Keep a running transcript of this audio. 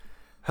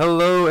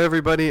Hello,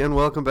 everybody, and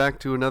welcome back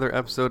to another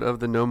episode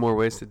of the No More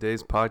Wasted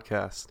Days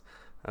podcast.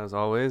 As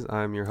always,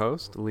 I'm your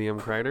host,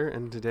 Liam Kreider,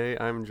 and today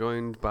I'm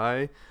joined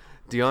by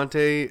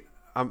Dionte.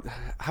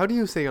 How do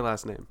you say your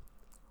last name?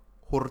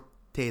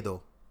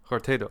 Hurtado.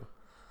 Hurtado.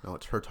 No,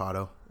 it's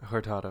Hurtado.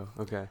 Hurtado.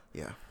 Okay.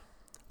 Yeah.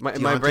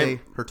 My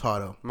brain.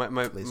 Hurtado.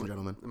 Ladies and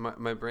gentlemen.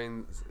 My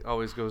brain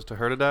always goes to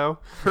Hurtado.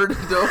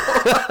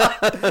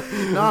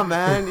 Hurtado. Nah,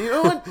 man. You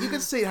know what? You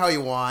can say it how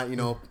you want. You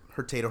know,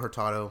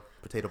 Hurtado,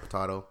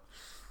 potato.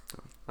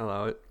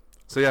 Allow it.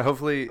 So yeah,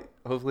 hopefully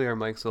our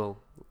mics will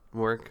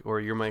work, or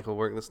your mic will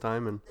work this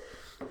time, and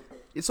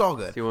it's all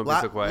good. You won't be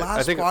so quiet.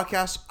 Last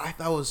podcast, I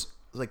thought was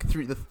like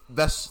the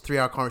best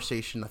 3-hour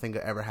conversation I think I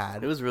ever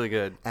had. It was really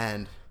good.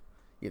 And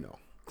you know,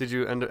 did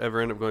you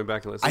ever end up going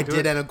back and listening? I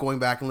did end up going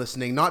back and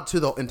listening, not to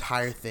the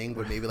entire thing,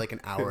 but maybe like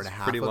an hour and a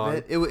half of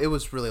it. It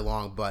was really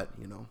long, but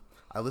you know,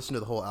 I listened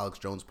to the whole Alex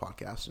Jones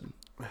podcast, and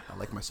I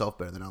like myself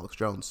better than Alex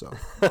Jones, so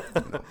you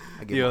know,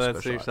 I give you owe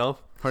that to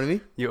yourself? Pardon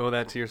me? You owe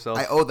that to yourself?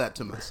 I owe that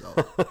to myself.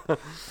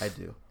 I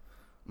do.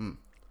 I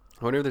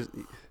wonder if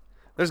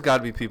there's got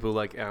to be people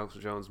like Alex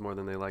Jones more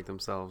than they like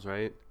themselves,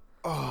 right?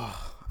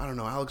 Oh, I don't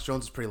know. Alex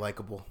Jones is pretty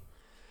likable.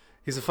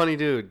 He's a funny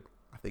dude.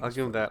 I'll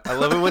give him that. funny.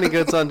 I love it when he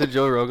gets on to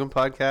Joe Rogan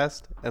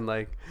podcast, and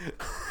like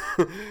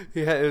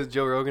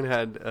Joe Rogan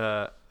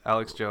had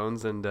Alex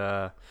Jones and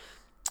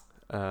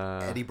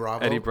Eddie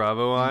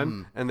Bravo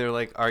on, and they're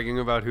like arguing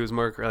about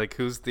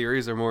whose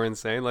theories are more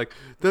insane. Like,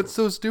 that's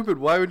so stupid.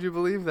 Why would you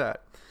believe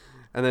that?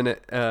 And then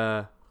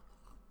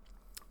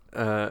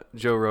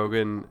Joe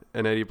Rogan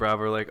and Eddie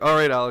Bravo are like, all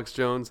right, Alex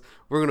Jones,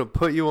 we're gonna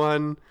put you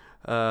on.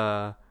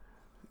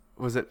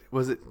 Was it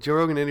Joe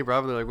Rogan and Eddie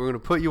Bravo? They're like, we're gonna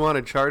put you on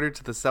a charter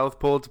to the South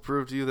Pole to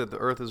prove to you that the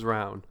Earth is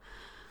round.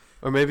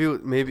 Or maybe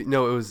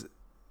no, it was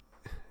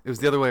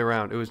the other way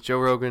around. It was Joe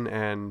Rogan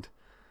and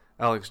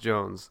Alex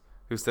Jones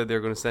who said they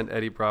were going to send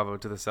Eddie Bravo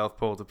to the South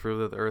Pole to prove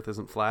that the Earth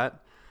isn't flat.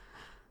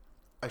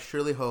 I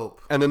surely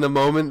hope. And then the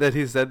moment that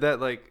he said that,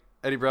 like,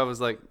 Eddie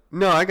Bravo's like,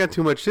 no, I got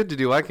too much shit to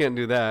do. I can't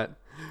do that.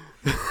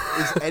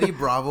 Is Eddie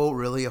Bravo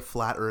really a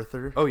flat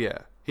earther? Oh, yeah.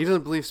 He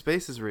doesn't believe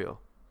space is real.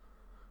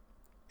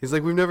 He's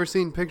like, we've never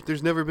seen pictures.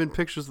 There's never been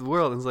pictures of the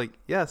world. And it's like,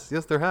 yes,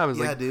 there have. It's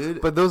yeah, like, dude.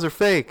 But those are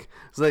fake.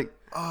 It's like,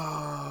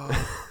 oh.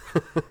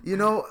 You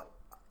know,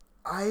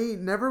 I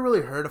never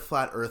really heard of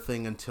flat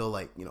earthing until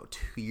like, you know,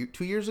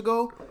 2 years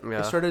ago. Yeah.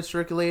 It started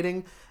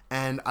circulating,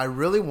 and I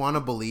really want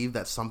to believe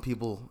that some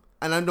people,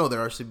 and I know there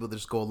are some people that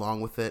just go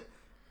along with it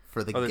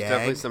for the gag. There's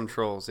definitely some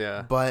trolls,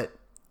 yeah. But,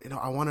 you know,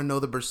 I want to know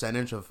the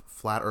percentage of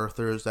flat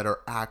earthers that are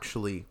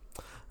actually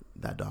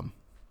that dumb.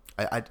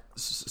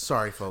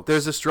 Sorry, folks.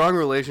 There's a strong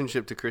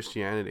relationship to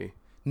Christianity.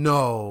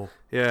 No.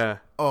 Yeah.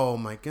 Oh,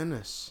 my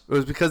goodness. It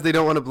was because they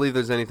don't want to believe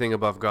there's anything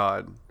above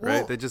God, right?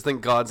 Well, they just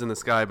think God's in the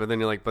sky, but then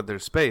you're like, but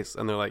there's space.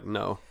 And they're like,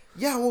 no.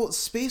 Yeah, well,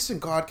 space and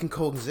God can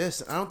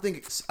coexist. I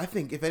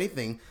think, if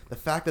anything, the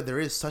fact that there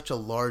is such a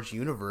large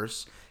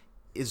universe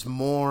is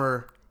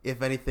more,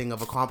 if anything,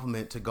 of a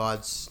compliment to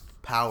God's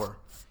power.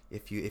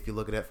 If you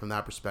look at it from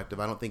that perspective,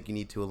 I don't think you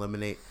need to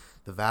eliminate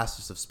the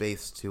vastness of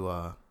space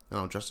to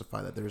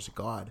justify that there's a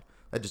God.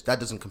 That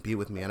doesn't compete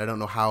with me, and I don't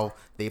know how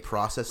they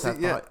process that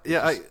thought.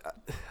 Yeah,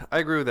 I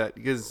agree with that,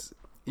 because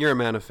you're a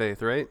man of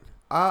faith, right?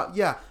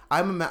 Yeah,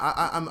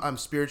 I'm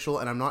spiritual,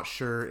 and I'm not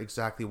sure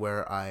exactly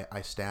where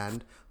I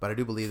stand, but I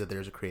do believe that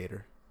there's a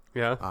creator.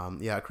 Yeah.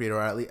 Yeah, a creator,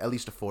 or at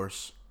least a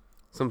force.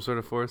 Some sort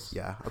of force.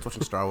 Yeah, I was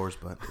watching Star Wars,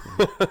 but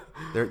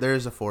there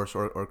is a force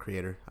or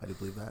creator. I do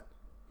believe that.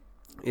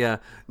 Yeah,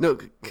 no,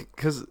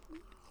 because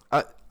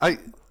I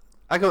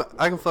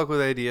can fuck with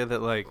the idea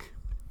that, like,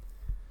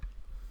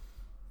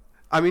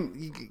 I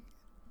mean,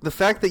 the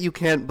fact that you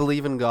can't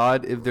believe in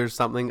God if there's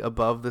something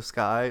above the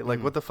sky,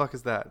 like, what the fuck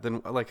is that?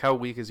 Then, like, how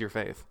weak is your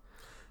faith,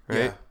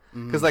 right?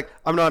 Because, like,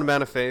 I'm not a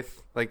man of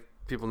faith, like,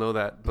 people know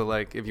that, but,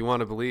 like, if you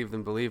want to believe,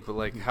 then believe. But,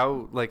 like,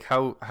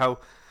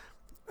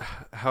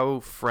 how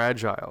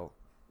fragile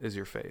is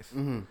your faith?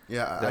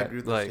 Yeah, I agree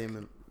with that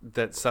statement.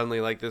 That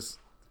suddenly, like, this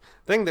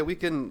thing that we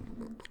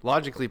can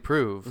logically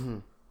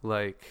prove,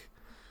 like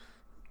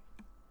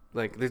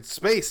it's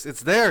space,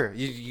 it's there.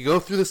 You go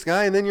through the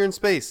sky and then you're in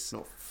space.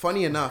 No,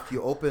 funny enough, you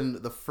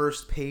open the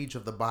first page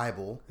of the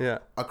Bible. Yeah.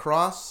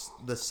 Across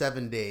the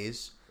 7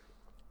 days,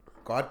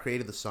 God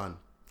created the sun.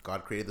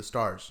 God created the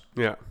stars.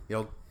 Yeah. You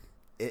know,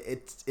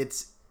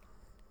 it's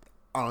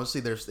honestly,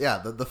 there's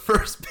the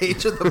first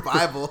page of the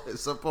Bible is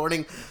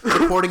supporting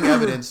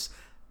evidence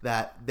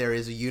that there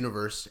is a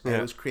universe, and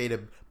it was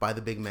created by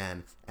the big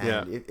man.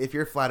 And if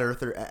you're a flat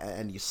earther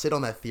and you sit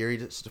on that theory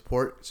to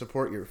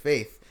support your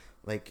faith,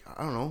 like,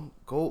 I don't know,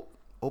 go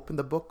open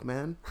the book,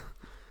 man.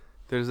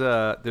 There's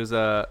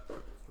a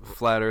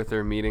flat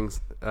earther meeting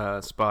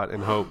spot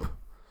in Hope.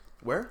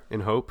 Where?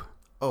 In Hope.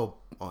 Oh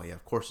yeah,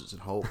 of course it's in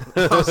Hope.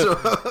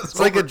 It's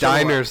like a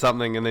diner or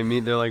something, and they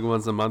meet there like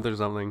once a month or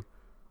something.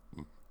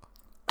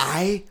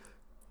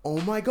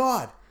 Oh my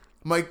God.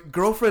 My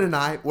girlfriend and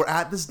I were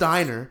at this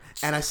diner,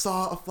 and I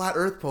saw a flat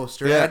Earth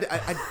poster. Yeah.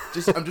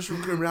 I'm just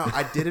recruiting around.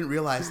 I didn't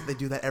realize that they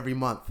do that every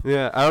month.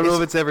 Yeah, I don't know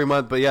if it's every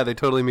month, but yeah, they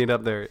totally meet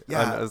up there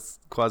Yeah. on a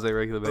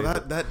quasi-regular basis.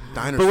 That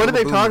diner. But what do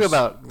they talk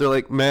about? They're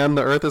like, man,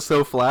 the Earth is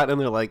so flat,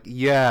 and they're like,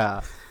 yeah.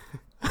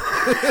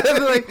 They're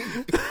like,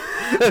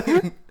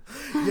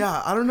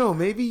 yeah, I don't know.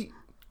 Maybe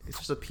it's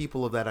just a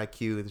people of that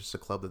IQ. It's just a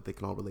club that they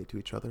can all relate to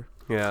each other.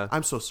 yeah.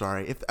 I'm so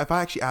sorry. If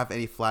I actually have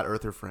any flat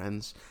earther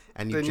friends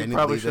and you Then you genuinely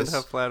probably believe should this,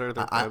 have flat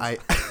Earther I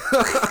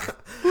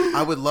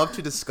I would love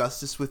to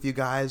discuss this with you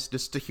guys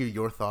just to hear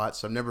your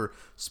thoughts. I've never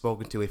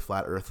spoken to a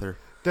flat earther.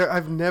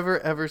 I've never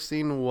ever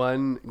seen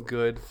one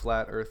good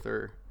flat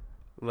earther.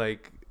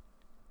 Like,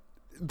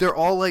 they're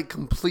all like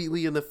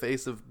completely in the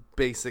face of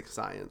basic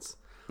science.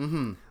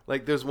 Mm-hmm.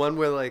 Like, there's one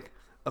where like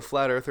a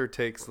flat earther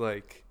takes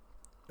like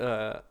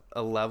a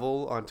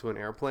level onto an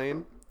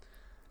airplane,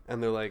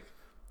 and they're like,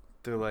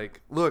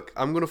 look,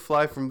 I'm gonna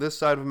fly from this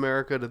side of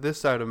America to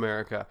this side of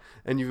America,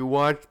 and you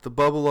watch, the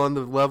bubble on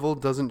the level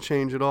doesn't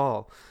change at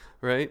all,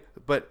 right?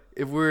 But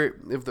if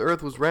the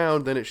Earth was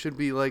round, then it should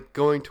be like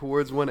going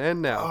towards one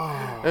end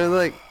now, and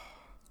like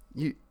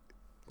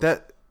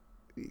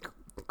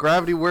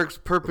gravity works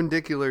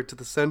perpendicular to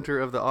the center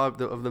of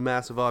the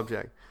massive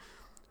object,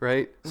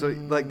 right? So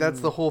like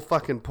that's the whole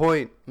fucking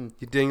point,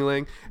 you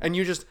dingling, and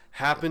you just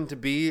happen to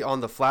be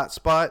on the flat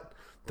spot.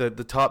 The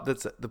top,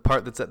 that's the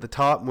part that's at the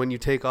top when you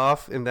take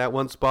off in that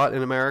one spot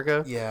in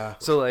America. Yeah.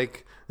 So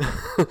like,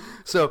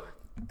 so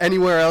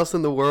anywhere else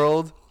in the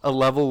world, a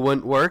level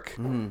wouldn't work.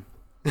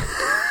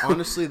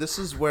 Honestly, this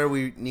is where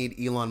we need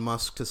Elon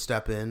Musk to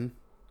step in.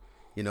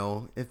 You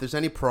know, if there's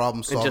any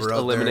problem solver just out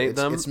eliminate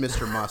there, them? it's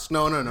Mr. Musk.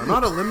 No,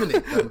 not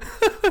eliminate them.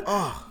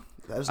 Oh,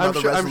 that's not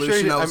the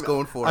resolution I was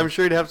going for. I'm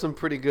sure he'd have some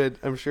pretty good.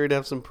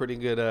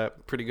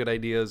 Pretty good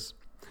ideas.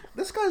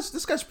 This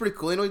guy's pretty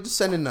cool. You know, he just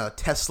sending a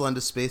Tesla into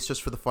space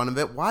just for the fun of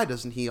it. Why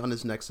doesn't he, on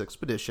his next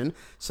expedition,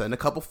 send a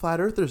couple flat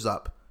earthers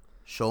up,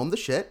 show them the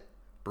shit,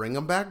 bring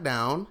them back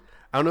down?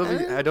 I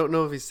don't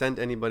know if he sent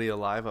anybody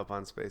alive up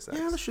on SpaceX.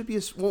 Yeah, there should be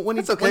when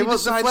he okay. When he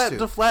decides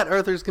The flat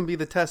earthers can be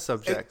the test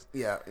subjects.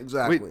 Yeah,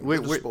 exactly. Wait,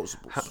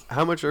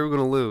 how much are we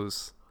going to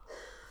lose?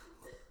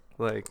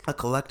 Like a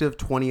collective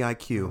 20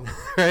 IQ,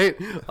 right?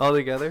 All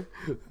together,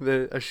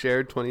 a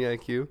shared 20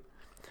 IQ.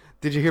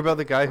 Did you hear about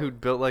the guy who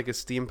built like a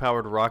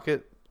steam-powered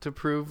rocket to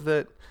prove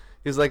that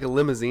he was like a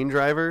limousine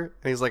driver?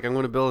 And he's like, I'm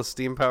going to build a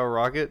steam-powered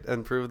rocket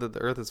and prove that the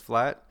Earth is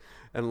flat,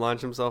 and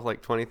launch himself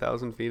like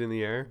 20,000 feet in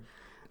the air.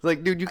 It's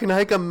like, dude, you can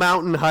hike a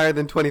mountain higher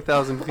than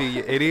 20,000 feet,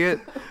 you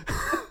idiot.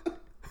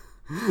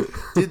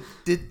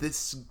 Did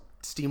this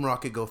steam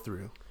rocket go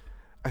through?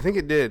 I think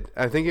it did.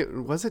 I think it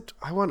was it.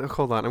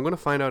 Hold on. I'm going to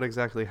find out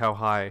exactly how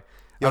high.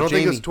 Yo, I don't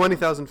Jamie, think it's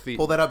 20,000 feet.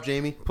 Pull that up,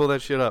 Jamie. Pull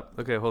that shit up.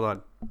 Okay, hold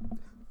on.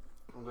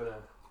 I'm going to...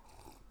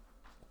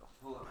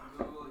 Hold on.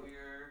 Google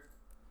here.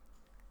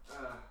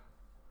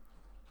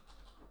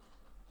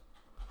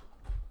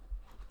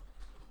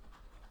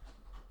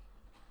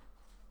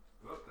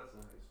 Oh, that's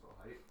not how you spell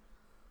height.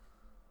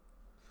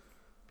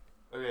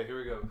 Okay, here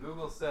we go.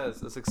 Google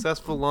says a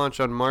successful launch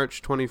on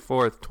March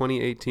 24th,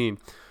 2018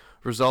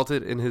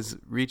 resulted in his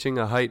reaching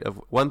a height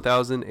of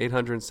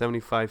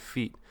 1,875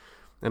 feet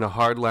and a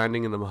hard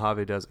landing in the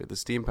Mojave Desert. The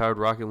steam-powered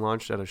rocket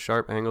launched at a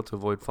sharp angle to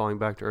avoid falling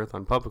back to Earth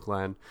on public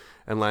land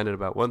and landed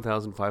about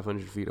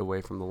 1,500 feet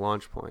away from the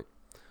launch point.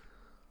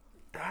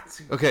 That's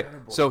incredible. Okay,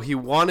 so he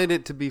wanted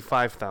it to be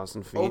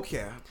 5,000 feet.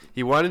 Okay.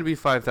 He wanted it to be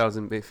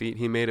 5,000 feet.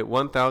 He made it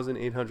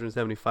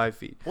 1,875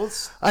 feet. Well,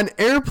 an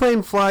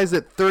airplane flies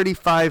at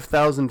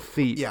 35,000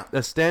 feet. Yeah.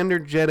 A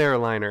standard jet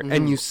airliner,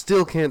 and you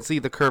still can't see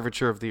the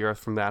curvature of the Earth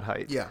from that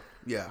height. Yeah.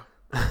 You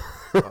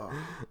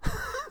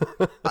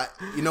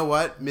know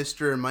what,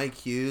 Mr. Mike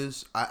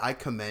Hughes, I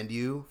commend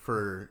you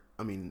for,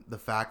 the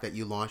fact that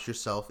you launched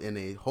yourself in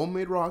a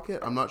homemade rocket.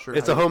 I'm not sure.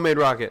 It's a homemade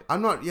rocket.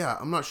 I'm not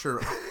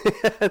sure.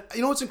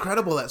 You know what's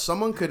incredible? That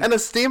someone could... And a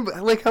steam,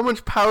 like how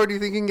much power do you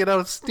think you can get out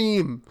of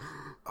steam?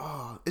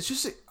 Oh,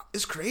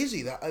 it's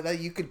crazy that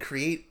you could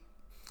create,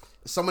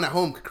 someone at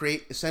home could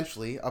create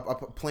essentially a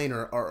plane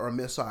or a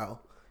missile.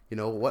 You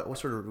know, what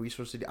sort of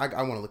resources do I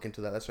want to look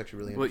into that. That's actually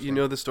really interesting. Well, you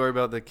know the story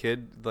about the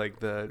kid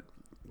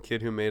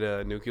who made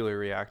a nuclear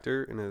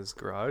reactor in his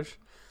garage?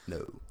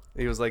 No.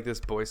 He was like this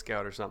Boy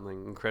Scout or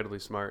something, incredibly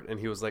smart, and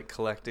he was like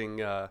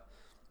collecting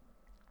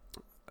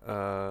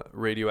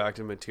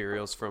radioactive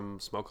materials from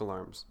smoke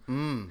alarms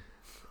and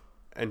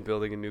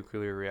building a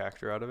nuclear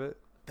reactor out of it.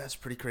 That's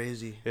pretty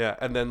crazy. Yeah,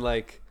 and then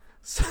like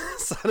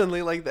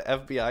suddenly like the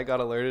FBI got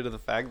alerted to the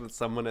fact that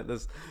someone at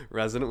this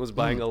resident was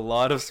buying a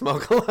lot of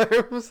smoke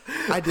alarms.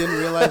 I didn't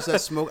realize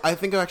that smoke... I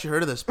think I've actually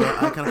heard of this, but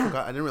I kind of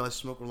forgot. I didn't realize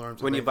smoke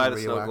alarms... When you buy the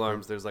smoke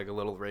alarms, there's like a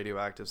little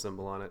radioactive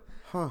symbol on it.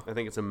 Huh. I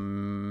think it's a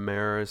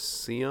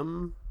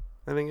americium,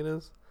 I think it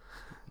is.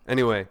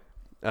 Anyway,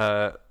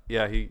 they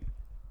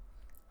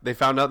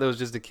found out that it was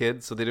just a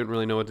kid, so they didn't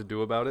really know what to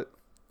do about it.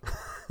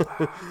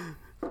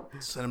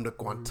 Send him to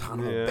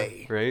Guantanamo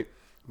Bay. Right?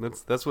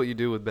 That's what you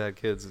do with bad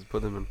kids, is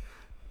put them in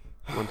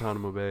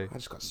Guantanamo Bay. I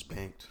just got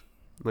spanked.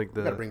 Like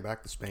Gotta bring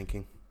back the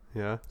spanking.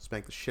 Yeah.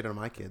 Spank the shit out of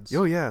my kids.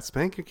 Yo, yeah,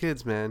 spank your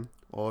kids, man.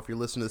 Oh, if you're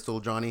listening to this, little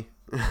Johnny,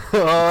 Oh,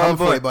 coming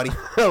for you, buddy.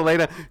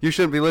 Later, you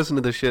shouldn't be listening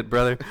to this shit,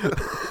 brother.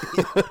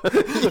 You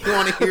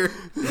want to hear?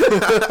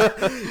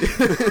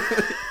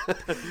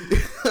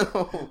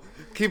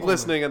 Keep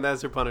listening, and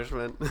that's your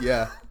punishment.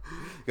 Yeah.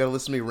 You got to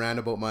listen to me rant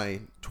about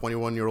my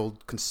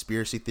 21-year-old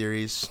conspiracy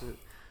theories.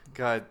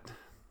 God.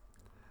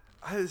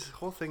 This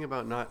whole thing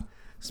about not...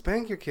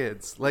 Spank your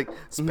kids. Like,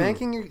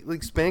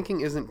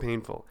 spanking isn't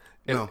painful.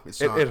 No,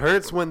 it's not. It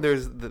hurts when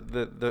there's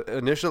the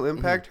initial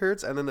impact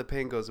hurts, and then the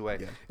pain goes away.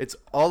 Yeah. It's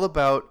all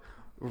about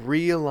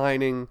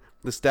realigning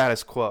the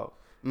status quo.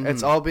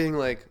 It's all being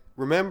like,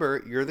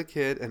 remember, you're the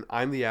kid, and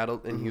I'm the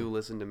adult, and you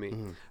listen to me.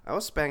 I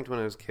was spanked when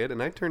I was a kid,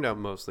 and I turned out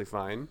mostly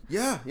fine.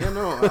 Yeah,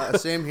 no,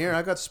 same here.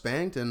 I got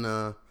spanked, and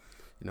I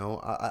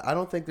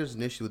don't think there's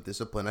an issue with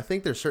discipline. I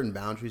think there's certain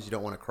boundaries you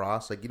don't want to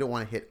cross. Like, you don't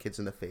want to hit kids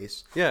in the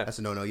face. Yeah, that's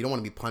a no. You don't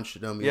want to be punched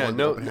at them. You yeah, don't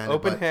no, want to be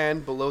open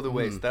hand below the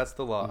waist. That's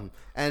the law.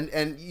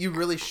 And you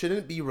really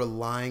shouldn't be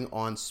relying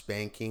on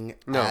spanking.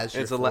 No, as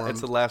it's your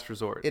it's a last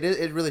resort.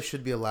 It really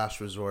should be a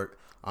last resort.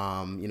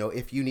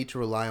 If you need to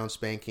rely on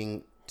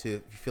spanking if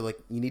you feel like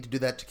you need to do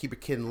that to keep your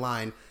kid in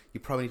line,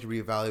 you probably need to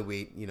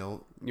reevaluate,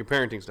 your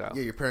parenting style.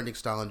 Yeah, your parenting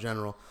style in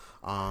general.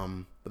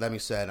 But that being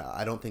said,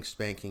 I don't think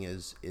spanking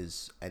is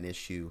an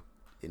issue.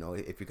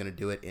 If you're going to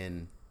do it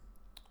in,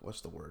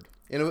 what's the word?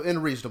 In a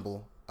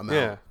reasonable amount.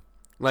 Yeah.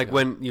 Like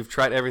when you've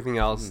tried everything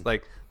else,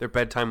 like their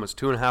bedtime was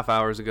 2.5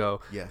 hours ago.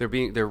 Yeah.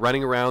 They're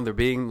running around, they're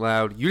being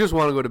loud. You just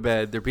want to go to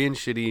bed. They're being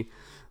shitty.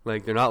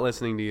 Like they're not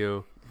listening to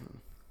you.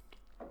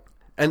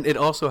 And it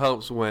also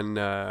helps when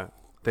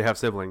they have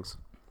siblings.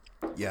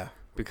 Yeah.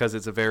 Because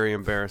it's a very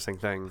embarrassing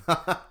thing.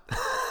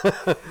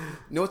 You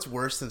know what's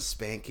worse than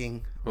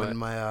spanking? What? When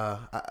my,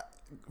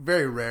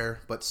 very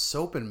rare, but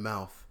soap and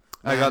mouth.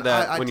 Man, I got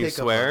that when you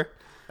swear.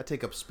 I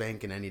take up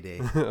spanking any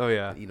day. Oh,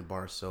 yeah. Eat a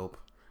bar of soap.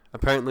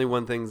 Apparently,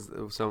 one thing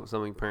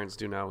something parents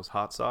do now is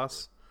hot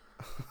sauce.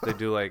 They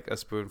do like a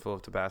spoonful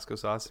of Tabasco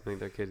sauce to make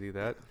their kid eat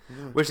that. Yeah,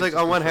 which, like,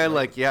 on one hand,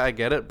 like, yeah, I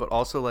get it, but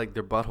also, like,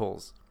 their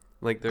buttholes.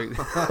 Like, they're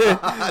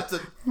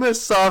they're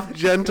soft,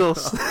 gentle,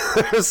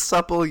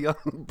 supple young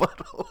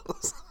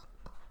buttholes.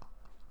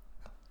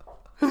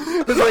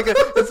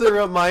 It's a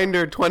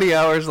reminder 20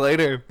 hours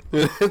later.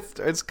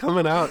 It's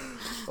coming out.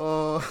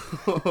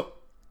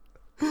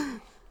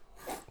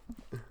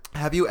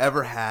 Have you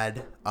ever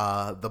had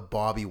the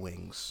Bobby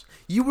wings?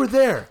 You were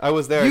there. I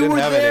was there. You I didn't were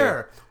have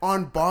there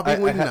on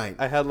Bobby Wing Night.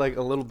 I had like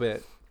a little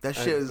bit. That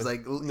shit was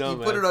like, no, you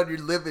man. put it on your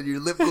lip and your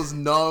lip goes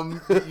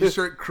numb. You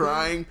start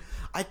crying.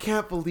 I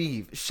can't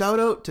believe. Shout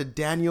out to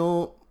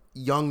Daniel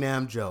Young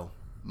Nam Joe,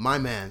 my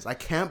man's. I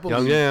can't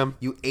believe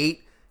you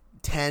ate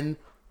 10.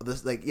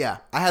 This I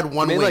had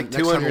one. Made wing. like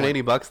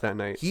 $280 that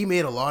night. He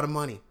made a lot of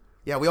money.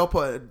 Yeah, we all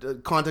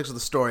put context of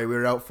the story. We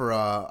were out for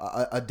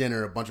a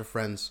dinner, a bunch of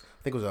friends.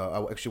 I think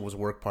it was a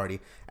work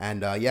party,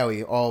 and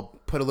we all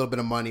put a little bit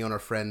of money on our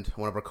friend,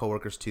 one of our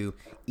coworkers, to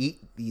eat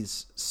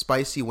these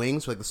spicy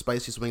wings, like the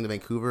spiciest wing in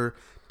Vancouver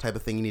type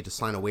of thing. You need to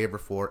sign a waiver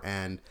for,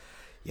 and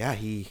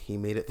he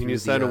made it through. You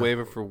signed a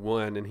waiver for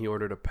one, and he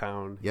ordered a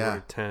pound. He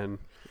ordered 10.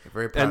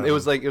 Very proud. And it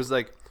was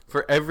like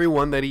for every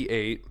one that he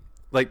ate,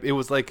 like it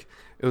was like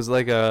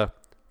a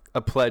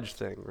pledge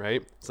thing,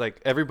 right? It's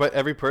like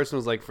every person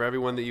was like, for every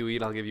one that you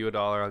eat, I'll give you $1,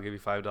 I'll give you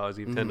 $5, I'll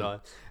give you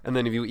 $10, and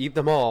then if you eat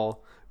them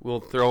all, we'll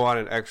throw on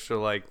an extra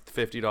like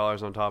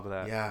 $50 on top of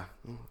that. Yeah,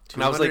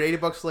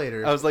 $280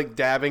 later. I was like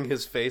dabbing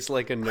his face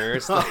like a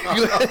nurse. Like,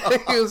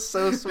 he was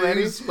so sweaty.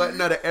 He was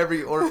sweating out of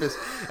every orifice.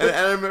 And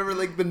I remember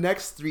like the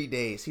next 3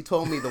 days, he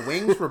told me the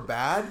wings were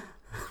bad,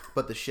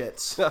 but the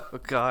shits, oh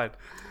god,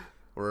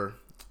 were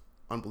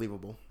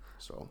unbelievable.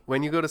 So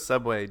when you go to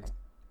Subway,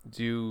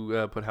 do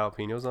you put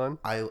jalapenos on?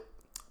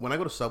 When I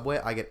go to Subway,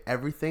 I get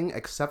everything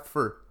except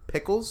for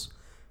pickles,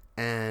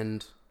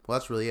 and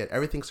that's really it.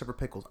 Everything except for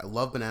pickles. I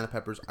love banana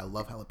peppers. I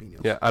love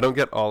jalapenos. Yeah, I don't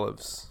get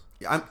olives.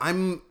 Yeah,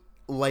 I'm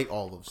light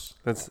olives.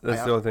 That's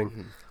the only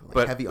thing. Like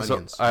but heavy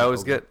onions. I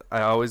always get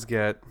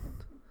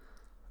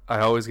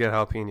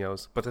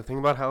jalapenos. But the thing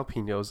about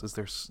jalapenos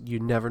is you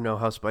never know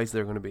how spicy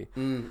they're going to be.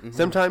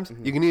 Sometimes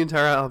you can eat an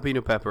entire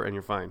jalapeno pepper and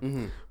you're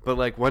fine. But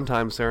like one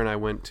time, Sarah and I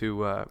went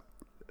to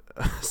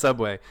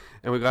Subway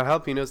and we got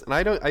jalapenos, and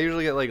I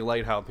usually get like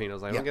light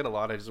jalapenos. I don't get a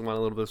lot. I just want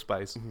a little bit of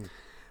spice.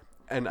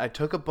 And I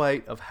took a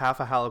bite of half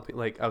a jalapeno.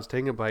 Like I was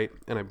taking a bite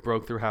and I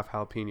broke through half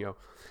jalapeno. It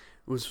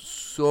was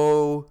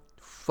so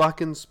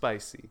fucking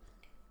spicy.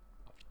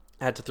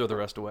 I had to throw the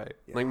rest away.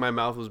 Yeah. Like my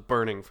mouth was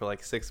burning for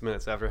like 6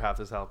 minutes after half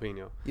this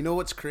jalapeno. You know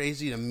what's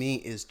crazy to me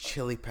is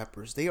chili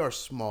peppers. They are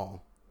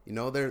small. You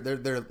know, they're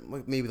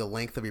like maybe the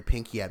length of your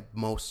pinky at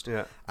most.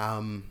 Yeah.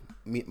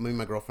 Me and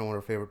my girlfriend, one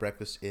of her favorite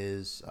breakfasts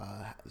is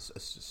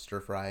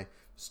stir fry,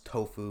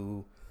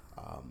 tofu,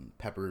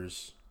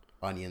 peppers,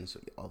 onions,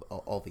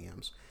 all the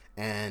yams.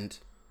 And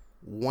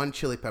one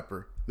chili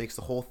pepper makes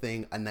the whole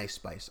thing a nice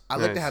spice. I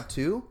like to have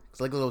two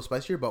because I like a little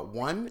spicier, but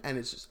one, and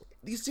it's just,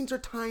 these things are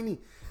tiny,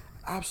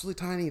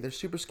 absolutely tiny. They're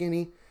super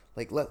skinny,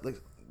 like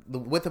the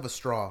width of a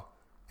straw,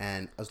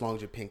 and as long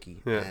as you're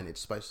pinky, Yeah. and it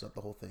spices up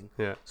the whole thing.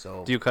 Yeah.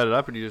 So Do you cut it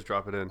up or do you just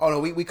drop it in? oh no,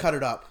 we cut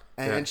it up,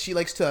 and, Yeah. and she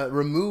likes to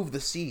remove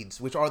the seeds,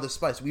 which are the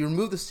spice. We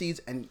remove the seeds,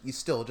 and you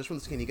still just from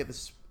the skin you get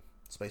this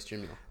spice to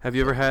your meal. Have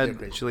you ever they're had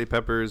crazy. chili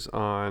peppers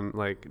on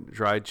like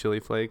dried chili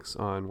flakes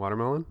on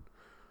watermelon?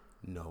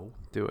 No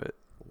Do it.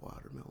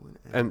 watermelon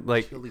And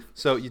like, chili.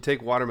 so you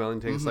take watermelon,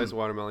 take a slice of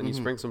watermelon, you Mhm.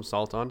 sprinkle some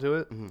salt onto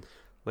it, Mhm.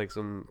 like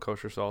some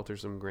kosher salt or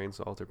some grain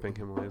salt or pink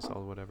Himalaya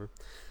salt, whatever.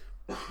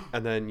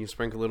 And then you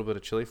sprinkle a little bit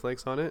of chili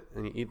flakes on it,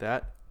 and you eat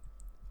that.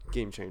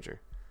 Game changer.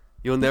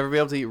 You'll never be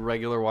able to eat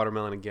regular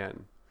watermelon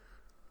again.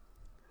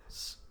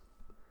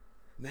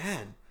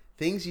 Man,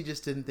 things you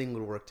just didn't think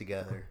would work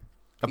together.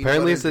 Peanut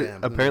Apparently,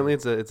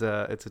 butter it's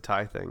jam. a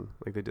Thai thing.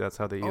 Like they do. That's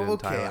how they eat it in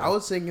Okay, Thailand. I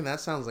was thinking that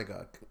sounds like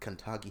a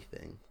Kentucky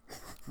thing.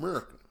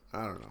 American.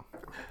 I don't know.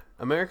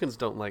 Americans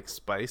don't like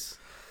spice.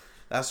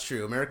 That's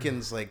true.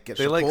 Americans like get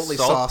They Chipotle like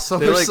sauce salt. on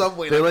They their like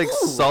Subway. they like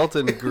ooh. salt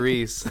and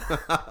grease.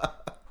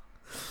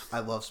 I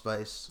love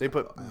spice. They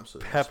put I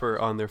absolutely love pepper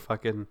on their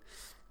fucking.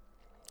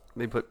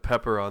 They put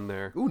pepper on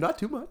there. spice. Ooh, not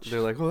too much. They're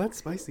like, oh, that's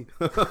spicy.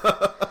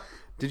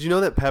 Did you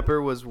know that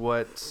pepper was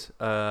what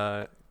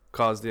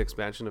caused the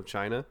expansion of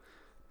China?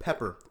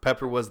 Pepper.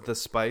 Pepper was the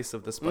spice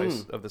of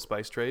the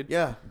spice trade.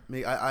 Yeah,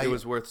 It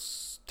was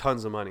worth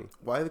tons of money.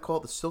 Why do they call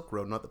it the Silk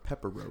Road, not the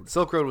Pepper Road?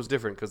 Silk Road was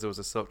different because it was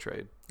a silk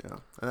trade. Yeah,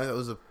 and that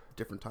was a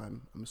different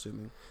time. I'm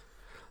assuming.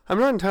 I'm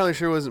not entirely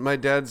sure. Was my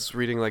dad's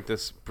reading like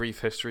this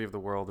brief history of the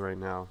world right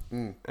now,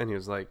 Mm. and he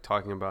was like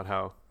talking about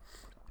how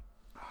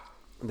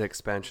the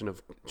expansion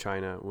of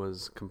China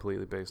was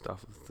completely based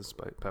off of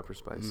the pepper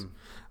spice.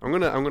 I'm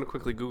gonna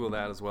quickly Google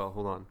that as well.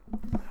 Hold on.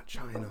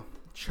 China.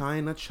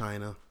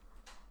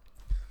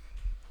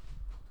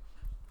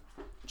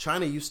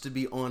 China used to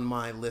be on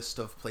my list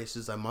of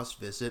places I must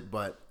visit,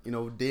 but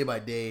day by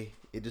day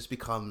it just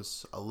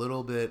becomes a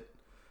little bit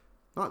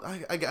not.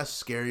 I guess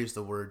scary is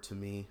the word to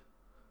me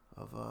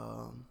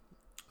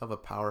of a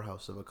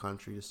powerhouse of a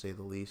country, to say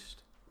the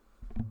least.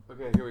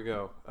 Okay, here we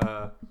go.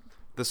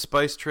 The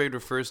spice trade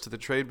refers to the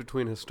trade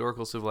between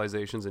historical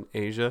civilizations in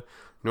Asia,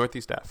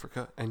 Northeast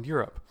Africa, and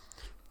Europe.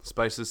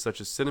 Spices such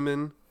as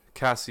cinnamon,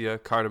 cassia,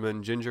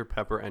 cardamom, ginger,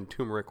 pepper, and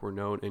turmeric were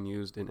known and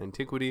used in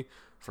antiquity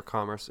for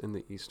commerce in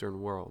the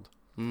Eastern world.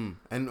 And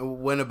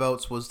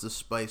whenabouts was the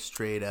spice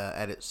trade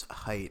at its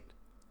height?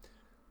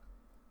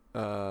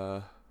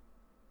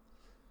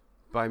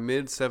 By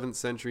mid-7th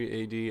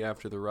century AD,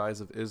 after the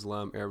rise of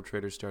Islam, Arab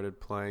traders started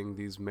plying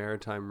these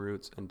maritime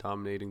routes and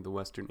dominating the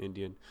Western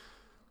Indian.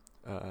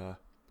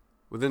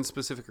 Within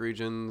specific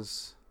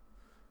regions,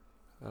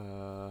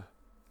 had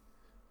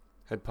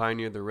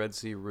pioneered the Red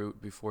Sea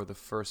route before the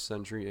 1st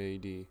century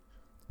AD.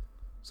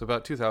 So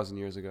about 2,000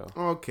 years ago.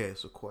 Okay,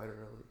 so quite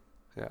early.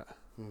 Yeah.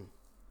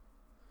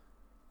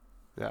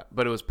 Yeah,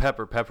 but it was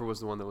pepper. Pepper was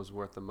the one that was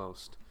worth the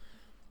most.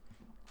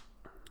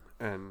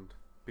 And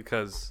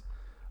because,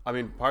 I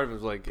mean, part of it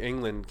was like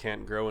England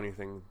can't grow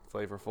anything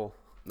flavorful.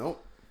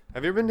 Nope.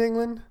 Have you ever been to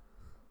England?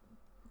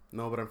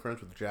 No, but I'm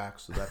friends with Jack,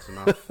 so that's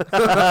enough.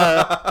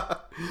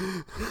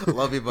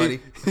 Love you, buddy.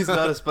 He's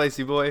not a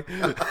spicy boy.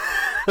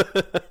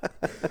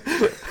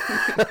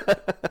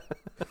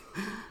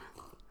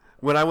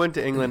 When I went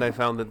to England, I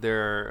found that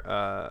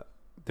their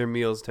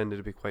meals tended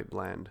to be quite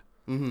bland.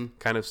 Mm-hmm.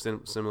 Kind of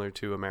similar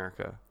to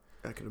America.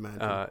 I can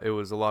imagine. It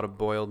was a lot of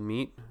boiled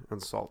meat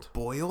and salt.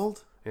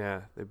 Boiled?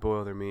 Yeah, they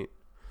boil their meat.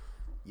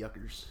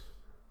 Yuckers.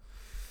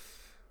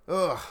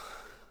 Ugh.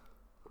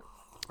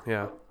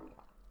 Yeah.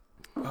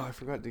 Oh, I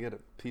forgot to get a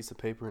piece of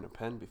paper and a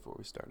pen before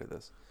we started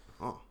this.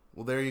 Oh,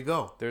 well, there you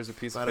go. There's a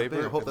piece of Bada paper.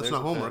 bing. I hope and that's there's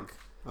not a pen. homework.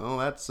 Oh,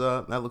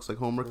 that looks like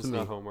homework It's to me.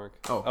 not homework.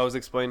 Oh. I was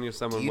explaining to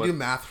someone Do you what. do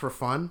math for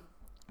fun?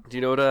 Do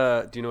you know what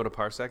a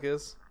parsec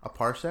is? A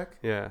parsec?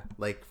 Yeah.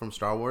 Like from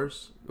Star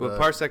Wars? Well,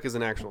 parsec is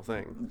an actual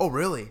thing. Oh,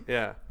 really?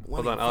 Yeah.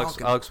 Hold Millennium on.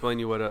 Falcon. I'll explain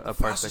you what a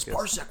Fastest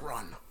parsec is. parsec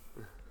run.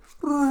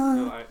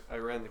 No, I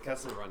ran the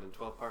Kessel run in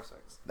 12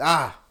 parsecs.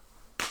 Ah.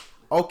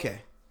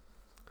 Okay.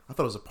 I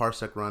thought it was a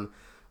parsec run.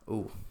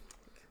 Ooh,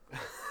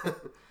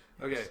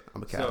 Okay.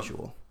 I'm a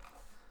casual.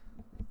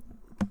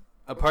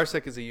 A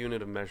parsec is a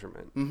unit of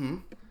measurement. Mm-hmm.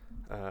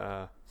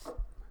 Uh,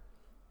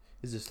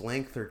 Is this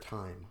length or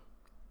time?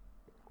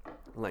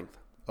 length.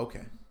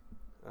 Okay.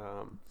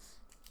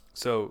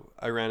 So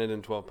I ran it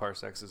in 12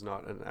 parsecs is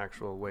not an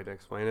actual way to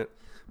explain it,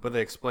 but they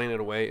explain it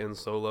away in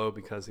Solo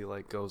because he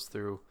like goes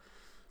through.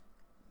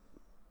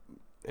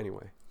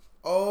 Anyway.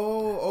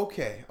 Oh,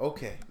 okay.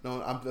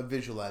 No, I'm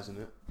visualizing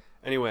it.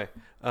 Anyway,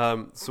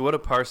 so what a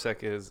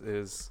parsec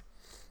is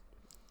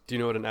do you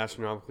know what an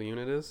astronomical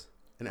unit is?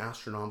 An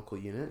astronomical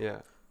unit? Yeah.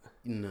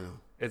 No.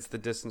 It's the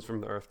distance from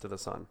the Earth to the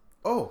Sun.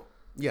 Oh,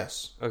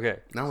 yes. Okay.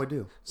 Now I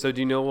do. So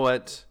do you know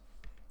what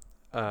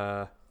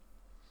a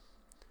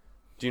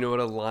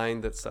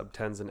line that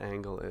subtends an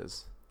angle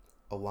is?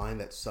 A line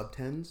that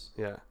subtends?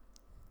 Yeah.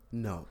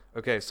 No.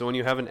 Okay, so when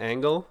you have an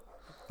angle,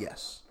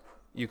 Yes.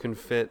 you can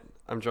fit.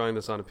 I'm drawing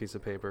this on a piece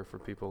of paper for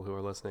people who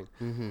are listening.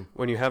 Mm-hmm.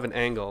 When you have an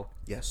angle,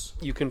 Yes.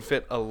 you can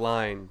fit a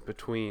line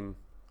between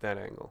that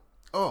angle,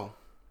 Oh,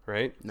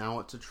 right? now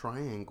it's a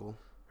triangle.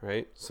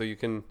 Right? So you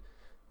can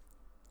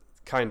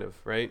kind of,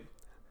 right?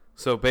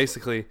 So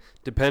basically,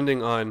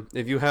 depending on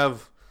if you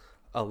have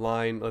a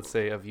line, let's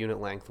say of unit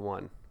length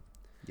 1.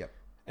 Yep.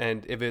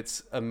 And if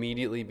it's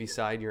immediately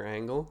beside your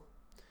angle,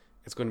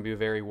 it's going to be a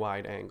very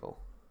wide angle,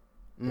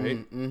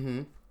 right?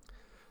 Mm-hmm.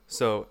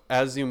 So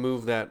as you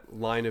move that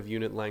line of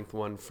unit length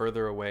 1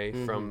 further away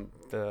from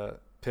the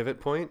pivot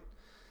point,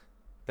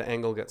 the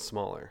angle gets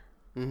smaller,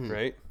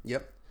 right?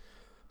 Yep.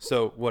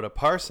 So what a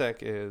parsec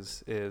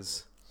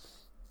is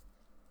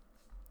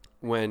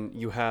when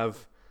you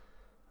have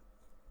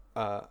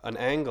an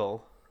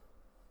angle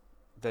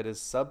that is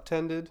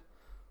subtended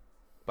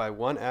by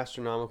 1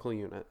 astronomical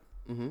unit,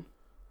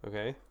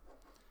 okay?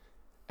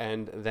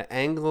 And the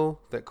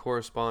angle that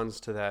corresponds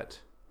to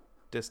that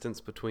distance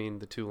between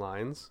the two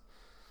lines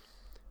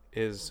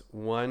is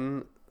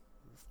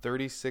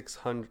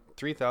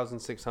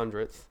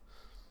 3,600th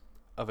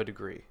of a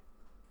degree.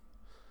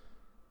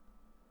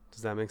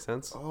 Does that make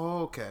sense? Oh,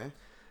 okay.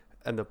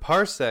 And the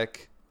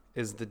parsec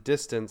is the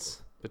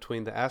distance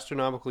between the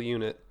astronomical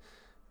unit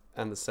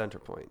and the center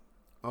point.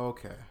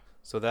 Okay.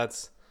 So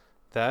that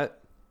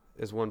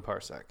is 1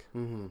 parsec.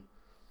 Mm-hmm.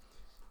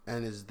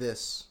 And is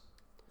this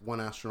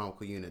 1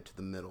 astronomical unit to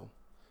the middle?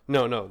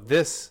 No.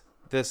 This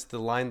the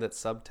line that's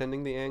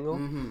subtending the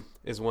angle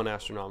is 1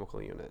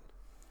 astronomical unit.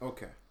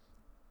 Okay.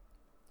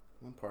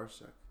 1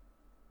 parsec.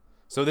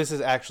 So this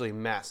is actually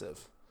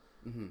massive.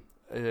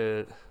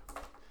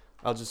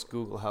 I'll just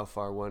Google how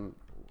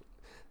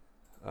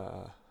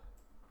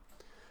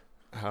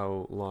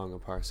long a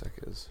parsec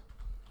is.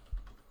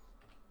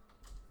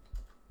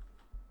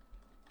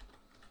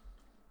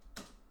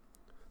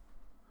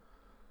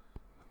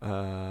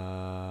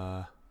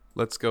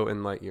 Let's go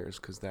in light years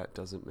because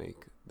that's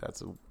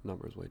a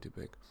number is way too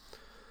big.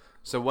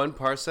 So 1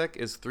 parsec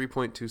is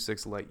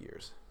 3.26 light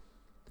years.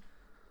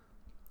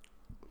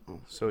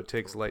 So it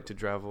takes light to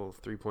travel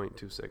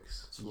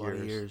 3.26 It's a lot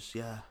of years,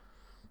 yeah.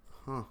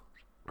 Huh.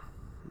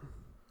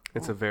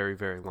 It's a very,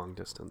 very long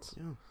distance.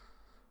 Yeah.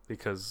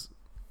 Because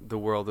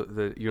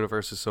the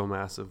universe is so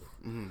massive,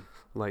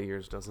 light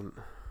years doesn't.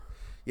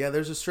 Yeah,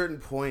 there's a certain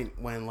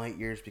point when light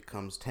years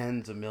becomes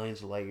tens of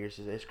millions of light years.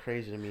 It's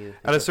crazy to me.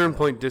 At a certain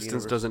point,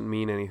 distance doesn't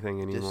mean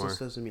anything anymore. Distance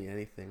doesn't mean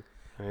anything.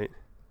 Right.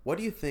 What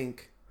do you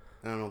think?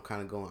 I don't know,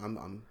 kind of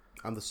going.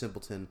 I'm the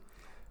simpleton.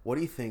 What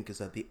do you think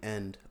is at the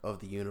end of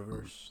the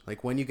universe?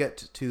 Like when you get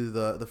to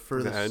the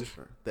furthest,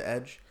 the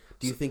edge.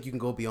 Do you think you can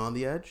go beyond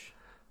the edge?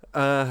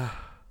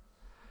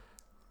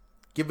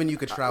 Given you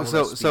could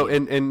travel. So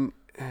in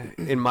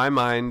my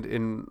mind,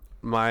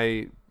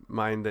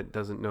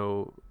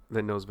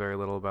 that knows very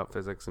little about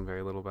physics and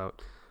very little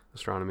about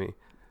astronomy,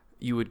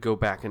 you would go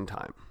back in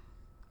time.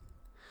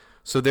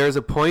 So there's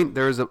a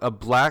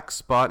black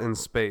spot in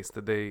space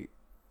that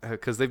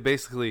because they've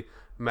basically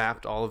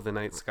mapped all of the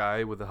night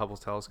sky with the Hubble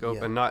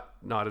telescope, and not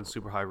in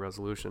super high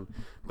resolution,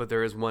 but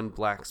there is 1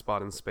 black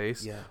spot in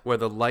space where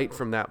the light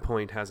from that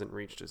point hasn't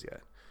reached us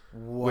yet.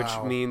 Wow. Which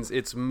means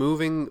it's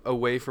moving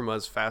away from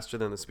us faster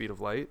than the speed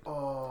of light.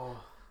 Oh.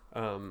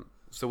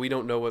 So we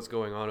don't know what's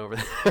going on over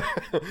there.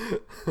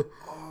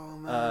 Oh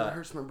man, that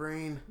hurts my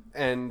brain.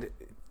 And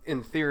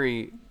in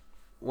theory,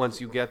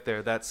 once you get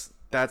there, that's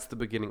the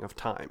beginning of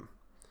time,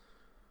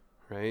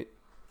 right?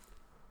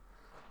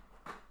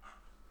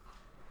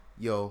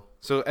 Yo.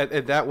 So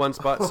at that 1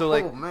 spot, so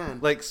man.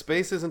 like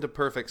space isn't a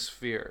perfect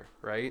sphere,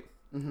 right?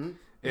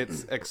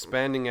 It's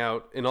expanding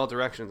out in all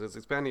directions. It's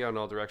expanding out in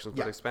all directions,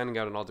 but expanding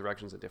out in all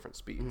directions at different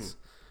speeds,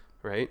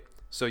 right?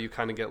 So you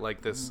kind of get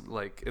like this,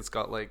 like it's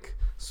got like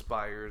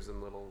spires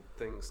and little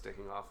things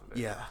sticking off of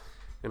it,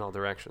 in all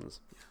directions.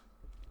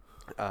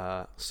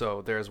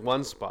 So there's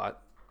 1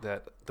 spot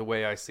that the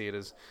way I see it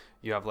is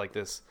you have like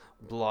this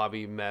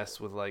blobby mess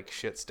with like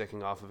shit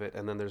sticking off of it,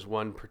 and then there's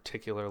 1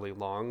 particularly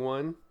long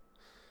one,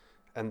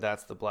 and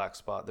that's the black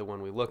spot that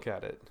when we look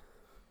at it,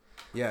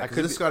 because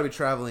this has got to be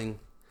traveling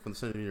from the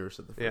center of the universe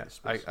at the furthest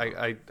space.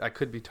 I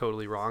could be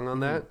totally wrong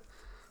on that,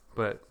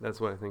 but that's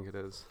what I think it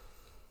is.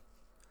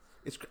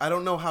 I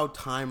don't know how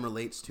time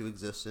relates to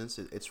existence.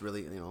 It's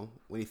really,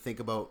 when you think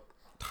about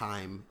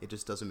time, it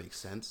just doesn't make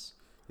sense.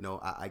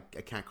 I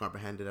can't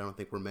comprehend it. I don't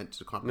think we're meant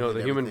to comprehend. No,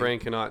 the human brain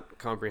cannot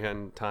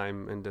comprehend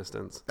time and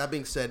distance. That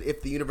being said,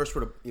 if the universe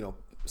were to,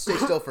 stay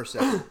still for a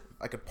second,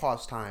 I could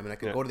pause time and I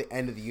could go to the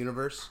end of the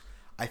universe.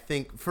 I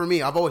think, for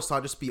me, I've always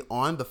thought just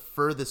beyond the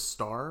furthest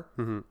star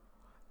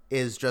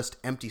is just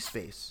empty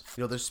space.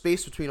 There's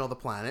space between all the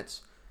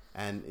planets,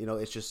 and,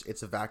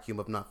 it's a vacuum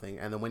of nothing.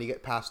 And then when you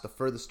get past the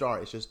furthest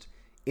star, it's just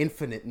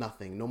infinite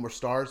nothing. No more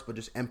stars, but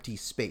just empty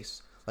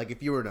space. Like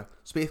if you were in a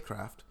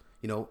spacecraft,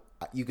 you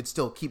could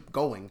still keep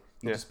going.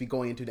 You'd just be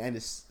going into an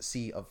endless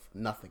sea of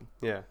nothing.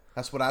 Yeah.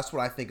 That's what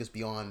I think is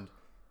beyond,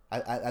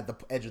 at the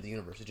edge of the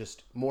universe. It's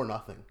just more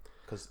nothing.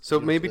 So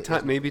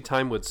maybe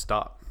time would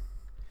stop.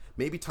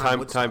 Maybe time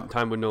would stop.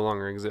 Time would no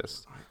longer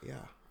exist. Yeah.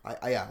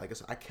 Like I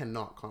said, I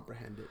cannot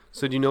comprehend it.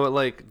 So do you know what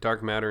like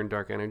dark matter and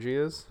dark energy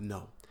is?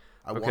 No.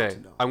 I want to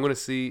know. I'm going to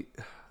see.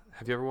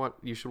 Have you ever watched?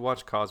 You should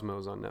watch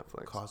Cosmos on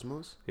Netflix.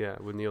 Cosmos? Yeah,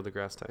 with Neil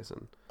deGrasse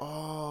Tyson.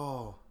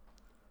 Oh.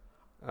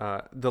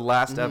 The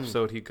last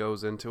episode, he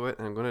goes into it,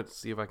 and I'm going to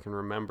see if I can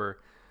remember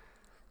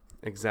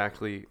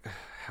exactly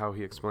how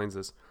he explains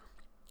this.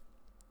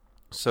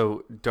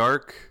 So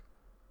dark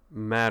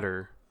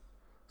matter.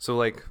 So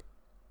like,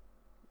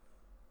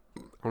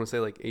 I want to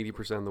say like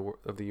 80%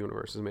 of the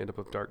universe is made up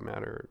of dark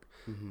matter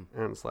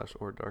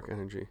or dark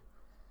energy.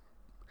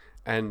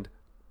 And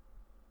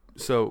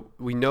so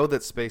we know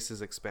that space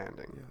is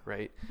expanding,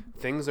 right?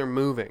 Things are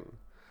moving,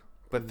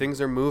 but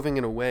things are moving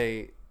in a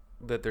way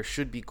that there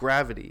should be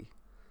gravity,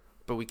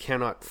 but we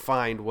cannot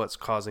find what's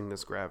causing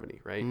this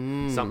gravity, right?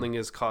 Something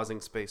is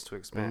causing space to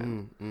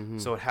expand.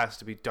 So it has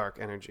to be dark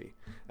energy.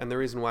 And the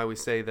reason why we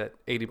say that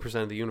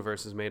 80% of the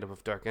universe is made up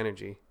of dark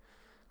energy,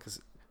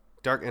 because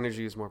dark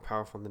energy is more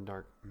powerful than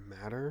dark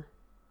matter,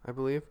 I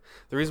believe.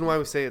 The reason why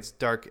we say it's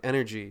dark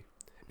energy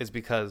is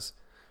because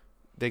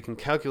they can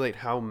calculate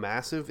how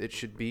massive it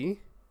should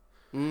be,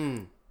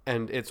 and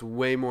it's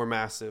way more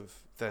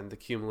massive than the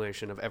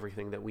accumulation of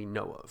everything that we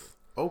know of.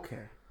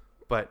 Okay.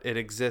 But it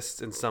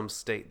exists in some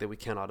state that we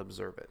cannot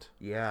observe it.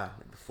 Yeah,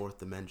 the fourth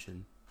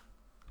dimension.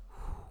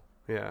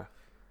 Yeah.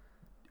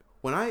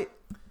 When I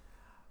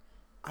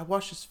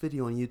watched this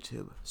video on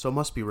YouTube, so it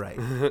must be right.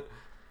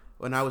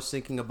 When I was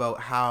thinking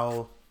about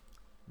how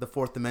the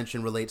fourth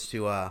dimension relates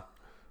to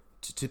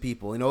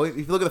people, you know, if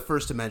you look at the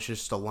first dimension,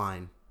 it's just a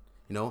line,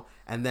 you know,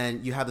 and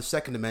then you have the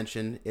second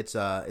dimension. It's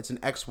an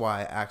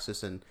XY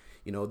axis, and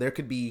you know there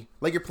could be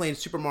like you're playing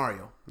Super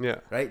Mario. Yeah.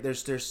 Right.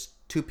 There's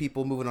two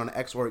people moving on an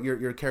X, or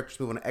your character's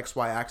moving on an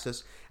XY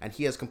axis, and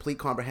he has complete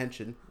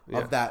comprehension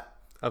of that,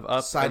 of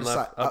up side and to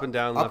left, side, up and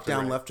down, left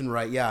and right. left and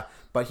right. Yeah,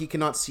 but he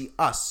cannot see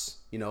us,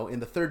 you know, in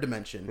the third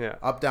dimension. Yeah.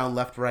 Up, down,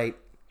 left, right,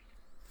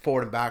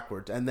 forward and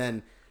backwards, and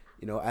then,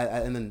 you know,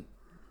 and then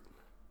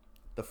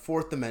the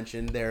fourth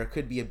dimension, there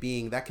could be a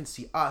being that can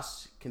see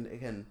us.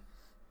 Can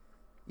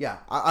yeah,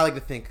 I like to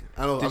think.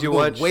 I don't know. Did you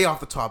going watch way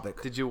off the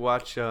topic? Did you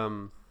watch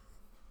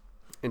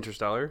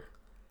Interstellar?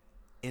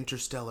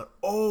 Interstellar.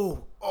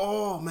 Oh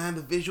man,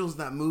 the visuals in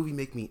that movie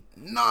make me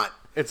not.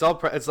 It's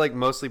it's like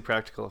mostly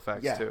practical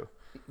effects too.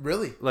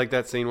 Really? Like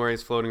that scene where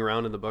he's floating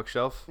around in the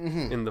bookshelf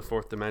in the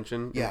fourth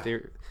dimension. Yeah.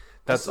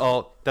 That's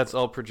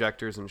all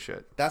projectors and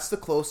shit. That's the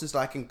closest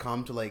I can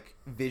come to like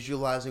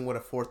visualizing what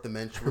a fourth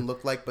dimension would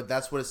look like, but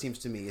that's what it seems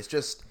to me. It's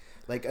just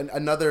like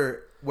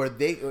another where in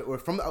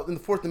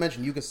the fourth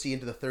dimension you can see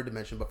into the third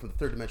dimension, but from the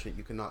third dimension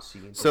you cannot see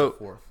into the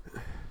fourth.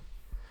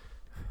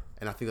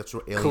 And I think that's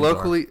what aliens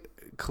are.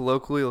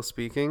 Colloquially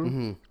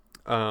speaking,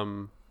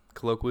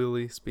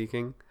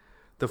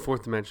 the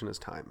fourth dimension is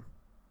time.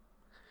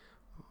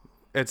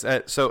 It's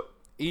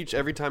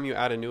every time you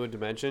add a new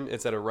dimension,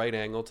 it's at a right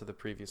angle to the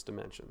previous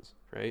dimensions,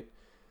 right?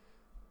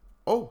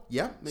 Oh,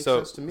 yeah, makes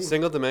sense to me.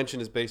 Single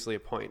dimension is basically a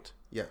point.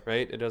 Yeah.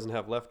 Right? It doesn't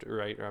have left or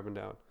right or up and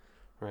down,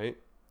 right?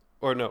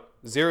 Or no,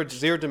 zero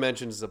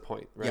dimension is a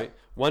point, right? Yeah.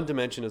 One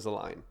dimension is a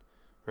line,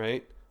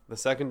 right? The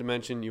second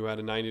dimension, you add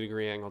a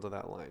 90-degree angle to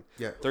that line.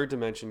 Yeah. Third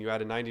dimension, you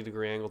add a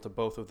 90-degree angle to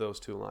both of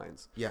those two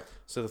lines. Yeah.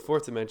 So the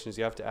fourth dimension is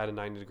you have to add a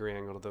 90-degree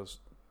angle to those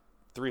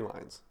three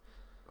lines.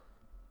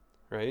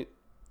 Right?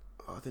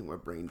 Oh, I think my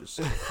brain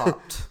just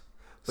popped.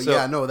 But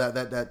yeah, no,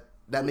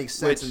 that makes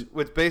sense.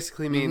 Which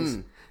basically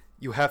means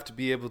you have to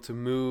be able to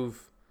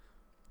move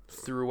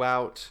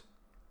throughout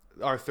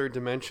our third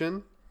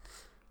dimension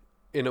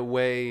in a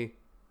way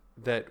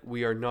that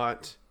we are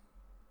not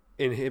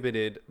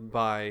inhibited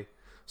by.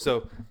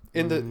 So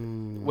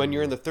when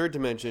you're in the third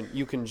dimension,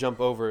 you can jump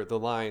over the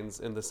lines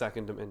in the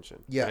second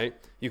dimension. Yeah. Right?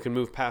 You can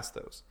move past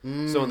those.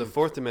 So in the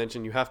fourth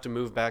dimension, you have to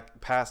move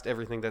back past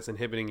everything that's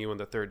inhibiting you in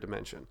the third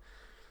dimension.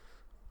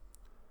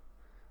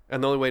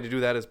 And the only way to do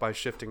that is by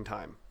shifting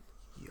time.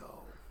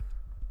 Yo.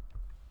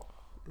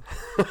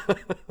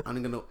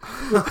 I'm gonna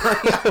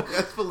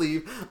just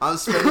believe I'm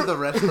spending the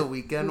rest of the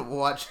weekend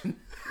watching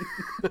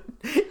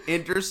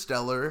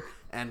Interstellar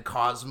and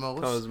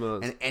Cosmos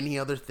and any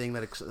other thing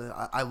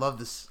that I love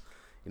this.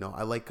 You know,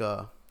 I like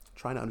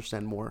trying to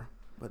understand more,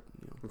 but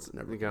you know, it's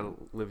never. You gotta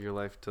live your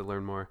life to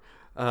learn more.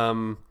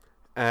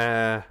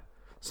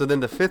 So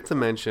then the fifth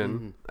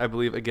dimension, I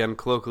believe, again,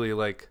 colloquially,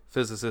 like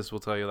physicists will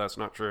tell you that's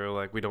not true.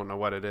 Like we don't know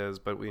what it is,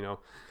 but we know.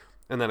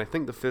 And then I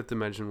think the fifth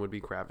dimension would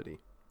be gravity.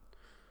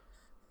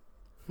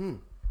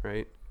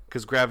 Right?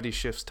 Because gravity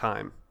shifts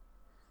time,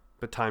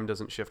 but time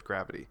doesn't shift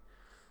gravity.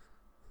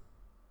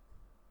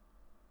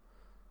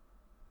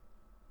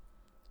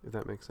 If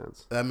that makes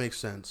sense. That makes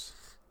sense.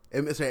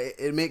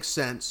 It makes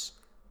sense.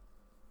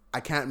 I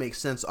can't make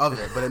sense of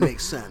it, but it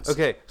makes sense.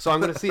 Okay, so I'm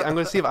gonna see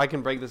if I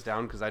can break this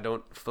down because I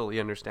don't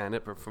fully understand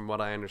it. But from what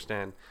I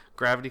understand,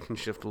 gravity can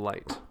shift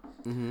light,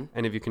 and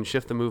if you can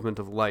shift the movement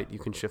of light, you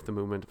can shift the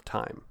movement of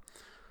time.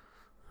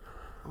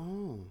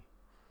 Oh,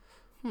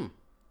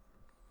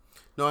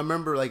 No, I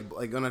remember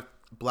like on a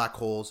black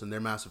holes and their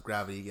massive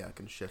gravity,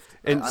 can shift.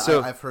 And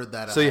I've heard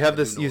that. So you have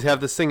this. You have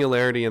the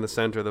singularity in the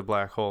center of the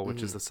black hole,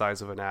 which is the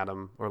size of an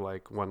atom, or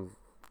like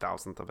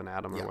 1/1000th of an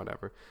atom or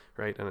whatever,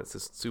 right? And it's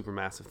this super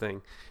massive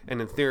thing.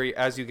 And in theory,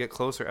 as you get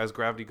closer, as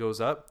gravity goes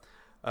up,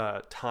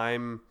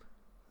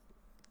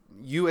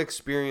 you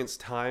experience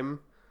time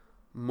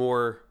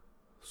more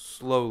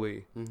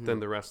slowly than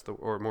the rest of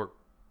the, or more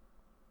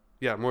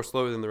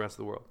slowly than the rest of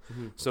the world.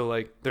 So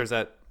like there's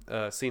that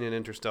scene in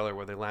Interstellar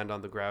where they land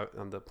on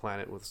the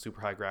planet with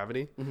super high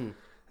gravity,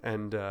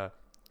 and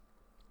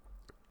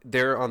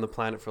they're on the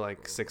planet for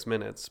like 6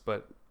 minutes,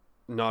 but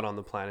not on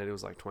the planet. It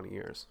was like 20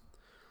 years.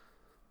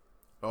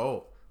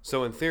 Oh,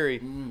 so in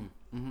theory,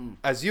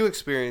 as you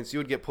experience, you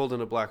would get pulled in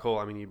a black hole.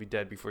 I mean, you'd be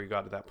dead before you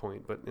got to that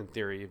point, but in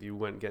theory, if you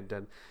wouldn't get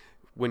dead,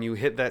 when you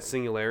hit that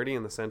singularity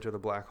in the center of the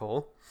black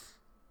hole,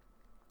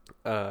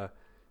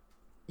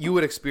 you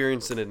would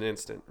experience it in an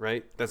instant,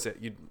 right? That's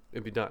it.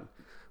 It'd be done.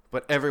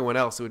 But everyone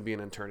else, it would be an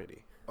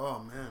eternity. Oh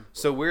man.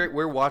 So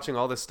we're watching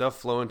all this stuff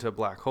flow into a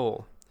black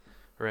hole,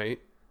 right?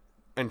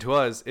 And to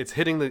us, it's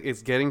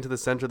getting to the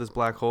center of this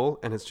black hole,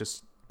 and it's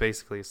just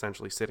basically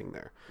essentially sitting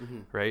there,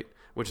 right?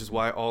 Which is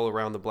why all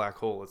around the black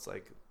hole, it's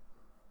like,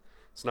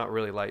 it's not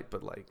really light,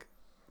 but like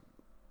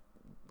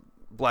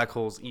black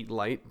holes eat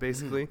light,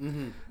 basically.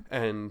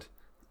 And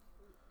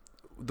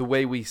the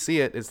way we see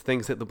it is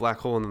things hit the black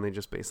hole and then they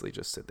just basically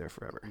just sit there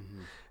forever.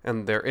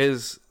 And there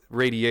is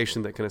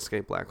radiation that can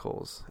escape black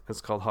holes. It's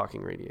called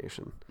Hawking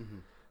radiation.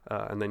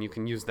 And then you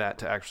can use that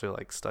to actually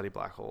like study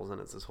black holes, and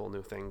it's this whole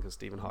new thing because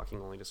Stephen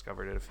Hawking only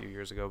discovered it a few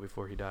years ago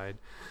before he died.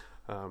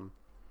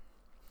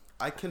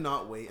 I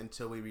cannot wait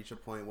until we reach a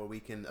point where we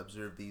can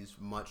observe these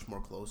much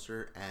more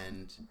closer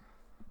and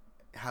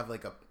have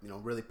like a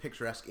really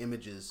picturesque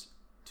images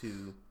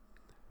to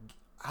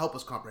help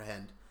us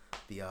comprehend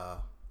the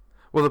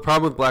Well, the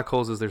problem with black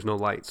holes is there's no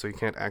light, so you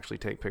can't actually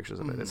take pictures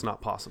of it. It's not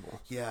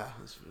possible. Yeah,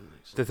 that's really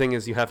makes sense. The thing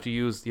is, you have to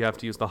use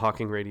the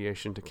Hawking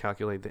radiation to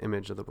calculate the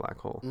image of the black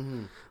hole,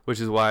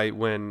 which is why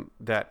when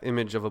that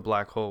image of a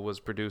black hole was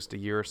produced a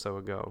year or so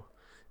ago,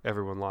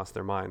 everyone lost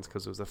their minds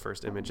because it was the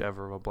first image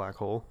ever of a black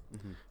hole.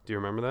 Do you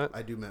remember that?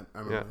 I do. I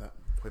remember that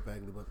quite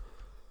vaguely, but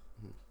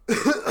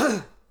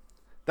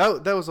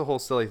that was a whole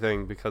silly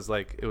thing because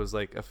like it was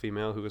like a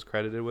female who was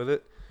credited with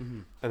it.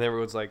 And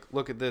everyone's like,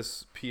 look at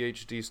this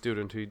PhD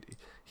student who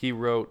he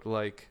wrote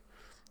like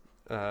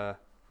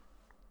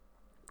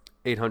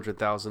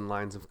 800,000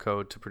 lines of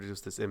code to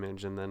produce this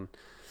image, and then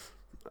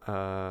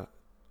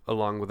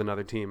along with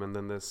another team, and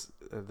then this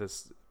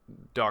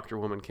doctor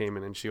woman came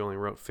in and she only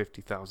wrote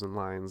 50,000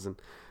 lines,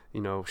 and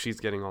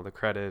she's getting all the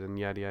credit and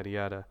yada yada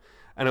yada.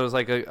 And it was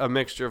like a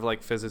mixture of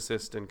like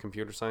physicists and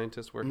computer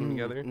scientists working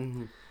together.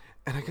 And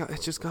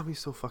it just got me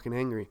so fucking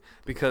angry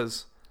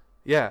because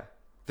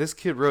this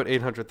kid wrote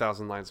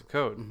 800,000 lines of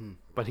code,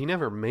 but he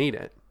never made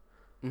it.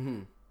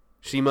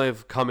 She might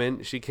have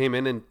she came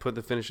in and put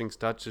the finishing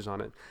touches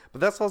on it.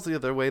 But that's also the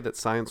other way that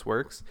science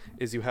works,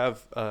 is you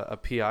have a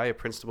PI, a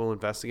principal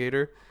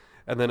investigator,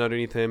 and then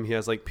underneath him, he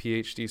has like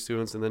PhD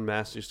students and then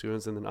master's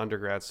students and then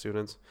undergrad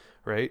students,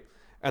 right?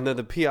 And then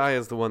the PI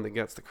is the one that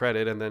gets the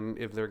credit, and then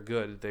if they're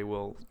good, they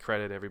will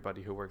credit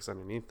everybody who works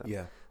underneath them.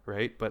 Yeah.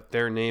 Right? But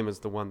their name is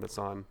the one that's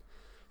on,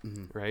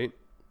 right?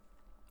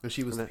 And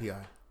she was the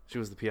PI. She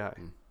was the PI.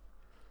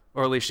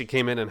 Or at least she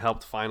came in and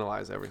helped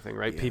finalize everything,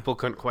 right? Yeah. People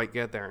couldn't quite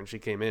get there, and she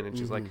came in and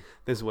she's like,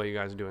 this is what you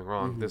guys are doing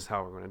wrong. This is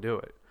how we're going to do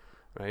it,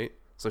 right?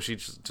 So she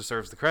just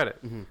deserves the credit.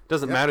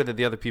 Doesn't matter that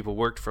the other people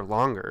worked for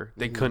longer.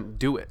 They couldn't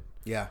do it.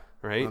 Yeah.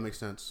 Right? That makes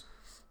sense.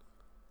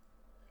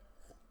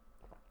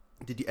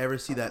 Did you ever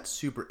see that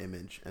super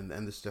image? And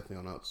this is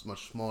definitely on a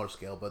much smaller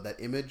scale, but that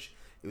image,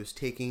 it was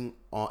taken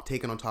on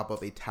top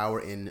of a tower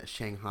in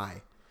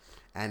Shanghai.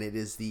 And it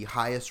is the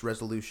highest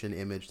resolution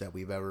image that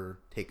we've ever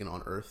taken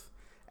on Earth.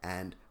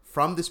 And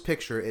from this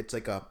picture, it's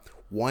like a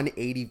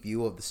 180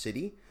 view of the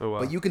city. Oh, wow.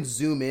 But you can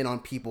zoom in on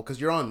people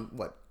because you're on,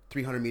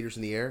 300 meters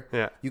in the air?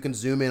 Yeah. You can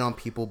zoom in on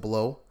people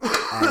below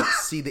and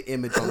see the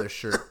image on their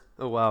shirt.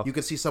 Oh, wow. You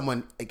can see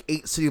someone like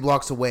 8 city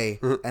blocks away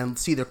and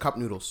see their cup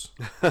noodles.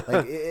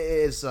 Like, it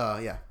is,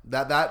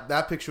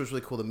 That picture was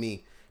really cool to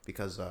me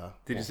because...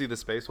 Did you see the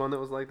space one that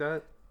was like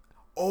that?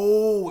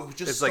 Oh, it was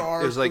just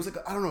stars. It was like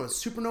I don't know, a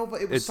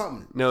supernova. It was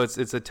something. No, it's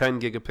a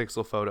 10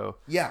 gigapixel photo.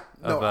 Yeah.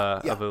 Of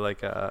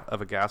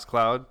a gas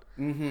cloud.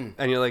 And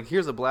you're like,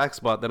 here's a black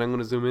spot that I'm going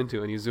to zoom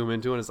into, and you zoom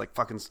into, and it's like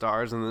fucking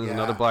stars, and then there's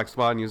another black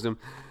spot, and you zoom.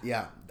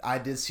 Yeah, I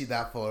did see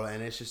that photo,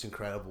 and it's just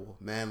incredible,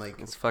 man. Like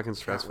it's fucking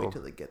stressful. Can't wait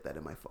till they get that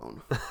in my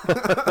phone.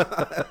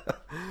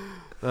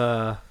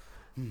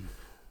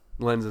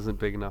 Lens isn't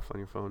big enough on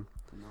your phone.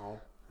 No.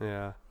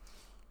 Yeah.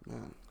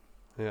 Man.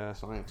 Yeah.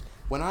 Science.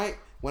 When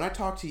I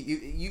talk to you,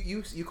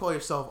 you call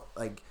yourself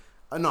like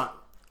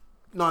not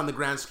in the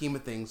grand scheme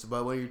of things,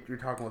 but when you're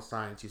talking with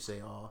science, you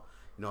say,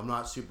 I'm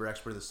not super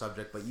expert in the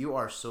subject, but you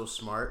are so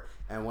smart.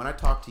 And when I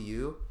talk to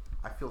you,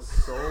 I feel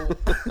so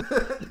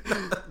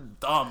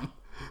dumb.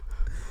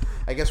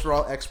 I guess we're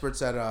all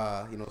experts at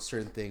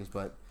certain things,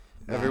 but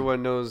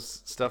everyone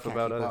knows stuff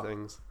about other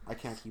things. I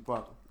can't keep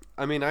up.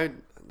 I mean, I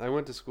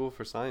went to school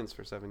for science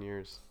for 7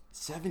 years.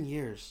 7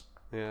 years.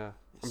 Yeah,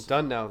 I'm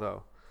done now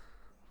though.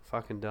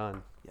 Fucking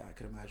done. Yeah, I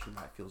could imagine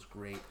that feels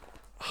great.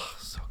 Oh,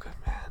 so good,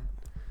 man.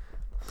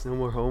 There's no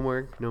more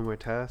homework, no more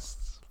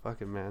tests.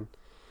 Fucking man.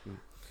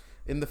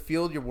 In the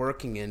field you're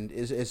working in,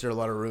 is there a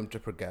lot of room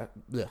to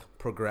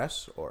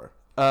progress or?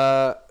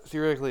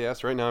 Theoretically,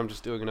 yes. Right now, I'm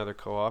just doing another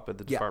co-op at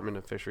the Department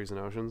of Fisheries and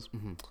Oceans.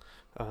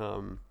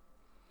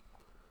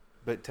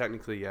 But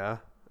technically, yeah.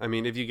 I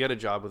mean, if you get a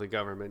job with the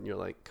government, you're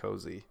like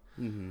cozy.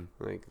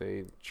 Like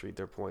they treat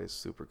their employees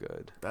super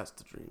good. That's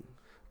the dream.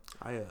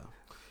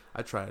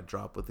 I tried a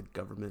job with the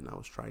government. I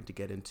was trying to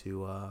get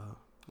into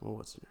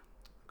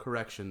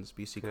corrections,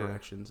 BC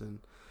corrections, and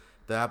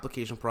the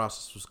application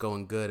process was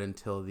going good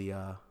until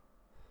the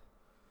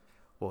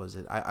what was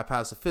it? I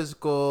passed the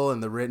physical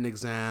and the written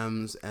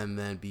exams, and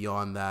then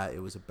beyond that, it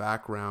was a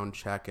background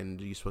check, and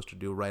you're supposed to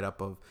do a write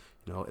up of,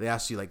 you know, they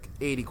asked you like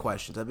 80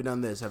 questions. Have you done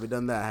this? Have you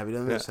done that? Have you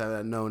done this? No.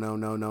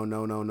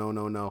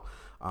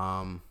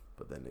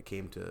 But then it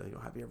came to, you know,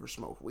 have you ever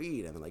smoked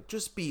weed? And they're like,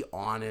 just be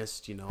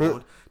honest, you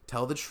know,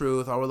 tell the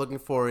truth. All we're looking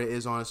for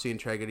is honesty,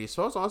 integrity.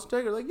 So I was honest,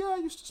 integrity. Like, yeah, I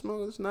used to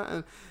smoke this and that.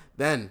 And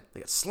then they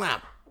got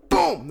slammed.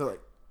 Boom. They're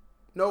like,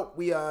 nope,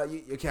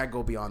 you can't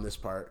go beyond this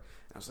part.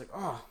 And I was like,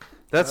 oh,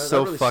 that's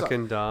so really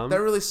fucking sucked. dumb. That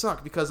really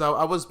sucked because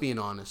I was being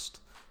honest.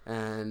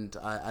 And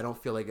I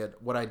don't feel like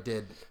what I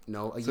did, you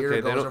know, a year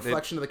ago was a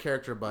reflection of the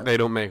character. But they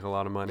don't make a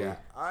lot of money. Yeah,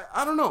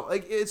 I don't know.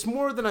 Like, it's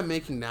more than I'm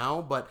making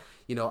now, but,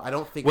 you know, I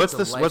don't think what's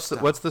it's the a lifestyle.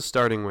 what's the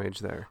starting wage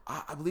there?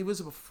 I believe it was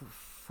about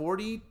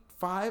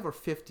 45 or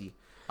 50.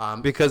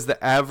 Because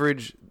the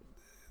average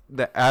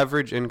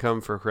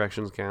income for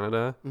Corrections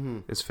Canada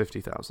is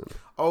 50,000.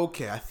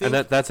 Okay, I think,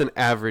 and that's an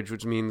average,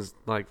 which means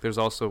like there's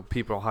also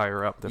people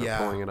higher up that are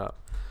pulling it up.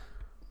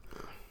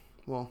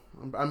 Well,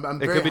 I'm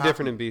it very could be happy.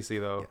 different in BC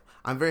though. Yeah.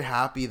 I'm very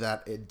happy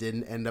that it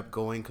didn't end up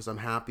going, because I'm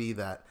happy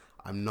that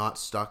I'm not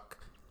stuck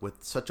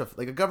with such a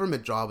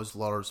government job is a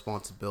lot of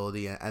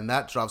responsibility, and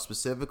that job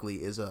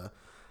specifically is I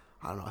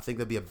don't know, I think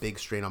that'd be a big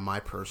strain on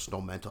my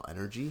personal mental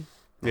energy.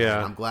 And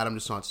I'm glad I'm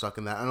just not stuck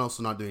in that. I'm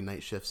also not doing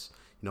night shifts.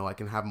 You know, I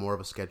can have more of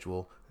a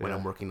schedule when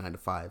I'm working 9 to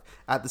 5.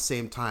 At the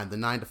same time, the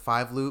 9 to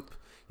 5 loop,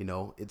 you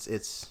know,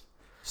 it's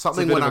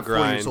something when I'm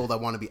 40 years old I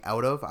want to be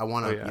out of. I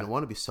want to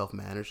want to be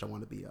self-managed. I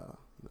want to be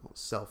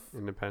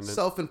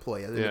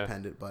self-employed,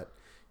 independent. But,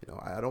 you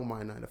know, I don't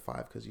mind 9 to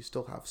 5, because you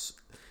still have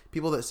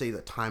people that say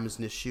that time is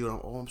an issue. And,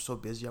 I'm so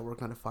busy, I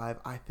work 9 to 5.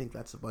 I think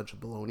that's a bunch of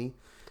baloney.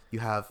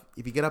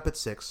 If you get up at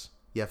 6,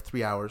 you have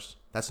 3 hours.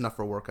 That's enough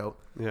for a workout.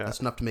 Yeah. That's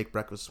enough to make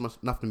breakfast.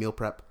 Enough to meal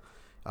prep.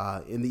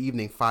 In the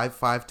evening,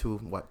 5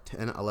 to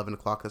 10, 11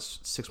 o'clock. That's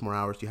 6 more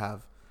hours you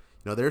have.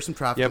 You know, there's some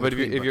traffic. Yeah, but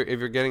if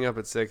you're getting up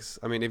at 6,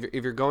 I mean, if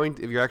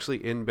you're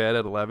actually in bed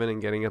at 11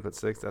 and getting up at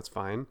 6, that's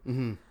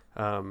fine.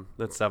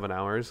 That's 7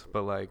 hours.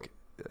 But like,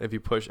 if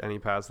you push any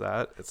past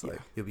that, it's like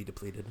you'll be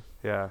depleted.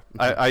 Yeah,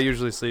 I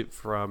usually sleep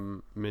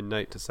from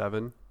midnight to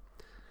 7,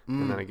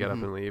 and then I get up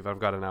and leave. I've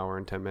got an hour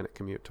and 10-minute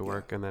commute to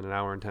work, and then an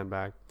hour and 10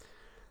 back,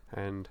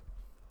 and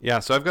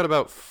so I've got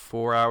about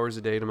 4 hours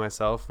a day to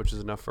myself, which is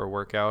enough for a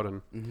workout.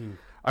 And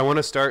I want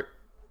to start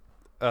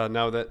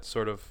now that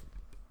sort of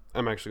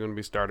I'm actually going to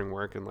be starting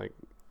work and like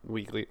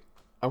weekly.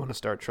 I want to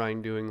start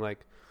trying doing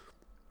like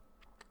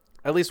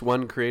at least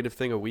one creative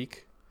thing a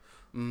week.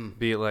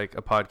 Be it like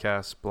a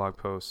podcast, blog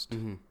post,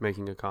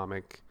 making a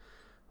comic,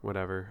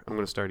 whatever. I'm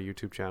going to start a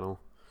YouTube channel.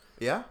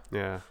 Yeah?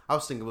 Yeah. I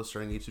was thinking about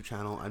starting a YouTube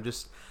channel. I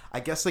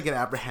guess I get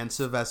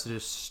apprehensive as to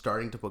just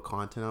starting to put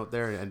content out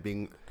there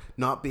and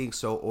not being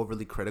so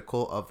overly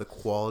critical of the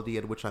quality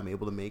at which I'm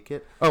able to make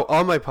it. Oh,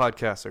 all my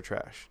podcasts are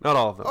trash. Not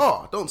all of them.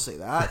 Oh, don't say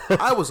that.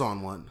 I was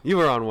on one. You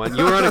were on one.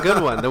 You were on a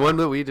good one. The one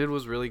that we did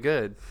was really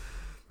good.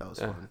 That was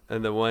fun.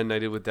 And the one I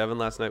did with Devin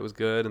last night was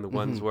good. And the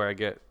ones where I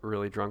get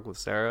really drunk with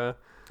Sarah,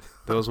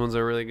 those ones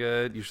are really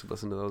good. You should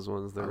listen to those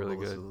ones. They're really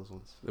good. Those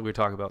ones. We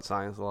talk about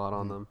science a lot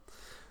on them.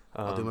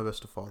 I'll do my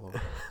best to follow.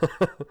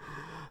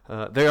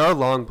 They are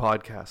long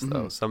podcasts,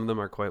 though. Some of them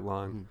are quite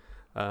long,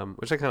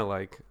 which I kind of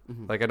like.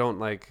 Like, I don't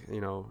like,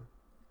 you know,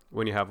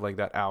 when you have like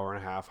that hour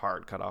and a half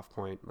hard cutoff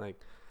point. Like,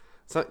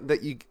 it's not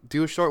that you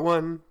do a short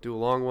one, do a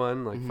long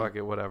one. Like, fuck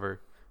it, whatever,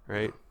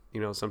 right? Yeah.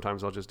 You know,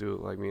 sometimes I'll just do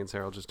it. Like me and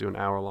Sarah will just do an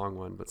hour long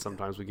one. But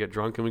sometimes we get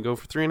drunk and we go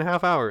for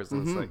 3.5 hours.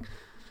 And it's like,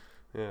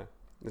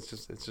 it's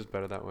just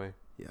better that way.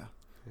 Yeah.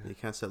 You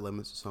can't set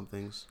limits to some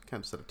things. You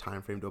can't set a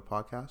time frame to a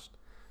podcast.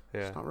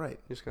 Yeah. It's not right.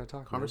 You just gotta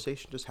talk.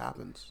 Conversation just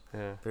happens.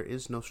 Yeah. There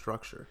is no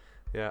structure.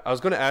 Yeah. I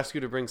was going to ask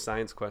you to bring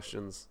science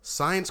questions.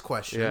 Science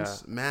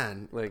questions? Yeah.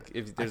 Man. Like,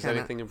 if there's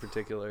anything in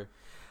particular.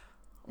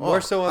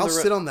 I'll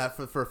sit on that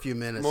for a few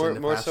minutes.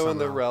 More so in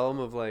the realm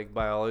of, like,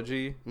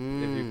 biology.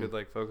 If you could,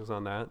 like, focus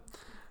on that.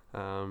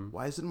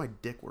 Why isn't my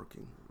dick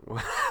working?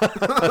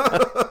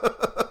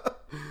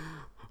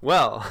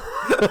 Well.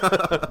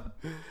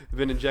 You've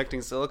been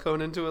injecting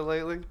silicone into it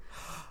lately?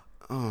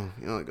 Oh,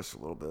 I guess a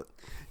little bit.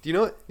 Do you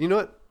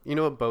know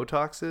what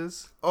Botox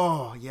is?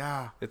 Oh,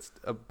 yeah. It's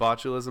a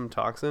botulism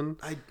toxin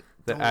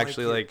that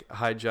actually like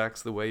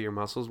hijacks the way your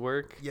muscles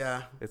work.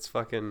 Yeah. It's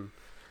fucking...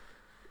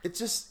 It's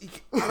just...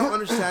 I don't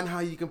understand how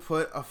you can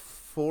put a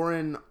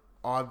foreign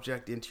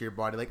object into your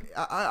body. Like,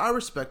 I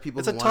respect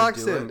people who want to do it.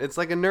 It's a toxin. It's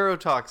like a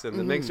neurotoxin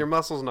that makes your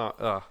muscles not...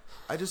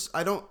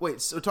 I don't...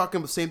 Wait, so we're talking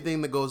about the same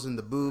thing that goes in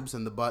the boobs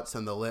and the butts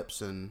and the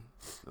lips and...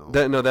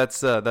 No, that's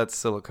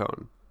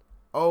silicone.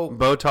 Oh,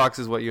 Botox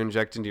is what you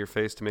inject into your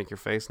face to make your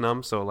face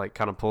numb, so like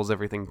kind of pulls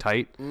everything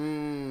tight,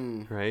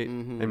 right?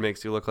 Mm-hmm. And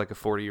makes you look like a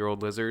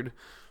 40-year-old lizard.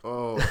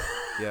 Oh,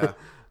 yeah.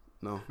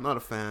 No, not a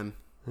fan.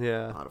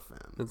 Yeah, Not a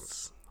fan.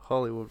 it's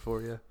Hollywood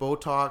for you.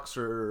 Botox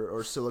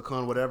or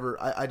silicone, whatever.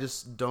 I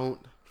just don't.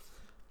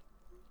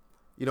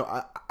 You know,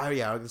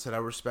 like I said, I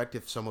respect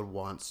if someone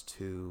wants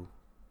to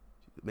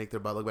make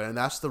their butt look better, and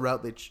that's the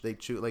route they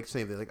choose. Like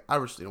same thing, like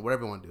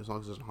whatever you want to do, as long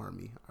as it doesn't harm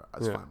me,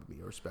 it's fine with me.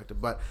 I respect it,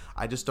 but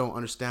I just don't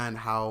understand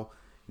how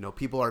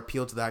people are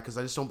appealed to that, because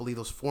I just don't believe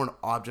those foreign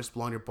objects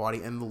belong to your body.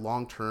 And in the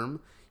long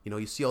term,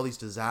 you see all these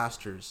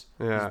disasters,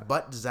 these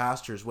butt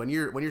disasters. When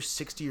you're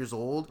 60 years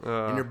old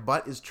and your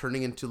butt is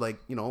turning into like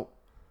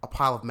a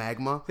pile of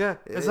magma. Yeah,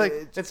 it's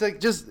like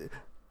just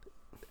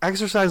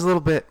exercise a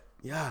little bit.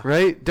 Yeah.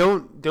 Right?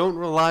 Don't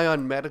rely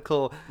on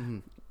medical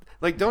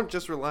like don't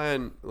just rely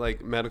on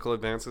like medical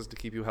advances to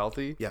keep you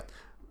healthy. Yeah.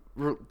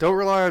 Don't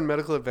rely on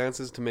medical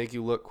advances to make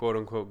you look quote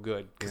unquote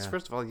good. Because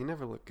first of all, you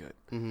never look good.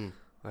 Mm-hmm.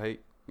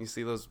 Right? You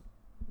see those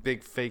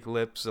big fake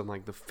lips and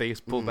like the face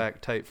pulled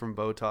back tight from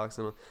Botox,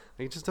 and like,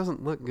 it just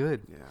doesn't look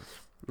good. Yeah.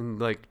 And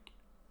like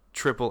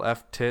triple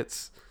F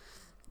tits.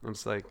 And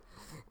it's like,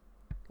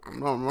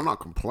 no, I'm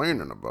not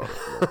complaining about it.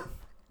 But,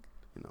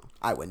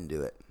 I wouldn't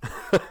do it.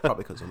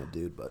 Probably because I'm a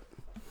dude, but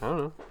I don't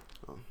know.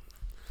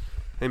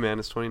 Hey man,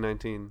 it's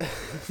 2019.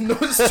 No,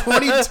 it's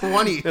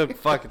 2020. Yeah,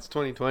 fuck, it's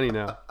 2020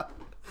 now.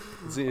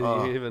 It's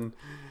even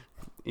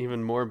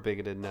more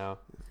bigoted now.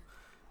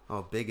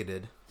 Oh,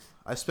 bigoted!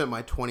 I spent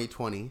my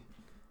 2020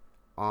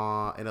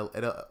 my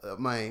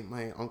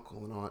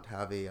uncle and aunt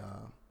have a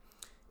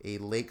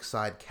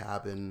lakeside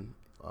cabin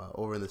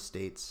over in the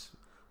States.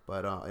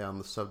 But on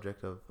the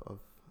subject of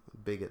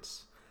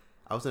bigots,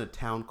 I was in a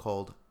town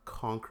called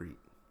Concrete,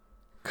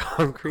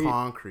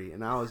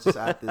 and I was just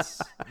at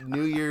this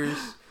New Year's.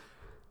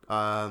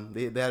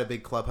 They had a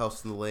big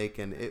clubhouse in the lake,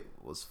 and it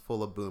was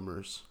full of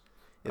boomers.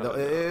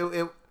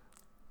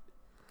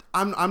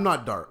 I'm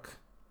not dark.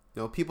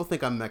 People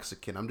think I'm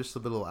Mexican. I'm just a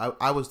little.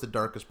 I was the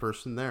darkest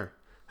person there.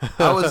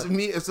 I was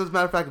me. As a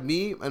matter of fact,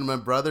 me and my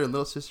brother and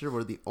little sister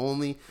were the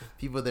only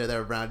people there that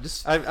were around.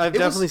 I've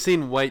definitely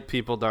seen white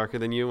people darker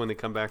than you when they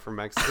come back from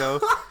Mexico.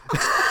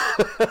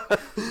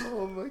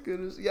 Oh my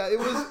goodness! Yeah,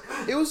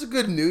 it was a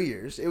good New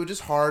Year's. It was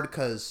just hard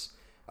because,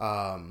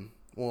 my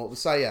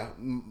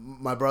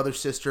brother,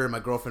 sister, and my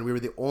girlfriend, we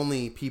were the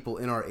only people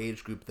in our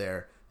age group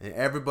there, and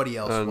everybody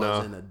else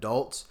was an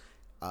adult.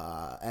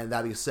 And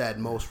that being said,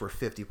 most were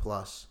 50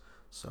 plus.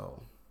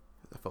 So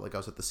I felt like I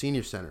was at the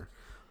senior center,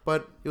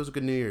 but it was a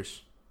good New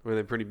Year's. Were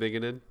they pretty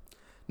bigoted?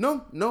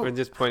 No. We're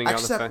just pointing out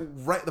the fact.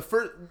 Right, the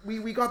first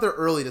we got there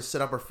early to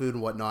set up our food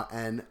and whatnot,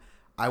 and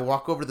I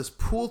walk over to this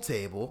pool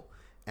table,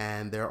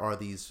 and there are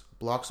these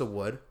blocks of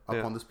wood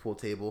up on this pool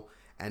table,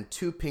 and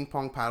 2 ping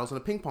pong paddles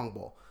and a ping pong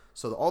ball.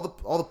 So all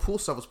the pool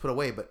stuff was put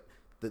away, but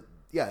it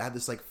had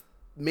this like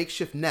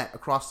makeshift net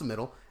across the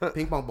middle,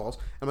 ping pong balls.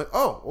 I'm like,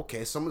 oh,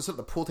 okay, someone set up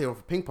the pool table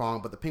for ping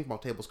pong, but the ping pong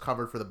table's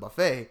covered for the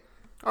buffet.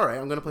 All right,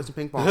 I'm gonna play some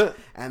ping pong.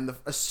 And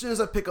as soon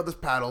as I pick up this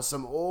paddle,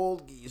 some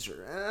old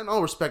geezer, and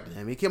all respect to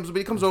him, he comes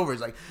over.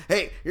 He's like,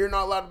 "Hey, you're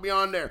not allowed to be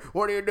on there.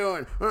 What are you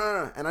doing?"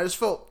 And I just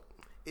felt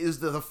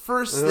the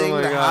first thing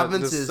that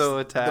happens is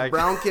the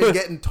brown kid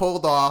getting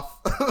told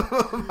off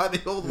by the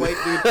old white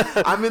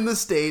dude. I'm in the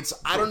States.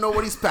 I don't know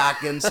what he's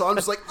packing, so I'm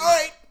just like, all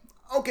right,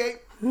 okay,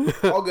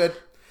 all good.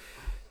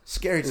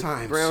 Scary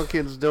times. Brown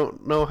kids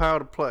don't know how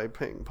to play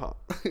ping pong.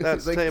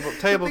 That's like,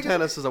 table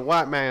tennis is a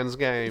white man's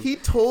game. He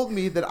told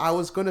me that I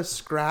was going to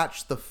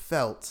scratch the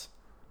felt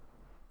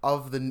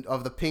of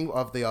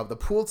the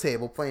pool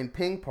table playing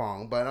ping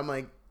pong, but I'm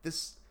like,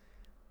 this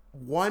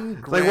 1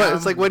 gram.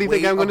 It's like, what do you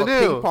think I'm going to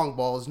do? Ping pong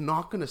ball is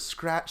not going to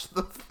scratch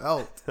the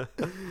felt.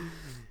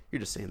 You're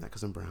just saying that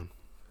because I'm brown.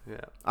 Yeah,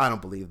 I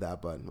don't believe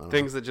that, but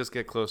things that just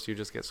get close to you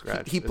just get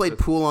scratched. He played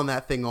pool on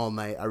that thing all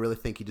night. I really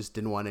think he just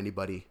didn't want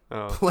anybody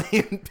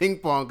playing ping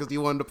pong because he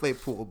wanted to play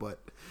pool. But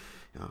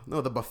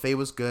no, the buffet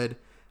was good,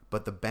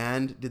 but the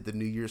band did the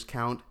New Year's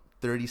count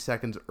 30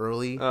 seconds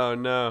early. Oh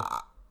no!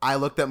 I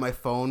looked at my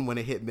phone when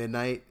it hit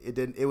midnight. It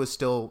didn't. It was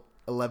still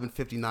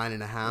 11:59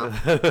 and a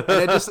half. And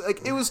I just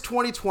it was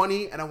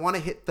 2020, and I want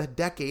to hit the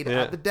decade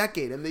at the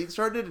decade, and they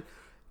started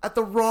at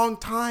the wrong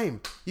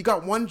time. You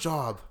got one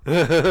job.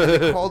 And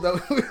they called out,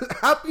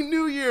 Happy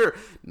New Year.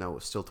 No,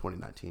 it's still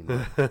 2019.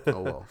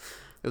 Oh, well.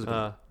 It was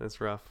good.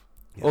 That's rough.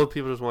 Yeah. Old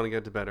people just want to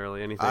get to bed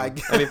early.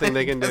 Anything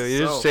they can do. You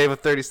just shave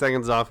 30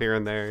 seconds off here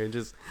and there.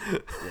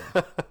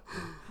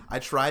 I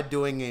tried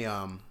doing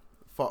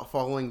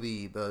following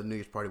the New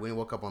Year's party. When we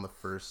woke up on the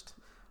 1st,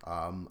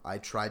 I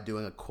tried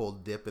doing a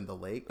cold dip in the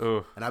lake.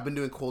 Ooh. And I've been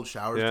doing cold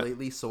showers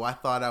lately, so I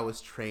thought I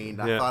was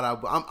trained. I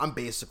thought I'm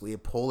basically a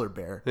polar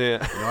bear. Yeah.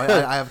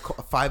 I have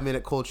a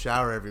 5-minute cold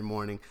shower every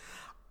morning.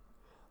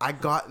 I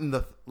got in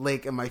the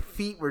lake and my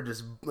feet were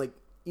just like,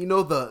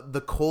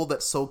 the cold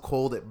that's so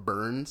cold it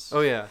burns. Oh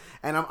yeah.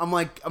 And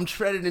I'm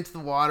treaded into the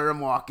water. I'm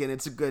walking.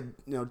 It's a good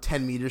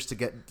 10 meters to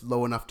get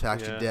low enough to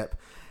actually dip.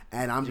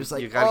 And I'm just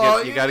like, you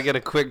gotta get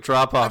a quick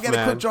drop off. I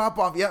get a quick drop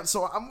off. Yeah.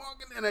 So I'm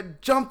walking and I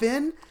jump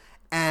in.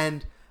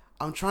 And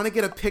I'm trying to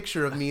get a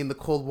picture of me in the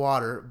cold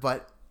water,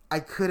 but I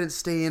couldn't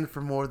stay in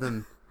for more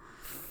than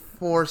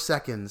 4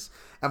 seconds.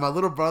 And my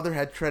little brother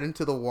had tread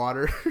into the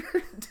water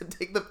to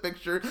take the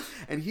picture,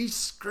 and he's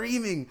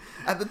screaming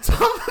at the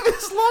top of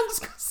his lungs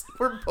because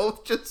we're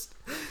both just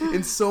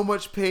in so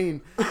much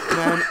pain.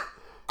 Man,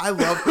 I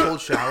love cold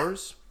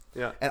showers.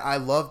 Yeah. And I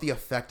love the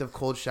effect of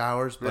cold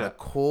showers, but Yeah. a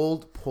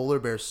cold polar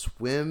bear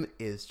swim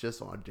is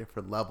just on a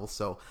different level.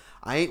 So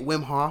I ain't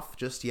Wim Hof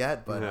just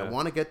yet, but I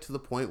want to get to the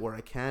point where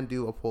I can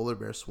do a polar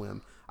bear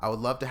swim. I would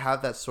love to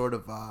have that sort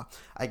of,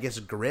 I guess,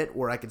 grit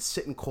where I could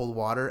sit in cold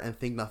water and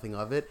think nothing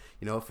of it.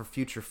 You know, for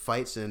future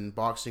fights in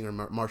boxing or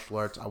martial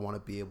arts, I want to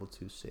be able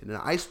to sit in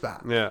an ice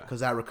bath. Yeah. Because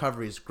that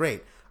recovery is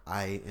great.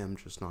 I am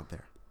just not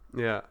there.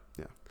 Yeah.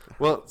 Yeah.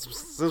 Well,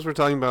 since we're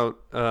talking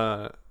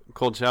about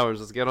cold showers,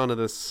 let's get onto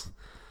this.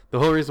 The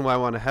whole reason why I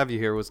want to have you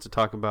here was to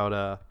talk about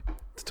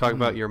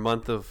about your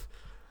month of,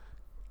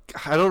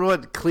 I don't know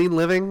what, clean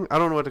living. I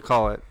don't know what to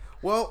call it.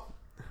 Well,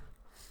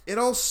 it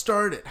all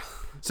started.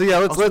 So yeah,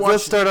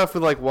 let's start off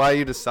with like why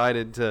you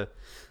decided to.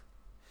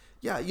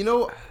 Yeah, you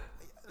know,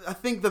 I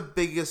think the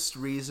biggest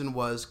reason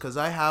was because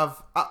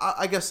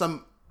I guess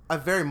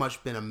I've very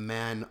much been a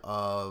man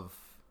of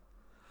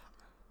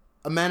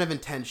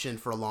intention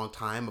for a long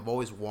time. I've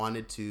always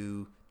wanted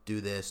to do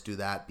this, do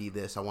that, be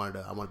this. I want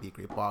to be a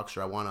great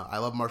boxer. I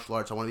love martial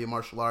arts. I want to be a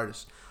martial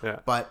artist. Yeah.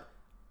 But,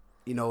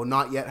 you know,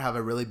 not yet have I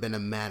really been a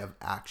man of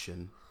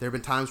action. There have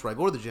been times where I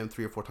go to the gym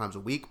 3 or 4 times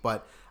a week,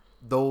 but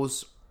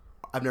those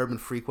I've never been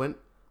frequent.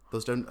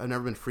 I've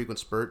never been frequent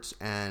spurts.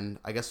 And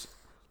I guess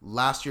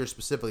last year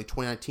specifically,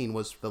 2019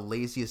 was the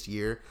laziest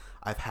year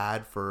I've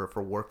had for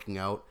working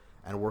out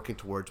and working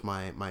towards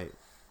my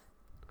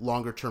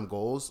longer term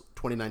goals.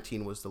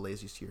 2019 was the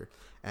laziest year.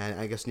 And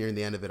I guess nearing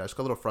the end of it, I just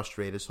got a little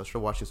frustrated. So I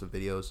started watching some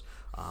videos,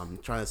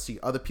 trying to see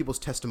other people's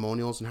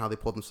testimonials and how they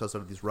pulled themselves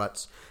out of these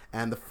ruts.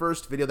 And the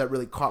first video that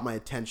really caught my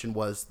attention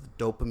was the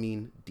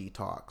dopamine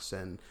detox.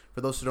 And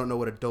for those who don't know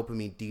what a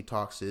dopamine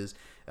detox is,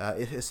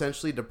 it's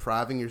essentially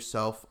depriving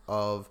yourself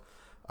of,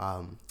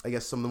 I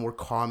guess, some of the more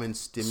common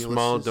stimulus.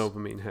 Small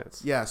dopamine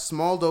hits. Yeah,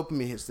 small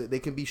dopamine hits. They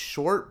can be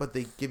short, but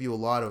they give you a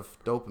lot of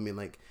dopamine.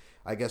 Like,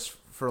 I guess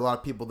for a lot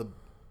of people,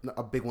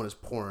 a big one is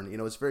porn. You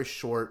know, it's very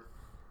short.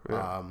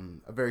 Yeah.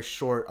 A very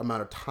short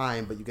amount of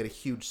time, but you get a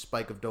huge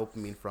spike of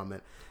dopamine from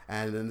it.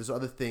 And then there's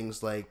other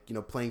things like, you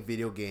know, playing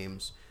video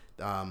games,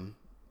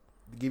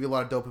 give you a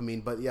lot of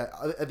dopamine. But yeah,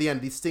 at the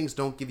end, these things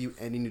don't give you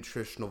any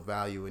nutritional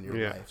value in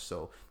your life.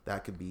 So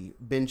that could be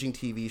binging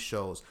TV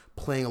shows,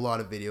 playing a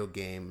lot of video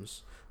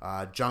games,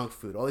 junk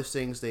food, all these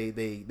things.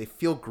 They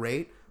feel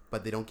great,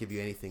 but they don't give you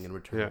anything in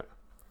return. Yeah.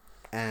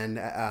 And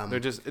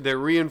they're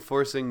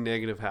reinforcing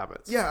negative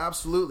habits. Yeah,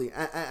 absolutely.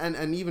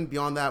 And even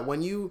beyond that,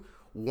 when you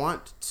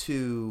want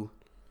to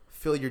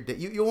fill your day,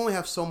 you only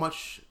have so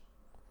much.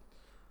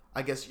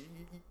 I guess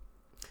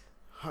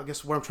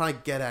what I'm trying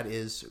to get at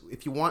is,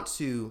 if you want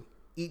to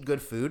eat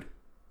good food,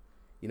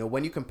 you know,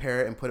 when you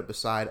compare it and put it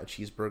beside a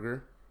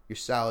cheeseburger, your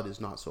salad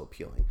is not so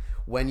appealing.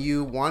 When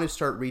you want to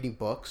start reading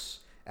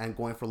books and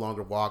going for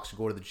longer walks, you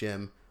go to the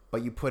gym,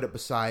 but you put it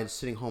beside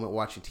sitting home and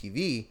watching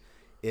TV,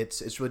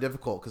 it's really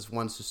difficult, because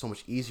one's just so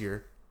much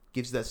easier,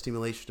 gives you that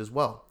stimulation as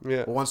well.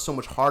 Yeah. But one's so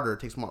much harder, it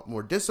takes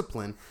more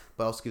discipline,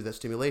 but also gives that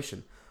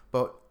stimulation.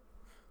 But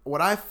what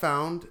I've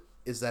found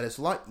is that it's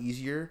a lot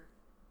easier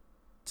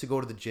to go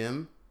to the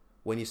gym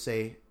when you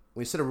set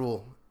a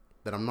rule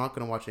that I'm not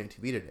going to watch any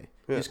TV today.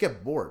 Yeah. You just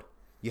get bored.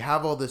 You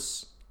have all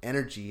this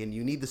energy and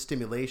you need the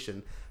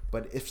stimulation,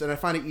 but I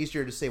find it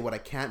easier to say what I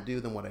can't do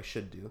than what I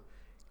should do.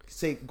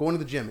 Say going to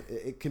the gym,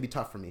 it can be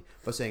tough for me,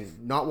 but saying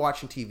not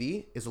watching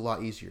TV is a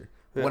lot easier.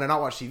 Yeah. When I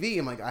not watch TV,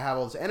 I'm like, I have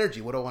all this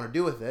energy. What do I want to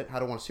do with it? How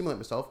do I want to stimulate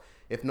myself?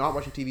 If not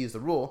watching TV is the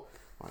rule,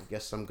 well, I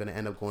guess I'm going to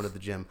end up going to the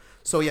gym.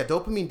 So yeah,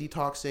 dopamine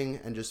detoxing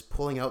and just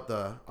pulling out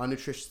the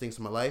unnutritious things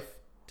in my life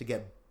to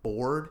get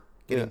bored.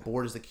 Getting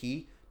bored is the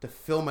key to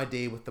fill my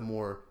day with the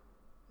more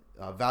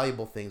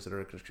valuable things that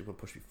are going to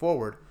push me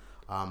forward.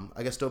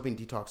 I guess dopamine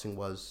detoxing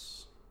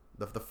was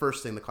the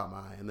first thing that caught my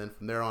eye. And then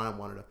from there on, I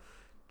wanted to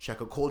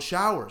check out cold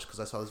showers, because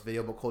I saw this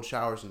video about cold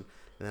showers, and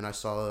then I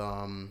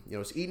saw,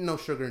 it's eating no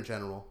sugar in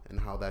general and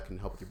how that can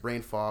help with your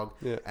brain fog.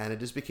 Yeah. And it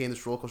just became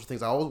this roller coaster of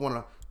things. I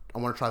want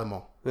to try them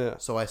all. Yeah.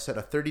 So I set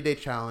a 30-day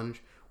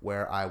challenge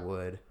where I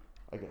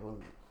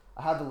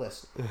have the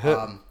list.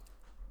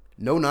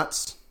 No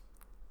nuts.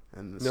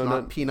 And it's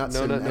not peanuts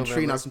and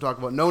tree nuts I'm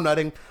talking about. No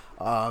nutting.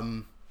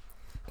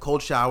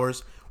 Cold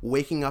showers.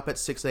 Waking up at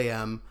 6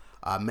 a.m.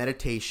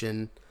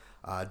 Meditation.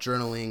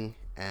 Journaling.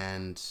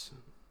 And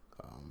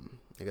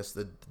I guess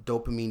the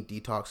dopamine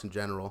detox in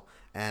general.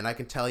 And I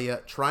can tell you,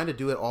 trying to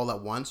do it all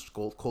at once,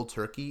 cold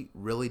turkey,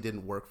 really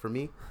didn't work for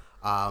me.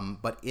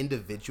 But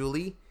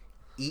individually,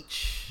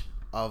 each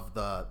of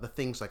the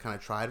things I kind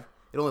of tried,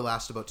 it only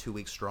lasted about 2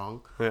 weeks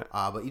strong. Yeah.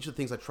 But each of the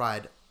things I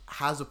tried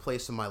has a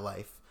place in my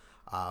life.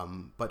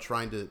 But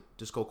trying to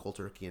just go cold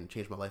turkey and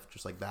change my life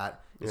just like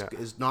that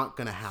is not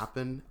going to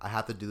happen. I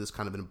have to do this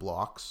kind of in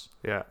blocks.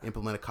 Yeah.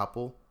 Implement a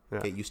couple.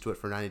 Yeah. Get used to it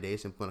for 90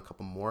 days. Implement a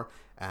couple more.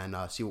 And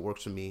see what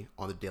works for me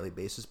on a daily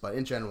basis. But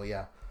in general,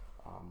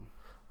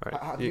 All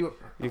right.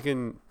 You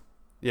can,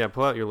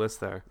 pull out your list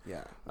there.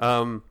 Yeah.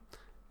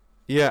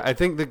 Yeah, I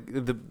think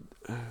the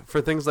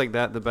for things like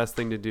that, the best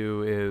thing to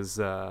do is,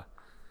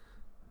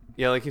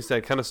 like you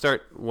said, kind of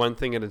start one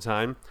thing at a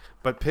time,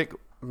 but pick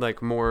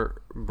like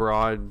more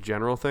broad,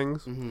 general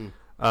things. Mm-hmm.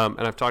 And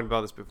I've talked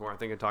about this before. I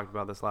think I talked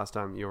about this last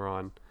time you were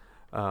on.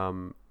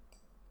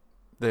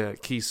 The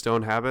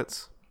keystone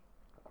habits.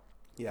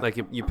 Yeah. Like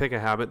you pick a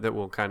habit that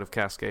will kind of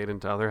cascade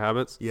into other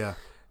habits. Yeah.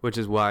 Which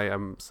is why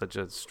I'm such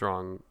a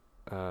strong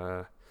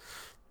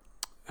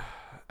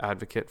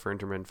advocate for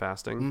intermittent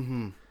fasting.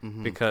 Mm-hmm.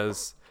 Mm-hmm.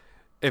 Because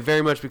it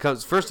very much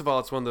becomes, first of all,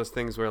 it's one of those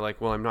things where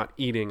like, well, I'm not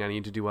eating, I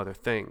need to do other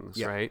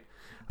things, right?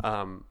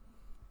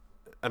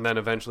 And then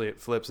eventually it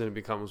flips and it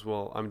becomes,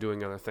 well, I'm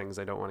doing other things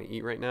I don't want to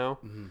eat right now,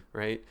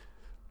 right?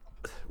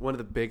 One of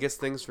the biggest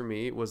things for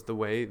me was the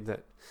way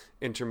that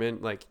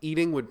intermittent, like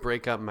eating would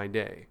break up my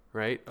day,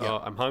 right? Yeah. Oh,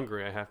 I'm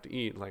hungry, I have to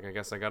eat. Like, I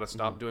guess I got to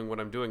stop doing what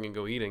I'm doing and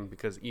go eating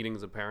because eating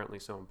is apparently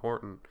so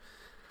important.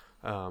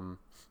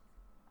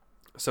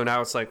 So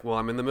now it's like, well,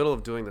 I'm in the middle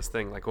of doing this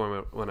thing, like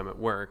when I'm at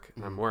work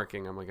and I'm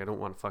working, I'm like, I don't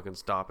want to fucking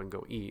stop and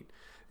go eat.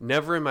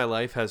 Never in my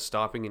life has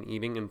stopping and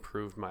eating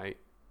improved my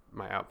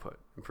output,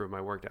 improved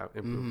my workout,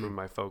 improved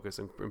my focus,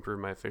 and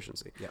improved my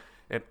efficiency. Yeah.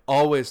 It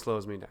always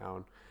slows me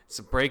down. It's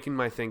breaking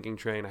my thinking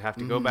train. I have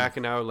to go back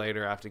an hour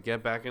later. I have to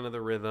get back into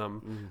the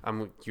rhythm.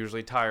 I'm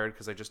usually tired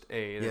because I just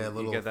ate. Yeah, and a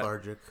little you get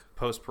lethargic. that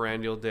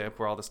postprandial dip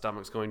where all the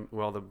stomach's going,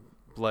 where all the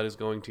blood is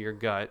going to your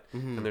gut,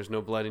 and there's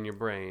no blood in your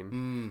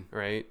brain,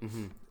 right?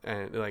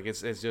 And like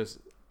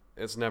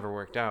it's never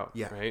worked out,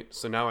 right?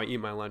 So now I eat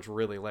my lunch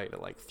really late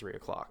at like 3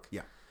 o'clock.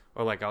 Yeah.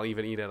 Or like I'll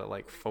even eat it at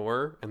like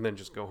 4 and then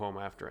just go home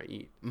after I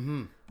eat.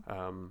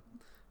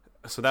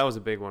 So that was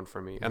a big one for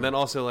me. And then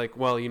also like,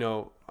 well,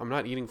 I'm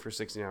not eating for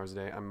 16 hours a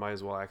day. I might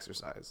as well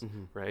exercise,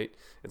 right?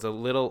 It's a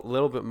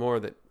little bit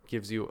more that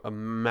gives you a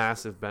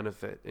massive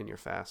benefit in your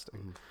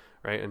fasting,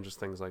 right? And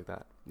just things like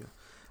that. Yeah.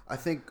 I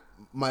think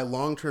my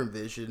long-term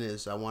vision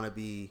is I want to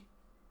be,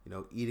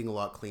 eating a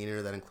lot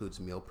cleaner. That includes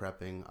meal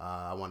prepping.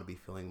 I want to be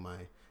filling my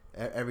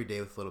every day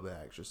with a little bit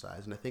of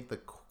exercise. And I think the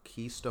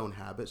keystone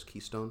habits, I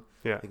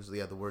think is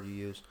the word you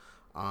use.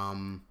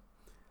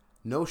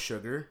 No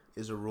sugar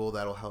is a rule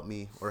that'll help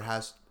me, or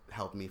has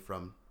helped me,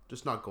 from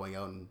just not going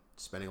out and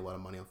spending a lot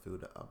of money on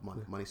food.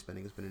 Money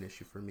spending has been an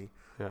issue for me.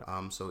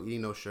 Yeah. So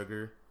eating no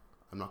sugar,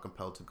 I'm not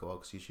compelled to go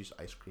out because you use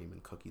ice cream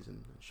and cookies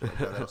and shit like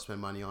that I'll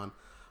spend money on.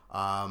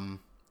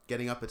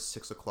 Getting up at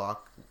 6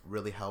 o'clock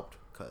really helped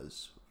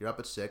because you're up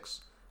at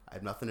 6. I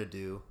have nothing to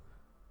do.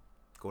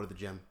 Go to the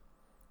gym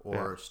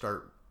or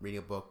start reading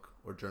a book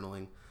or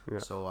journaling. Yeah.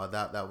 So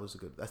that was a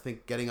good. I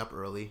think getting up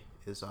early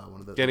is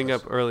one of the. Getting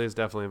up early is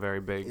definitely a very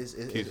big. Is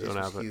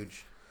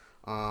huge.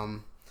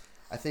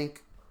 I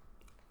think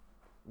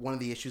one of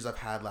the issues I've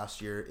had last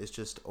year is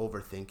just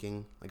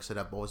overthinking. Like I said,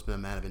 I've always been a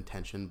man of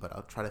intention, but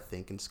I'll try to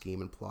think and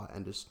scheme and plot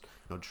and just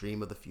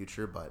dream of the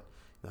future. But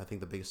I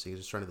think the biggest thing is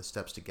just trying to the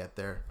steps to get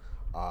there.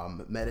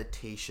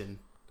 Meditation,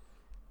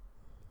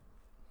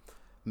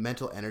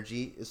 mental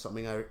energy is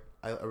something I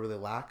really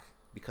lack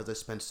because I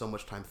spend so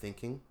much time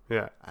thinking.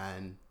 Yeah.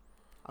 And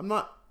I'm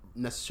not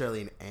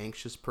necessarily an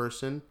anxious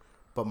person,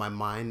 but my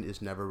mind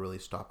is never really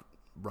stopped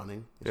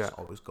running. It's just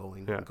always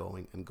going and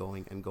going and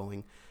going and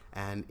going.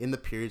 And in the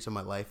periods of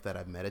my life that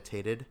I've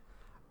meditated,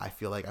 I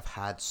feel like I've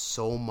had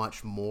so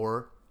much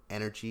more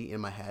energy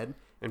in my head.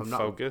 And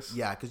focus?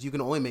 Yeah, because you can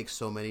only make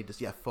so many...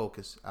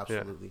 focus,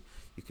 absolutely. Yeah.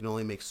 You can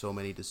only make so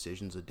many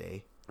decisions a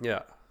day.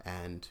 Yeah.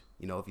 And,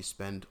 if you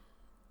spend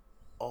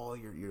all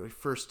your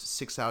first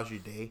 6 hours of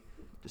your day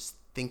just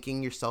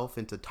thinking yourself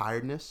into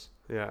tiredness...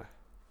 Yeah.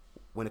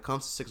 When it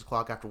comes to 6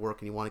 o'clock after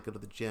work and you want to go to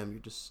the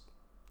gym,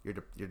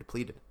 you're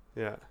depleted.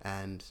 Yeah.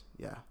 And,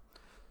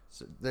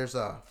 so there's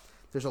a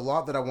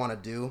lot that I want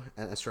to do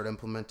and start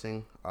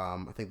implementing. I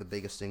think the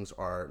biggest things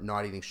are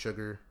not eating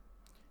sugar,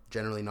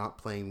 generally not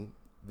playing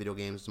video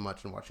games as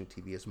much and watching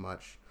TV as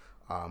much,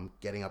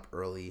 getting up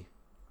early.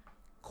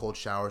 Cold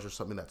showers are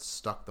something that's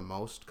stuck the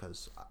most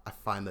because I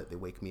find that they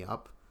wake me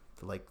up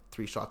to like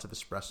 3 shots of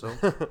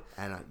espresso.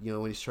 And,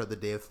 when you start the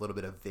day with a little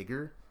bit of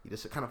vigor,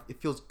 it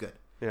feels good.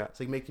 Yeah. It's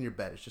like making your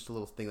bed. It's just a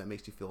little thing that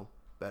makes you feel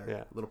better,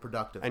 a little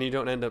productive. And you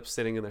don't end up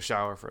sitting in the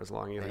shower for as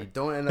long either. And you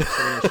don't end up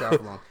sitting in the shower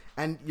for long.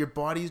 And your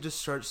body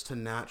just starts to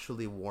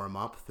naturally warm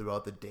up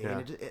throughout the day. Yeah.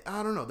 And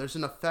I don't know. There's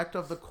an effect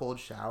of the cold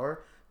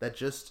shower that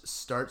just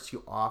starts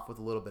you off with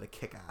a little bit of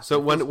kick-ass. So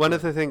one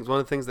of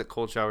the things that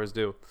cold showers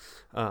do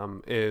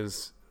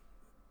is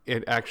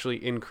it actually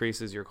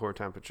increases your core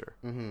temperature,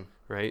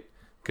 right?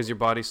 Because your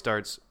body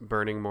starts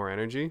burning more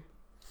energy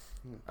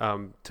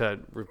to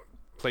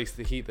replace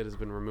the heat that has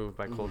been removed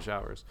by cold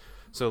showers.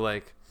 So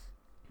like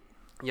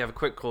you have a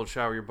quick cold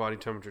shower, your body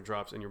temperature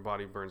drops and your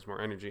body burns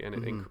more energy and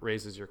it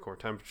raises your core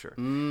temperature.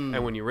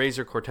 And when you raise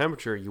your core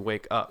temperature, you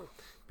wake up.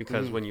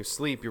 Because when you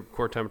sleep, your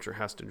core temperature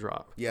has to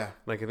drop. Yeah.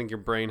 Like, I think your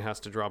brain has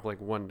to drop like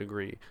 1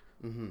 degree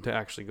to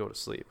actually go to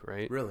sleep,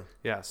 right? Really?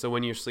 Yeah. So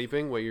when you're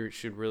sleeping, what you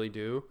should really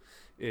do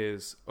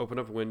is open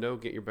up a window,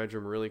 get your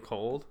bedroom really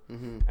cold,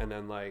 and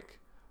then like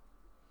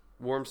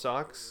warm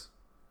socks,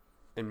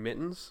 and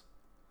mittens,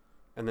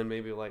 and then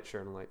maybe a light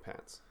shirt and light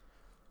pants.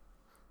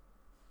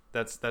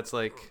 That's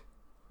like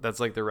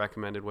the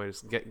recommended way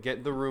to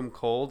get the room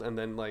cold, and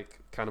then like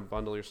kind of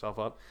bundle yourself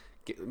up.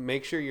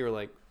 Make sure your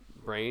like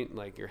brain,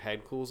 like your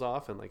head cools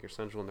off, and like your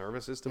central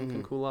nervous system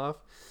can cool off.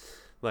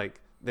 Like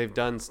they've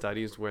done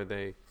studies where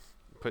they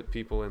put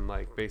people in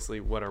like basically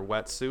what are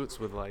wetsuits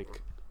with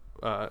like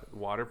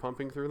water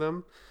pumping through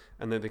them,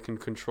 and then they can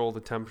control the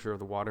temperature of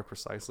the water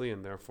precisely,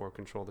 and therefore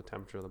control the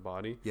temperature of the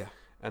body. Yeah.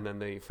 And then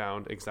they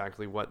found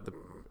exactly what the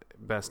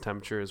best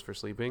temperature is for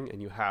sleeping,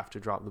 and you have to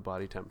drop the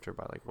body temperature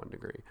by like 1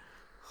 degree.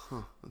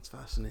 Huh, that's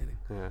fascinating.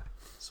 Yeah.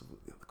 So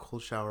the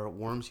cold shower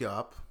warms you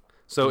up.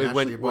 So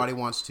your body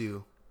wants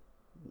to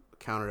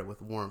counter it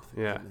with warmth.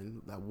 Yeah.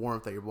 And that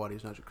warmth that your body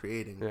is naturally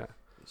creating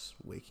is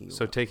waking you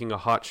So up. taking a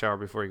hot shower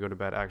before you go to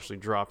bed actually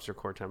drops your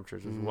core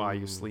temperatures, which is why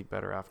you sleep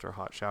better after a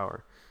hot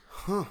shower.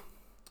 Huh.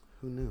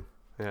 Who knew?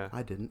 Yeah.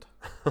 I didn't.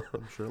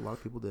 I'm sure a lot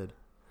of people did.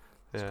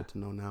 It's good to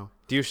know now.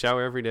 Do you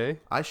shower every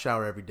day? I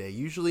shower every day,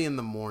 usually in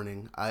the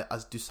morning. I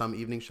do some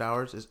evening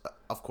showers,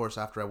 of course,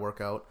 after I work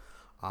out.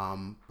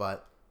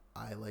 But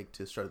I like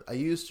to start. I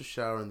used to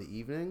shower in the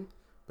evening,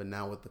 but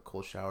now with the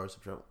cold showers,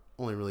 which I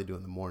only really do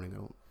in the morning, I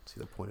don't see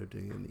the point of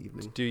doing it in the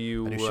evening. Do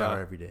you I do shower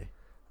every day.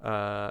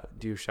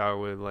 Do you shower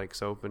with like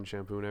soap and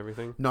shampoo and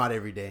everything? Not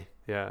every day.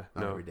 Yeah,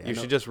 Not no. every day. You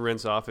should just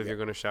rinse off if you're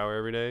going to shower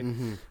every day.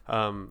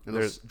 And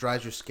it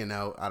dries your skin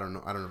out. I don't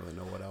know. I don't really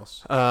know what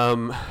else.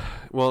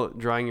 Well,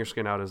 drying your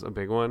skin out is a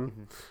big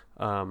one.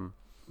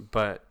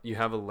 But you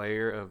have a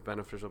layer of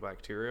beneficial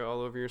bacteria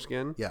all over your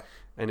skin. Yeah.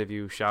 And if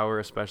you shower,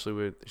 especially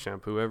with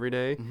shampoo every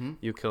day,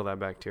 you kill that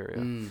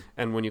bacteria.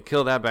 And when you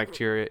kill that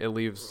bacteria, it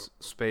leaves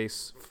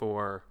space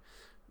for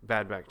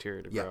bad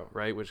bacteria to grow,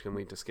 right? Which can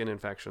lead to skin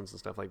infections and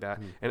stuff like that.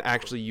 And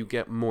actually, you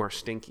get more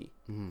stinky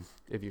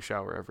if you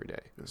shower every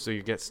day. So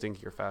you get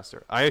stinkier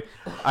faster. I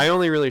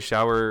only really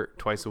shower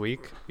twice a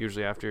week,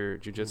 usually after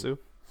jiu-jitsu.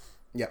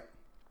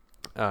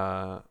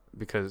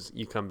 Because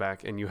you come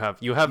back and you have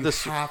the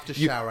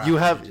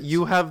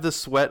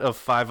sweat of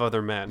 5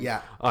 other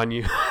men on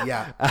you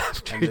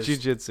after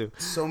jiu-jitsu.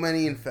 So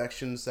many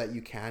infections that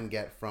you can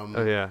get from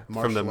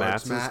from the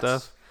mats and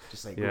stuff,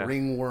 just like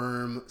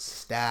ringworm,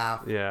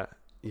 staph.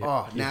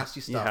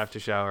 Nasty stuff. You have to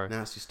shower.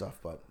 Nasty stuff,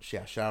 but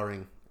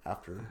showering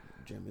after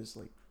gym is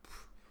like,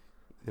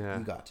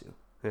 you got to.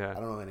 I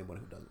don't know anyone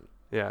who doesn't.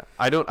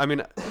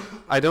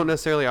 I don't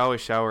necessarily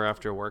always shower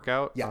after a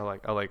workout. I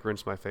like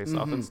rinse my face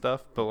off and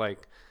stuff, but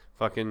like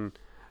fucking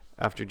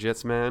after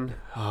jits, man.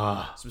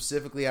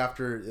 Specifically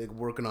after like,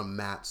 working on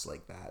mats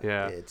like that.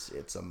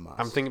 It's a must.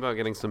 I'm thinking about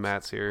getting some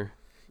mats here.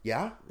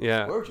 Yeah.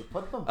 Where would you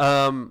put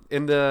them?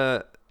 In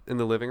the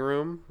living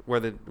room where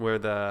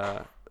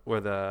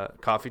the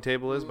coffee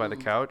table is by the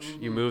couch.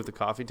 You move the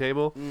coffee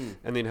table, and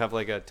then you'd have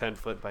like a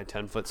 10-foot by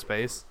 10-foot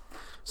space.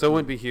 So it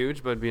wouldn't be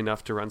huge, but it'd be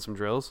enough to run some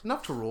drills.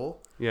 Enough to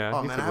roll. Yeah.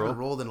 Oh man, I haven't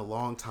rolled in a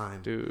long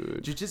time,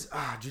 dude.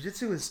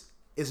 Jiu-jitsu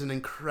is an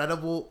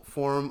incredible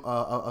form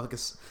of like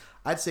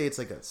I'd say it's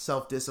like a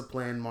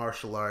self-discipline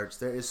martial arts.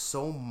 There is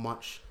so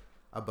much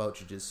about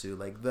jiu-jitsu,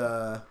 like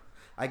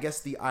I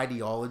guess the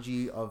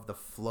ideology of the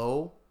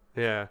flow.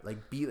 Yeah. Like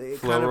it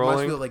flow kind of rolling.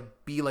 reminds me of like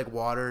be like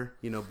water.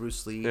 You know,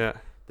 Bruce Lee. Yeah.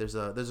 There's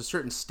a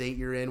certain state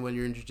you're in when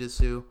you're in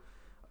jiu-jitsu.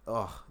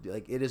 Oh,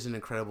 like it is an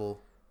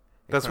incredible.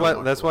 That's why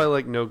I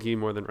like no gi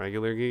more than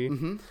regular gi.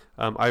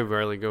 I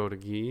rarely go to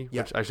gi,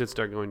 which I should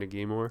start going to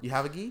gi more. You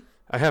have a gi?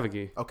 I have a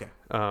gi. Okay.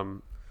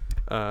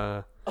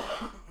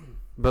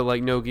 But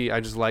like no gi, I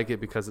just like it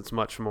because it's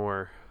much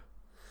more.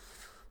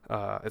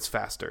 It's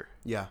faster.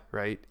 Yeah.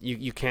 Right.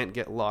 You can't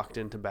get locked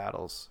into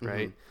battles.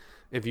 Right.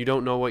 If you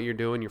don't know what you're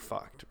doing, you're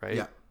fucked. Right.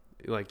 Yeah.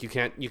 Like you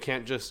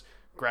can't just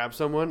grab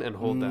someone and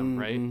hold them.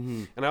 Right.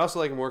 And I also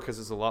like it more because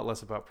it's a lot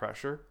less about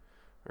pressure.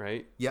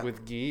 Right. Yeah.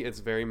 With gi, it's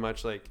very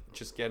much like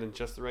just get in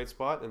just the right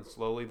spot, and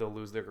slowly they'll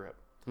lose their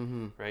grip.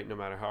 Right. No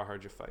matter how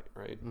hard you fight.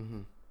 Right.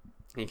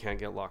 You can't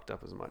get locked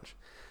up as much.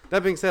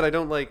 That being said, I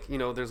don't like,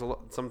 there's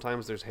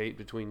sometimes there's hate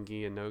between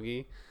gi and no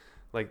gi.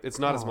 Like it's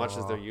not as much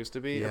as there used to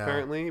be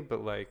apparently,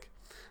 but like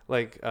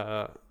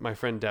my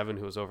friend Devin,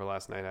 who was over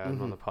last night, I had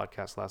him on the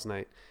podcast last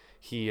night.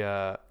 He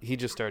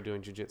just started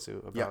doing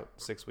jiu-jitsu about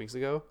 6 weeks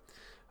ago.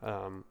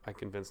 I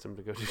convinced him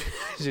to go to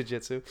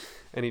jiu-jitsu,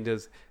 and he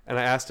does. And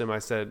I asked him, I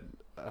said,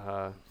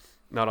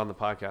 not on the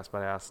podcast,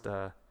 but I asked,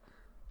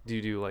 do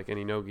you do like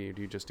any no gi, or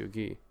do you just do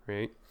gi?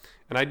 Right.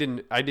 And I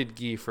did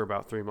gi for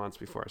about 3 months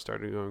before I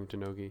started going to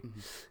no gi.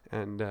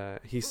 And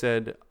he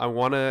said, I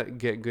want to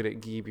get good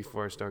at gi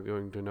before I start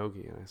going to no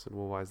gi. And I said,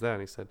 well, why is that?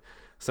 And he said,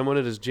 someone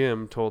at his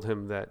gym told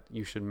him that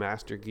you should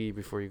master gi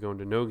before you go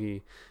into no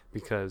gi,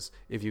 because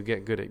if you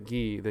get good at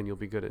gi, then you'll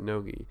be good at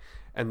no gi.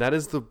 And that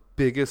is the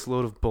biggest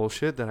load of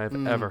bullshit that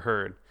I've ever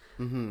heard.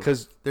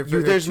 Because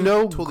there's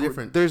no totally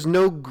different. There's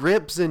no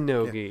grips in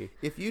no gi.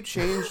 If you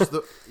change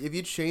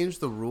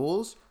the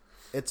rules,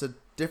 it's a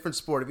different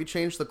sport. If you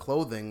change the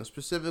clothing,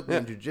 specifically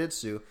in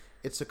jiu-jitsu,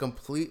 it's a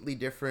completely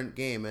different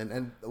game.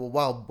 And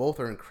while both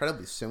are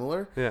incredibly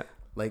similar,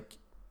 like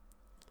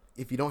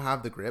if you don't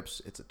have the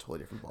grips, it's a totally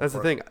different ballpark. That's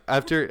the thing.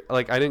 After,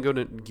 like, I didn't go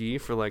to gi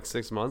for like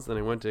 6 months, then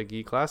I went to a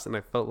gi class, and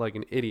I felt like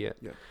an idiot.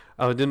 Yeah.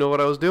 I didn't know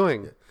what I was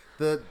doing. Yeah.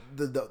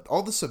 The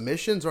all the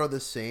submissions are the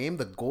same.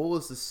 The goal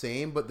is the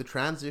same, but the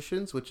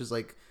transitions, which is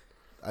like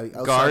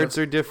guards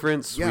are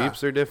different,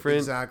 sweeps are different.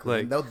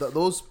 Exactly. Like,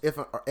 those, if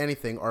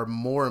anything, are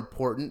more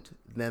important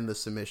than the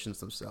submissions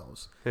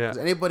themselves. Yeah. Because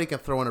anybody can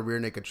throw in a rear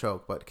naked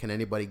choke, but can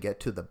anybody get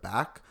to the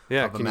back of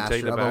a can you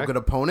take the of back? a good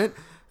opponent?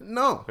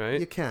 No,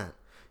 Right? you can't.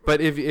 But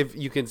if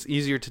you can, it's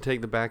easier to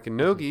take the back in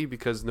no-gi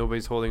because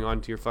nobody's holding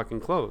on to your fucking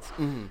clothes,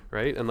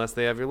 right? Unless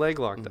they have your leg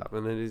locked up,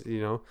 and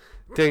then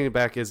taking it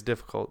back is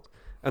difficult.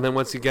 And then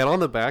once you get on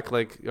the back,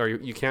 like, or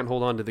you can't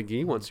hold on to the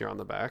gi once you're on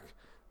the back,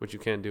 which you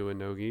can't do in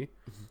no-gi,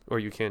 or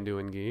you can do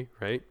in gi,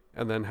 right?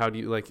 And then how do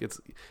you, like, it's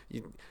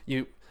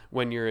you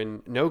when you're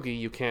in no-gi,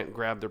 you can't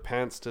grab their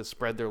pants to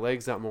spread their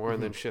legs out more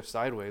and then shift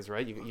sideways,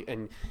 right?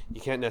 And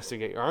you can't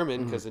necessarily get your arm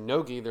in because in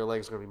no-gi their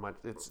legs are gonna be much.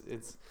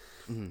 It's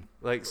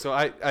like, so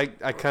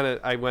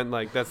I went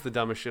like, that's the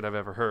dumbest shit I've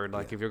ever heard.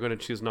 Like, if you're gonna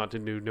choose not to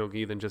do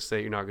no-gi, then just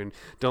say you're not gonna.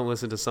 Don't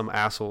listen to some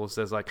asshole who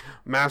says like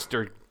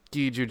master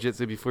gi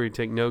jiu-jitsu before you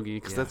take no-gi,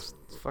 because that's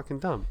fucking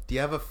dumb. Do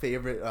you have a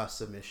favorite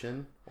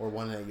submission or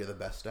one that you're the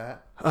best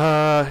at?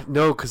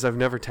 No, because I've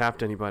never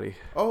tapped anybody.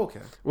 Oh,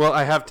 okay. Well,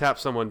 I have tapped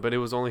someone, but it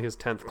was only his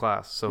 10th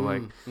class, so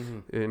like,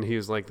 and he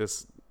was like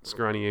this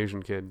scrawny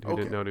Asian kid who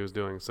didn't know what he was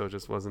doing, so it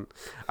just wasn't.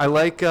 I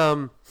like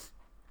in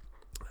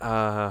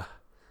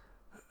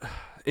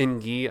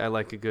gi, I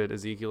like a good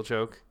Ezekiel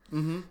choke.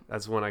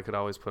 That's one I could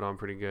always put on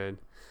pretty good.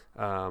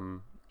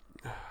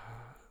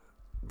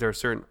 There are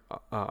certain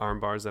arm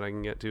bars that I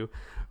can get to.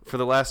 For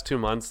the last 2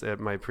 months at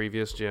my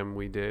previous gym,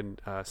 we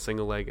did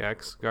single leg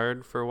X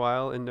guard for a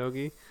while in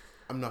no-gi.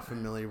 I'm not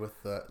familiar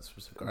with the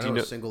specific guard. I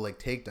know single leg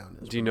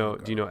takedown is. Do you know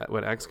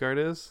what X guard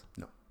is?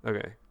 No.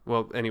 Okay.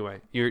 Well,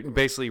 anyway, you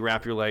basically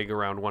wrap your leg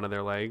around one of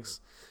their legs,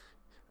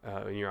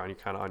 and you're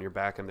kind of on your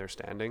back, and they're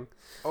standing.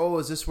 Oh,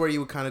 is this where you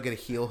would kind of get a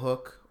heel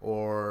hook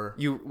or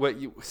you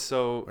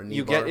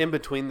get in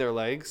between their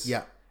legs?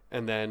 Yeah.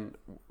 And then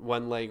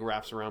one leg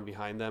wraps around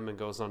behind them and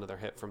goes onto their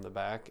hip from the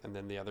back, and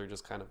then the other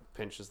just kind of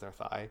pinches their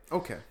thigh.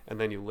 Okay. And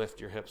then you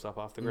lift your hips up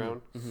off the ground.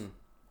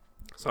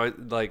 So I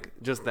like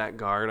just that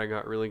guard I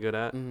got really good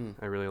at.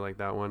 I really like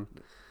that one.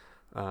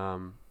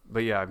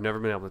 But yeah, I've never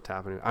been able to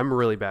tap it. I'm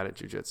really bad at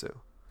jiu-jitsu.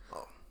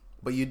 Oh.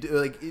 But you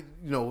do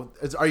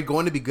are you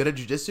going to be good at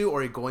jiu-jitsu,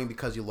 or are you going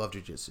because you love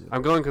jiu-jitsu?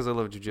 I'm going because I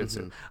love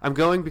jiu-jitsu. I'm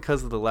going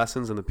because of the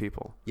lessons and the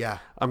people. Yeah.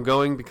 I'm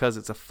going because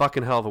it's a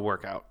fucking hell of a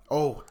workout.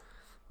 Oh.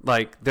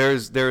 Like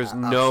there's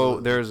no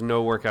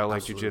workout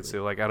like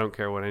jiu-jitsu. Like, I don't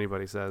care what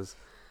anybody says.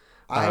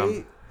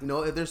 If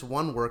there's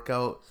one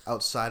workout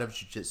outside of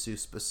jiu-jitsu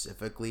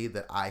specifically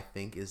that I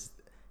think is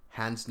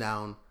hands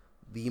down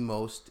the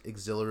most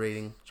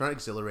exhilarating. It's not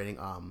exhilarating.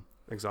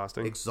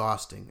 Exhausting.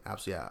 Exhausting.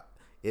 Absolutely. Yeah.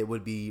 It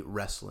would be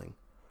wrestling.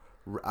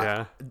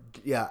 Yeah.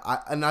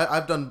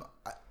 I've done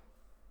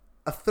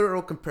a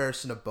thorough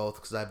comparison of both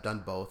because I've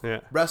done both. Yeah.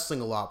 Wrestling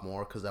a lot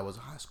more because I was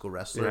a high school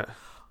wrestler.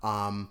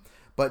 Yeah.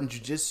 But in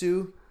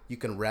jiu-jitsu, you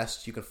can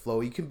rest, you can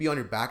flow, you can be on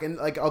your back, and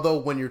like, although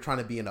when you're trying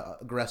to be in an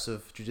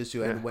aggressive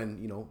jiu-jitsu and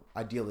when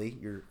ideally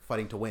you're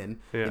fighting to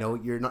win,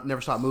 you're never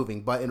stop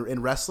moving. But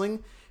in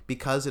wrestling,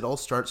 because it all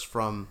starts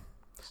from,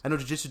 I know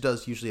jiu-jitsu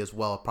does usually as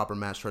well. A proper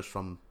match starts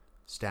from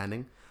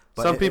standing.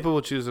 But some people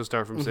will choose to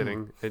start from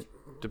sitting. It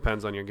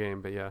depends on your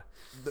game, but yeah.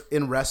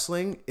 In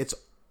wrestling, it's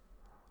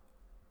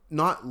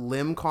not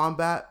limb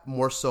combat,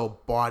 more so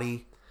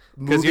body.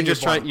 Because you're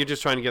just trying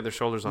to get their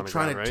shoulders on the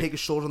ground, right? Trying to take his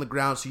shoulders on the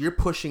ground, so you're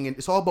pushing it.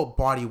 It's all about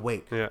body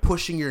weight,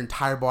 pushing your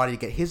entire body to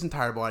get his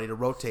entire body to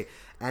rotate.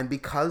 And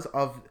because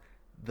of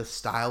the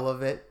style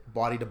of it,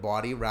 body to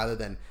body, rather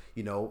than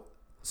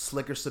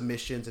slicker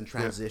submissions and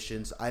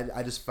transitions,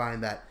 I just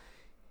find that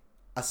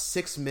a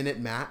 6-minute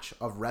match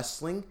of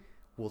wrestling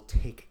will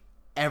take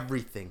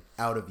everything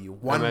out of you.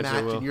 One match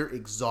and you're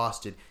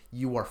exhausted.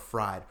 You are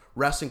fried.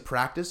 Wrestling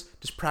practice,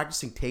 just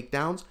practicing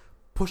takedowns.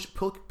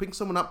 Picking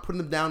someone up, putting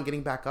them down,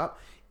 getting back up.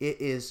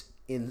 It is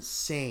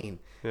insane.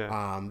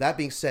 Yeah. That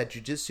being said,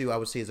 jiu-jitsu I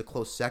would say is a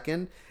close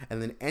second,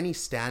 and then any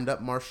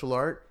stand-up martial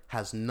art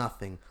has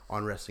nothing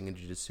on wrestling and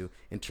jiu-jitsu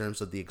in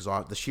terms of the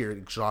sheer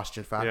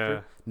exhaustion factor.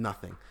 Yeah.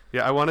 Nothing.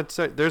 Yeah, I wanted to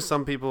say there's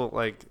some people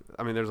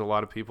there's a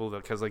lot of people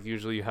that, because like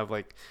usually you have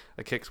like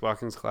a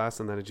kickboxing class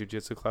and then a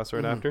jiu-jitsu class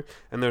right after,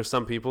 and there's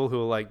some people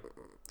who like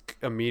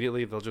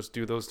immediately they'll just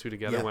do those two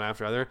together one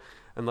after other,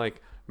 and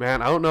like,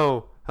 man, I don't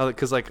know how,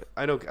 because like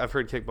I've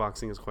heard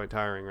kickboxing is quite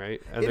tiring,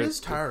 right? And it is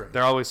tiring.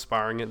 They're always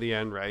sparring at the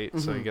end, right?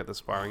 So you get the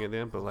sparring at the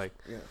end, but like,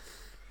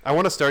 I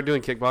want to start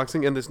doing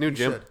kickboxing in this new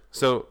gym. Should.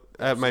 So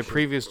at my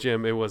previous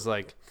gym, it was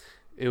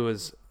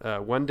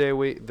 1 day a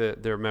week.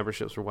 Their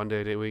memberships were 1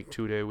 day a week,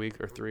 2 day a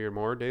week, or 3 or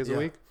more days a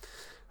week.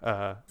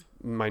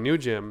 My new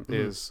gym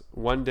is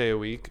 1 day a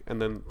week,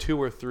 and then 2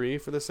 or 3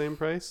 for the same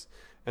price,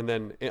 and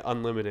then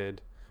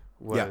unlimited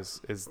is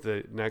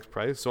the next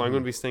price. So I'm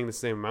going to be staying the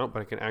same amount,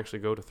 but I can actually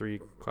go to 3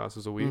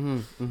 classes a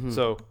week.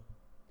 So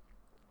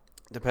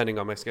depending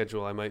on my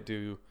schedule, I might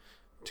do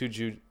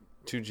 2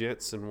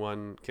 jits and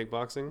 1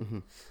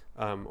 kickboxing.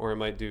 or I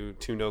might do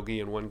 2 no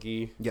gi and 1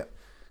 gi. Yeah.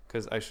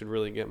 Because I should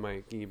really get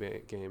my gi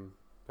game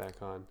back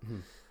on.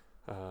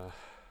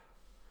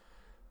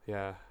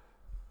 Yeah.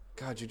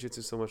 God,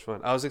 jiu-jitsu is so much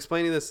fun. I was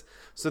explaining this.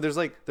 So there's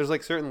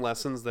like certain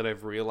lessons that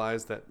I've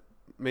realized that,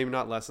 maybe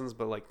not lessons,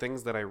 but like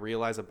things that I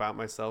realize about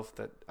myself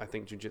that I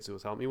think jiu-jitsu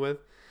has helped me with.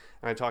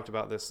 And I talked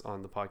about this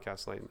on the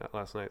podcast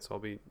last night,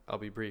 so I'll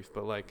be brief.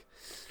 But like,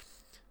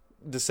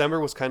 December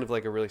was kind of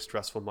like a really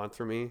stressful month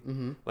for me.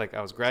 Like,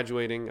 I was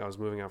graduating, I was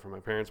moving out from my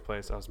parents'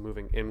 place, I was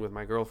moving in with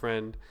my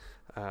girlfriend,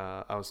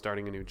 I was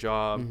starting a new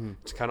job.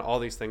 Just kind of all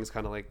these things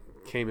kind of like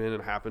came in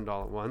and happened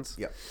all at once.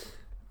 Yeah.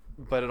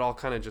 But it all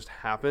kind of just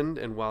happened,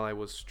 and while I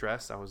was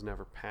stressed, I was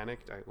never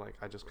panicked.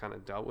 I just kind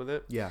of dealt with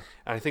it. Yeah.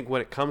 And I think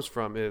what it comes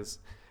from is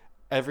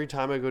every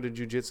time I go to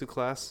jiu-jitsu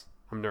class,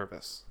 I'm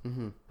nervous.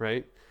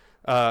 Right?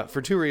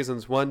 For 2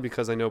 reasons. One,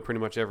 because I know pretty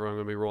much everyone I'm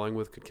going to be rolling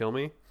with could kill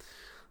me.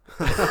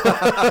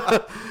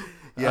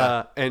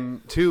 Yeah.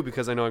 And 2,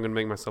 because I know I'm going to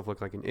make myself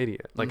look like an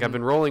idiot. Like, I've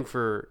been rolling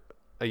for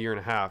a year and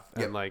a half,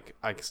 and like,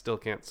 I still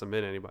can't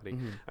submit anybody.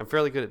 I'm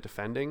fairly good at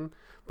defending,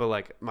 but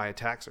like, my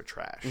attacks are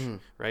trash.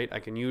 Right? I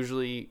can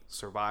usually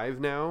survive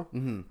now.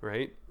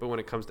 Right? But when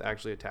it comes to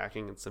actually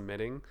attacking and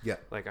submitting,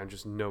 like, I'm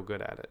just no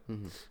good at it.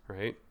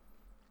 Right?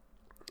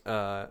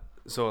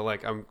 So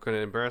like, I'm going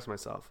to embarrass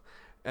myself.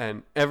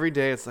 And every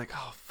day it's like,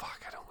 oh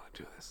fuck, I don't want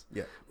to do this.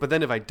 Yeah. But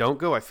then if I don't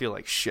go, I feel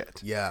like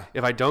shit. Yeah.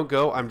 If I don't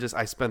go,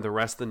 I spend the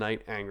rest of the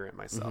night angry at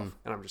myself.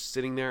 And I'm just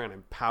sitting there and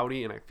I'm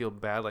pouty and I feel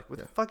bad. Like, what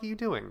the fuck are you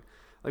doing?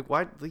 Like,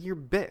 why? Like, you're a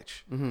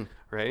bitch.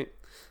 Right?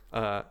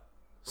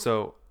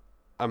 So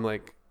I'm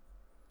like,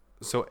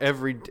 so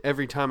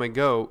every time I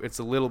go, it's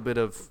a little bit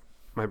of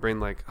my brain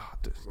like, oh,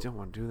 you don't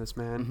want to do this,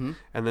 man.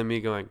 And then me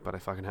going, but I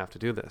fucking have to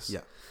do this. Yeah.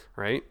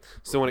 Right?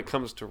 So when it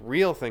comes to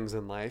real things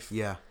in life,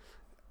 Yeah.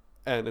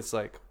 and it's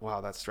like,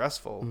 wow, that's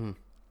stressful.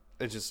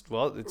 It's just,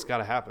 well, it's got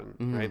to happen,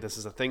 right? This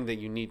is a thing that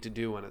you need to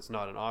do, and it's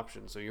not an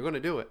option. So you're going to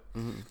do it,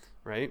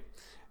 right?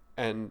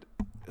 And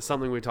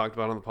something we talked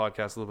about on the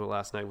podcast a little bit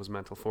last night was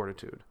mental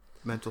fortitude.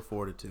 Mental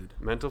fortitude.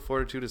 Mental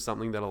fortitude is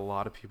something that a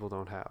lot of people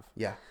don't have.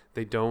 Yeah.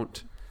 They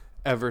don't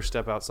ever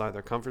step outside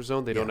their comfort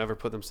zone. They don't ever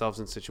put themselves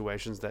in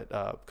situations that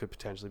could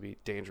potentially be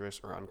dangerous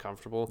or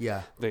uncomfortable.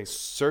 Yeah. They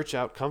search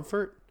out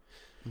comfort.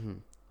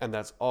 And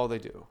that's all they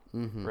do,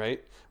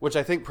 right? Which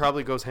I think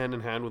probably goes hand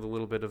in hand with a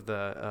little bit of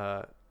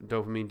the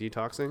dopamine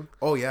detoxing.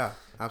 Oh, yeah.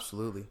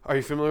 Absolutely. Are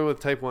you familiar with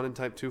type 1 and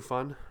type 2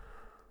 fun?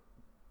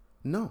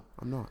 No,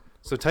 I'm not.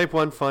 So type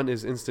 1 fun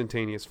is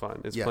instantaneous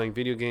fun. It's playing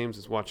video games,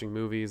 it's watching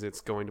movies, it's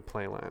going to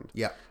Playland.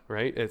 Yeah.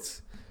 Right?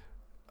 It's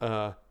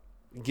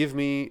give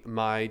me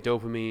my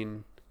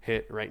dopamine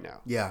hit right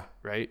now. Yeah.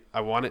 Right?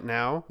 I want it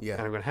now, and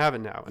I'm going to have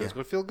it now, and it's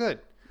going to feel good.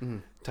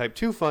 Type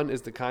 2 fun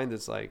is the kind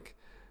that's like,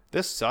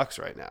 this sucks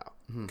right now.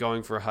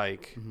 Going for a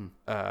hike,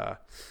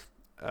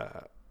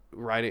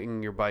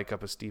 riding your bike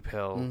up a steep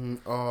hill,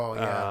 oh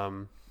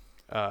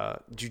yeah,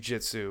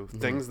 jiu-jitsu,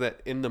 things that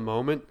in the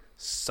moment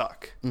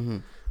suck,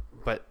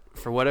 but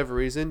for whatever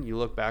reason you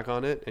look back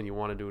on it and you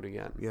want to do it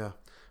again. Yeah.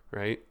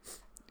 Right?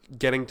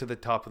 Getting to the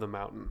top of the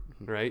mountain,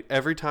 right?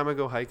 Every time I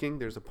go hiking,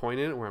 there's a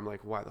point in it where I'm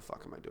like, why the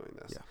fuck am I doing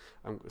this?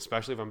 Yeah.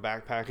 Especially if I'm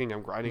backpacking,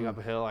 I'm grinding up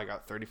a hill, I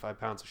got 35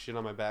 pounds of shit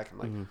on my back, I'm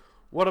like,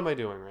 what am I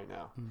doing right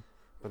now?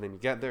 But then you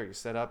get there, you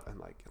set up, and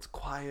like, it's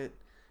quiet,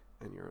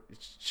 and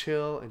it's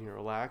chill, and you're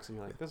relaxed, and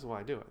you're like, this is why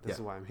I do it. This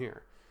is why I'm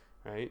here,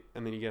 right?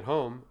 And then you get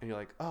home, and you're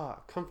like,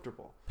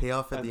 comfortable.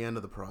 Payoff at the end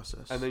of the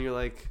process. And then you're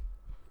like,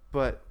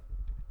 but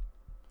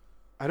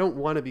I don't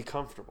want to be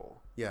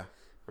comfortable. Yeah.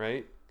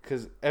 Right?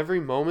 Because every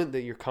moment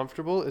that you're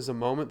comfortable is a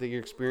moment that you're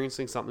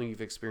experiencing something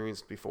you've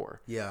experienced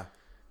before. Yeah.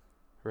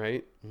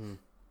 Right?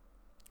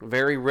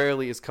 Very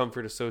rarely is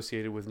comfort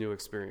associated with new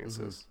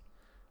experiences.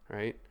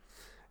 Right?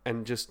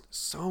 And just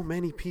so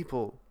many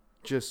people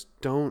just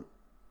don't.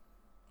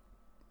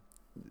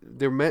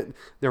 They're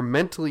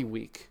mentally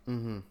weak,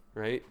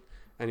 right?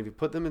 And if you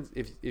put them in,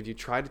 if you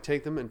try to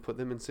take them and put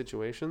them in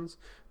situations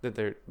that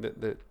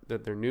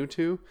they're new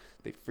to,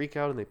 they freak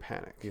out and they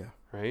panic. Yeah.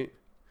 Right.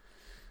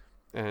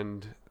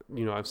 And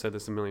I've said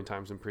this a million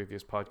times in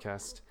previous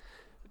podcasts.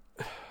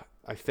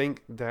 I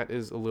think that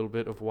is a little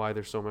bit of why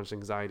there's so much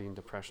anxiety and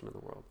depression in the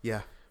world.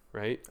 Yeah.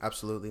 Right.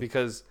 Absolutely.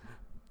 Because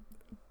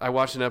I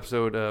watched an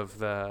episode of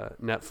the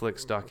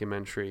Netflix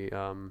documentary,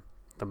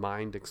 The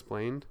Mind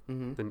Explained,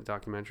 the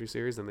documentary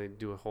series, and they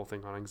do a whole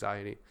thing on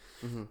anxiety.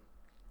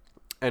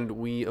 And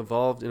we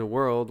evolved in a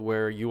world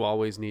where you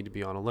always need to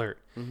be on alert.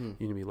 You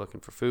need to be looking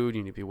for food.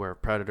 You need to be aware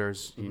of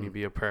predators. You need to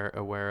be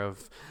aware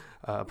of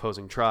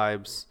opposing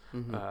tribes,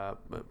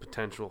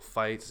 potential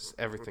fights,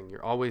 everything. You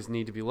always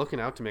need to be looking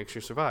out to make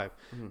sure you survive.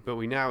 But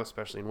we now,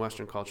 especially in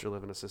Western culture,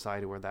 live in a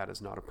society where that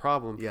is not a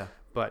problem. Yeah.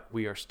 But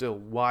we are still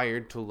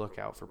wired to look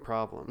out for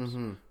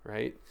problems,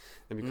 right?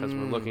 And because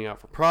we're looking out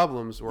for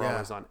problems, we're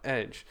always on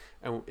edge.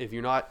 And if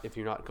you're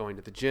not going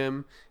to the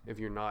gym, if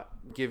you're not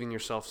giving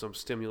yourself some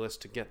stimulus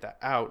to get that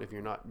out, if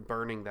you're not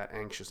burning that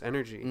anxious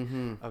energy,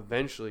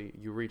 eventually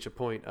you reach a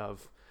point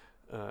of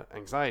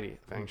anxiety,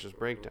 of anxious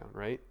breakdown,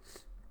 right?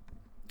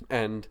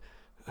 And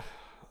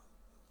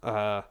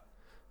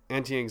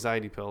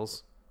anti-anxiety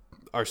pills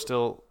are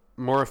still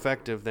more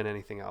effective than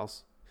anything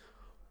else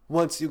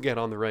once you get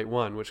on the right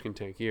one, which can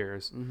take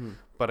years. Mm-hmm.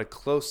 But a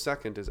close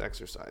second is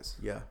exercise.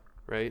 Yeah.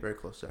 Right? Very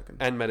close second.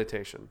 And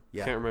meditation.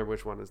 Yeah. Can't remember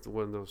which one is the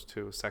one of those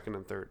two, second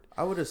and third.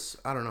 I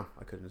don't know.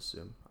 I couldn't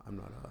assume. I'm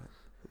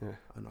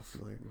not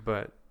familiar.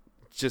 But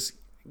just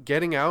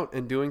getting out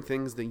and doing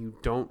things that you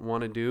don't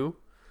want to do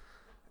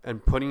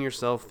and putting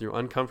yourself through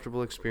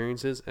uncomfortable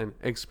experiences and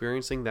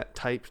experiencing that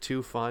type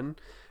 2 fun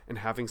and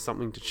having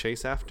something to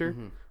chase after,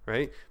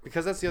 right?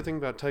 Because that's the other thing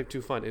about type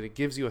 2 fun. It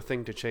gives you a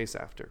thing to chase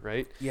after,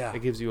 right? Yeah.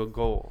 It gives you a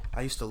goal.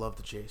 I used to love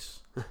the chase.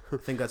 I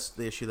think that's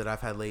the issue that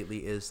I've had lately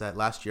is that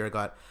last year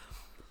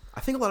I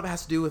think a lot of it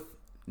has to do with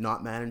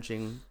not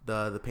managing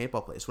the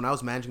paintball place. When I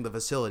was managing the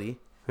facility,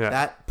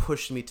 that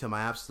pushed me to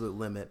my absolute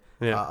limit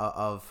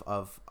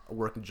of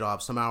working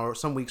jobs.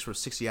 Some weeks were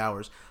 60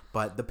 hours,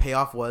 but the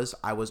payoff was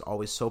I was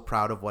always so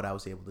proud of what I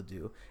was able to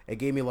do. It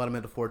gave me a lot of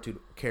mental fortitude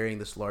carrying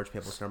this large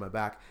paintball center on my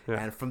back.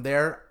 Yeah. And from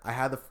there, I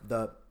had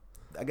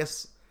I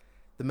guess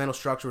the mental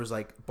structure was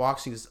like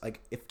boxing is like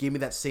it gave me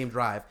that same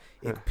drive.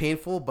 It's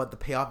painful, but the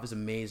payoff is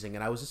amazing.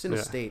 And I was just in a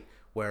state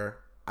where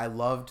I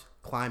loved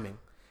climbing.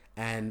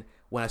 And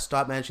when I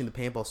stopped managing the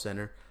paintball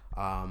center,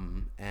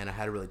 and I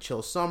had a really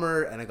chill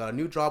summer, and I got a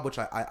new job, which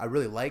I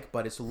really like,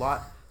 but it's a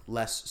lot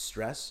less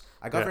stress.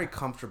 I got very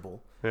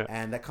comfortable,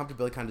 and that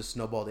comfortability kind of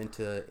snowballed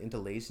into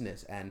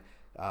laziness and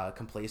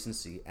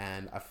complacency,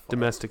 and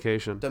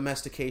domestication.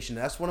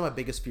 That's one of my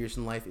biggest fears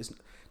in life. Is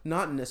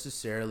not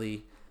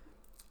necessarily.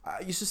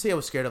 I used to say I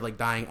was scared of like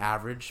dying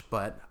average,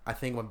 but I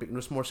think I'm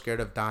just more scared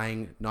of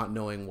dying not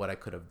knowing what I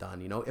could have done.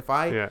 You know, if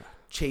I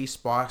chase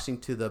boxing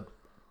to the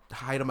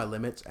height of my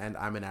limits and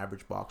I'm an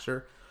average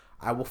boxer,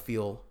 I will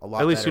feel a lot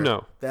better. At least you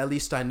know. At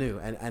least I knew,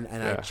 and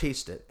I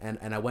chased it,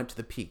 and I went to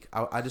the peak.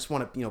 I just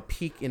want to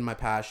peak in my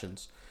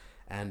passions,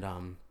 and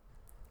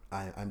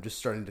I'm just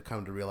starting to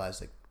come to realize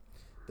like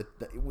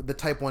the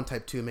type 1,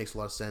 type 2 makes a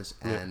lot of sense.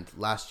 And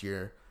last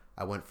year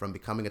I went from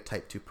becoming a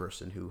type 2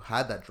 person who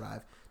had that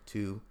drive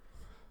to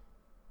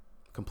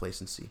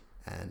complacency,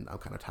 and I'm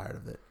kind of tired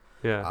of it.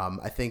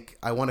 I think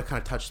I want to kind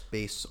of touch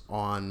base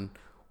on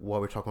what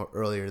we were talking about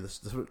earlier.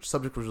 The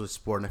subject was really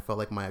sport, and I felt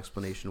like my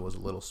explanation was a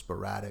little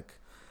sporadic.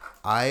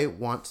 I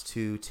want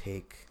to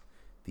take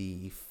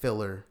the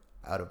filler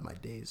out of my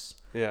days.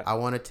 I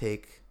want to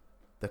take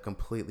the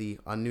completely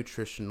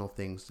unnutritional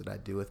things that I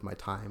do with my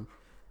time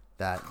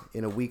that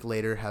in a week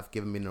later have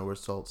given me no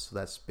results. So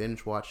that's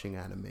binge watching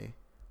anime.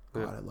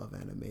 God, I love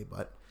anime,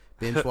 but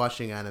binge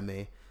watching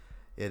anime.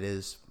 It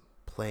is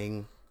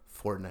playing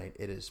Fortnite.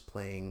 It is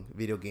playing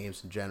video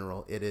games in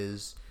general. It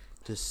is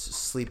just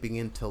sleeping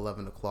until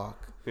 11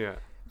 o'clock.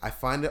 I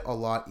find it a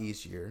lot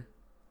easier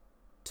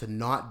to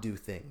not do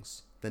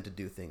things than to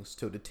do things.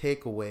 So to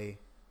take away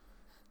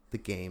the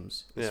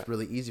games, it's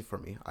really easy for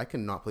me. I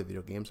can not play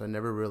video games. I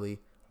never really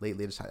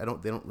lately decided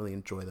they don't really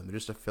enjoy them. They're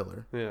just a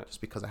filler.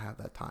 Just because I have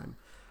that time.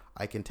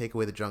 I can take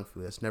away the junk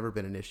food. That's never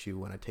been an issue.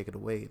 When I take it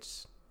away,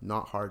 it's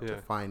not hard to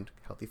find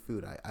healthy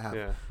food. I have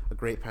a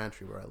great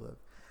pantry where I live.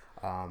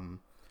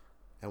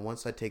 And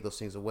once I take those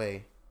things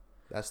away,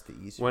 that's the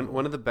easy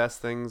one of the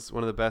best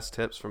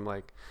tips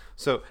from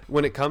so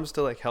when it comes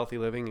to like healthy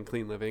living and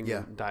clean living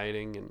and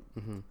dieting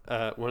and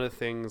one of the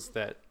things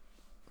that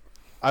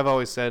I've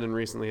always said and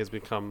recently has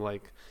become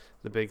like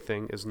the big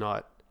thing is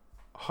not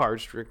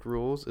hard strict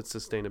rules, it's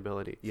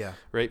sustainability.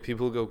 Right?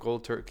 People who go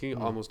cold turkey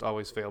almost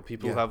always fail.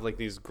 People who have like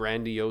these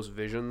grandiose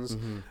visions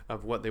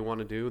of what they want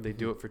to do, they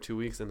do it for 2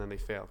 weeks and then they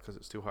fail because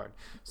it's too hard.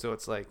 So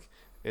it's like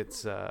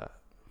it's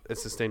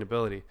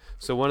sustainability.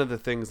 So one of the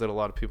things that a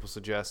lot of people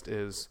suggest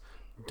is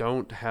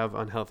don't have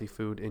unhealthy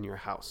food in your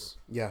house.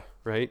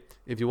 Right?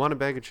 If you want a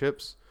bag of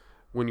chips,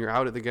 when you're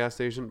out at the gas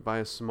station, buy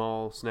a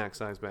small snack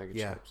size bag of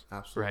chips.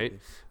 Absolutely.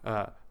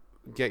 Right?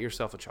 Get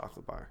yourself a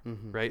chocolate bar.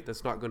 Right?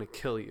 That's not going to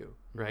kill you.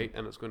 Right?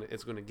 And it's going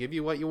to give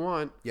you what you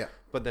want.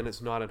 But then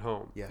it's not at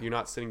home. You're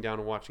not sitting down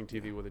and watching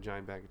TV with a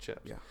giant bag of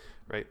chips.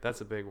 Right?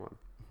 That's a big one.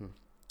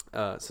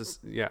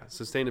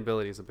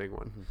 Sustainability is a big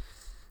one.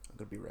 I'm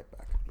gonna be right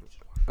back.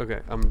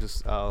 Okay, I'm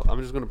just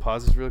gonna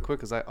pause this really quick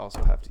because I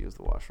also have to use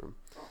the washroom.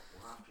 Well,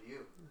 after you.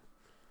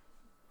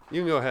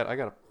 You can go ahead. I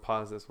gotta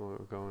pause this while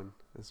we're going.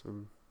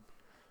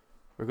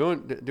 We're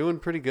doing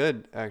pretty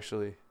good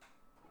actually.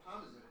 What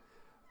time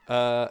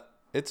is it?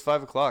 It's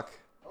 5 o'clock.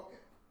 Okay.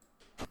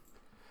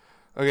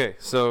 Okay,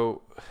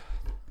 so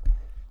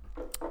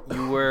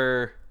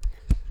you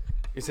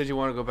said you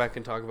want to go back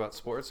and talk about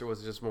sports, or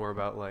was it just more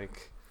about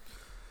like?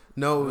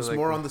 No, it was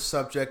more on the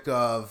subject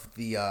of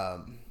the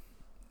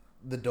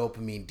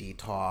dopamine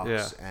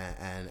detox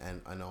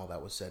and all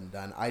that was said and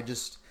done.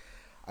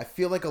 I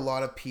feel like a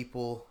lot of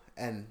people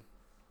and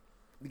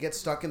we get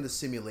stuck in the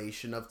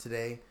simulation of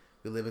today.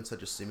 We live in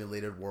such a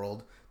simulated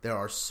world. There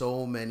are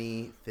so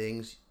many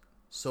things,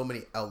 so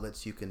many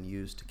outlets you can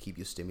use to keep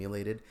you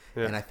stimulated.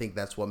 And I think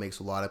that's what makes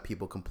a lot of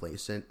people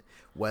complacent,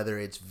 whether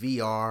it's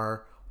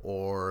VR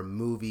or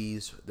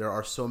movies. There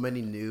are so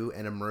many new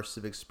and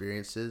immersive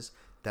experiences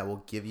that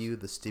will give you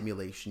the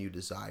stimulation you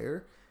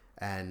desire.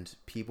 and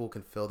people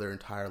can fill their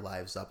entire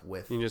lives up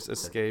with. You just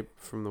escape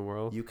from the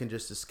world. You can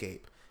just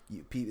escape.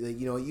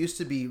 You know, it used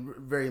to be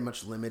very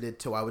much limited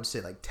to, I would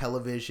say, like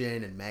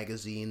television and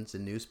magazines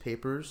and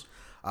newspapers.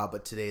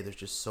 But today there's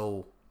just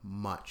so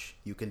much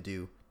you can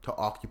do to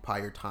occupy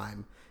your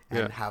time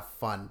and have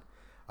fun.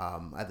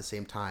 At the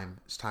same time,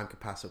 as time can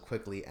pass so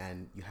quickly,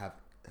 and you have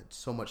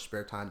so much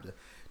spare time to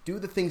do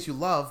the things you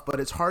love. But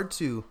it's hard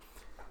to,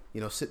 you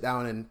know, sit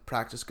down and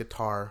practice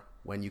guitar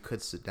when you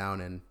could sit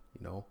down and,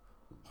 you know,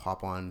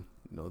 hop on,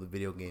 you know, the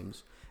video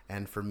games.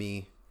 And for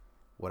me,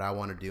 what I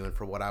want to do and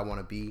for what I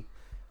want to be,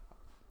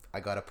 I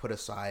got to put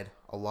aside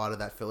a lot of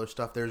that filler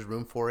stuff. There's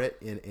room for it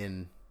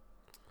in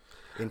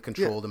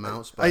controlled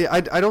amounts. But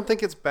I don't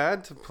think it's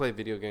bad to play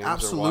video games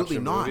absolutely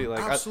or watch a movie.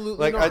 not. Like,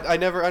 absolutely not. I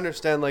never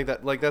understand like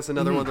that. Like that's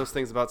another one of those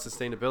things about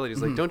sustainability.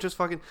 Is like don't just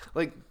fucking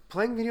like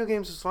playing video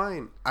games is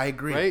fine. I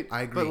agree. Right?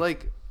 I agree. But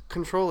like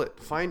control it.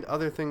 Find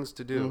other things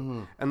to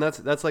do. And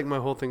that's like my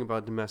whole thing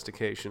about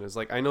domestication is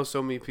like I know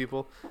so many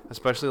people,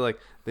 especially like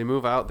they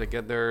move out, they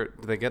get their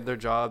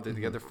job, they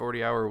get their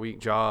 40-hour a week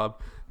job.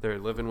 They're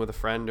living with a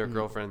friend or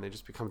girlfriend. They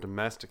just become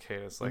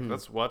domesticated. It's like,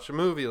 let's watch a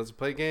movie. Let's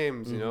play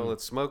games. You know,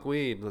 let's smoke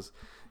weed. Let's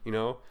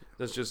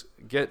just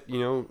get,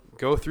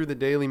 go through the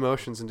daily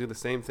motions and do the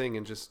same thing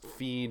and just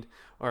feed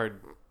our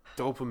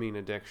dopamine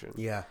addiction.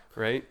 Yeah.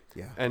 Right?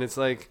 Yeah. And it's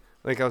like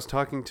I was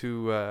talking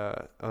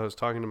to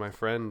my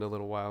friend a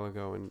little while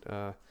ago and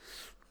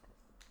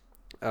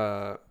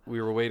we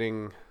were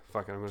waiting.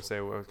 Fuck it, I'm going to say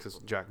it because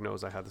Jack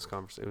knows I had this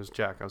conversation. It was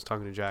Jack. I was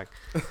talking to Jack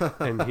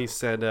and he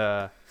said,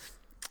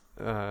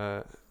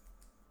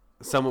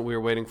 we were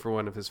waiting for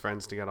one of his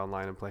friends to get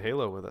online and play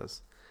Halo with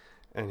us,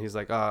 and he's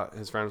like,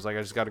 his friend was like,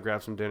 I just got to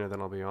grab some dinner,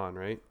 then I'll be on,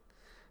 right?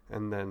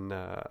 And then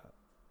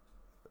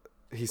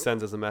he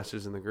sends us a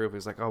message in the group.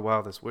 He's like, oh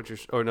wow, this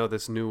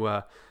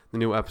the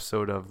new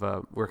episode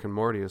of Rick and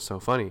Morty is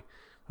so funny.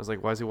 I was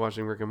like, why is he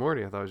watching Rick and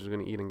Morty? I thought he was just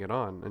going to eat and get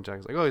on. And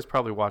Jack's like, oh, he's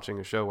probably watching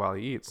a show while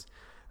he eats.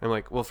 And I'm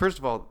like, well, first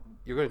of all,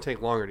 you're going to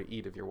take longer to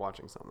eat if you're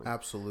watching something.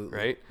 Absolutely.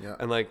 Right? Yeah.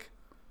 And like,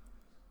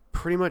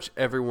 pretty much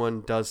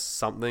everyone does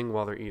something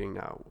while they're eating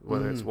now,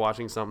 whether it's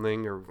watching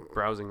something or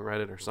browsing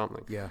Reddit or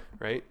something. Yeah.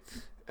 Right?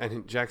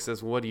 And Jack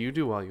says, what do you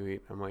do while you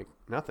eat? I'm like,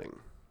 nothing.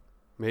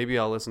 Maybe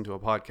I'll listen to a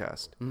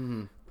podcast.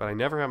 But I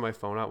never have my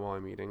phone out while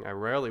I'm eating. I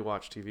rarely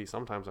watch TV.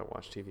 Sometimes I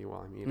watch TV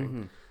while I'm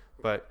eating.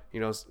 But,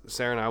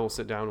 Sarah and I will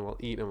sit down and we'll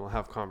eat and we'll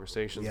have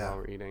conversations while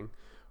we're eating.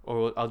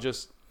 Or I'll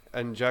just,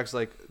 and Jack's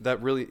like,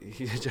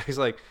 Jack's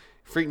like,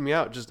 freaking me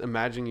out just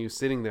imagining you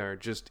sitting there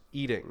just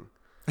eating.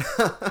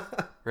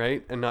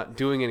 Right? And not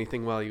doing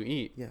anything while you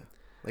eat. Yeah.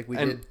 Like we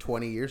did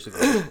 20 years ago.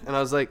 And I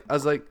was like,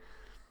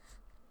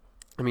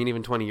 I mean,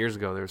 even 20 years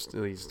ago, there's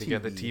still used to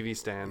get the TV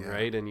stand,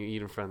 right? And you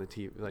eat in front of the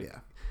TV. Like,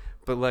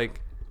 but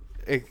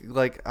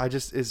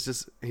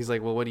he's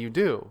like, well, what do you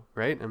do?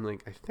 Right? I'm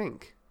like, I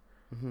think,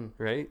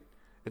 right?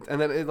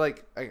 And then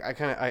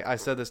I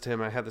said this to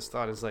him. I had this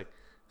thought. It's like,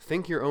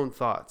 think your own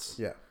thoughts.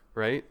 Yeah.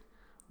 Right?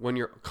 When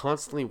you're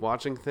constantly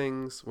watching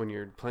things, when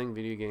you're playing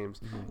video games,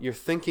 you're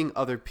thinking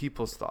other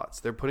people's thoughts.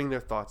 They're putting their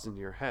thoughts into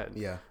your head.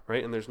 Yeah.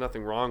 Right? And there's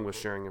nothing wrong with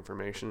sharing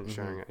information and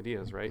sharing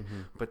ideas, right?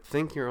 But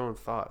think your own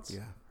thoughts.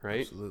 Yeah.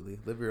 Right? Absolutely.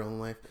 Live your own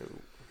life.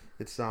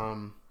 It's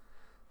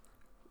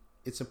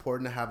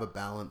important to have a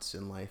balance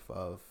in life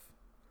of,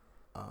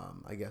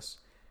 I guess,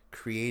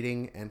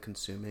 creating and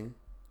consuming.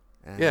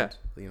 And,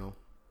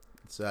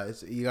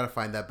 it's you got to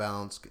find that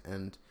balance,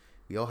 and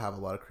we all have a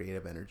lot of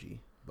creative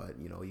energy. But,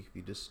 if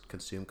you just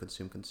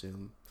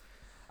consume,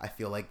 I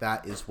feel like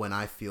that is when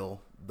I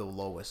feel the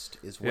lowest,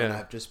 is when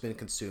I've just been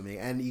consuming.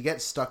 And you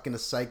get stuck in a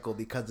cycle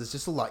because it's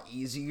just a lot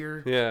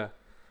easier. Yeah.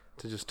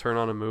 To just turn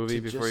on a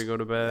movie before you go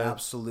to bed.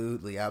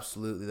 Absolutely.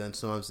 Then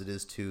sometimes it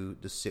is to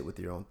just sit with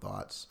your own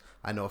thoughts.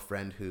 I know a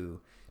friend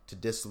who, to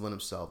discipline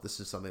himself, this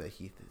is something that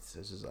he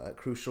says is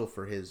crucial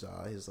for his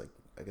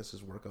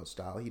workout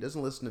style. He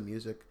doesn't listen to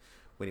music.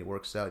 When he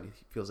works out, he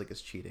feels like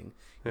it's cheating.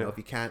 If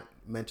you can't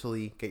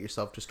mentally get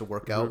yourself just to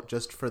work out,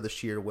 just for the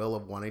sheer will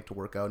of wanting to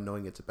work out,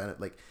 knowing it's a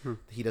benefit,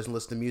 he doesn't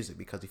listen to music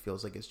because he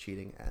feels like it's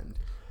cheating, and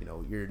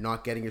you're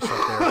not getting yourself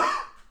there.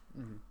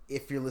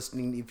 If you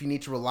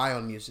need to rely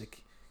on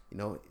music,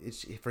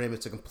 it's for him.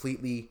 It's a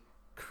completely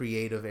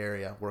creative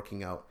area,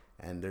 working out,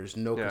 and there's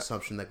no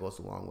consumption that goes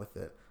along with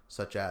it,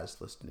 such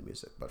as listening to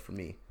music. But for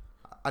me,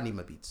 I need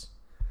my beats.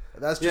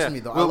 That's just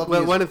me, though. I love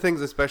music. One of the things,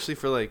 especially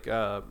for like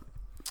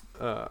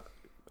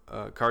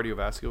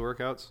cardiovascular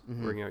workouts,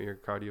 working out your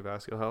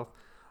cardiovascular health.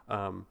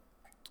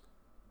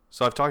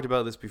 So I've talked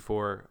about this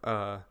before.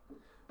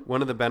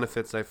 One of the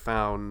benefits I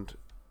found,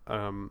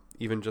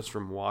 even just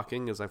from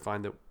walking, is I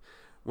find that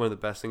one of the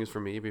best things for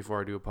me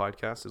before I do a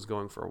podcast is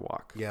going for a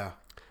walk. Yeah.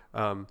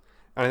 And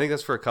I think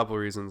that's for a couple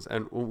of reasons.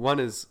 And one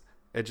is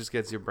it just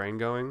gets your brain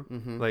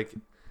going. Like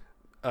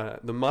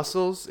the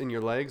muscles in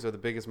your legs are the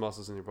biggest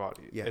muscles in your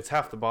body. Yeah. It's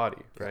half the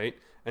body, right?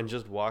 And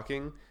just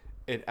walking,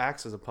 it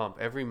acts as a pump.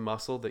 Every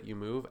muscle that you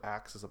move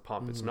acts as a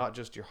pump. It's not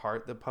just your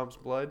heart that pumps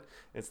blood.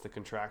 It's the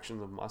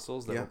contraction of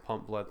muscles that will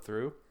pump blood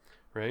through,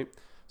 right?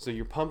 So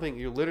you're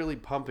literally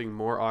pumping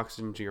more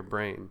oxygen to your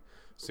brain.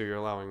 So you're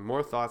allowing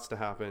more thoughts to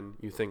happen.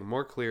 You think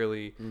more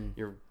clearly.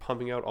 You're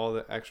pumping out all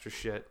the extra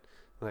shit,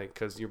 like,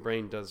 because your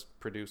brain does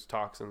produce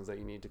toxins that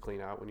you need to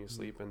clean out when you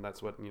sleep, and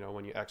that's what,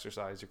 when you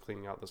exercise, you're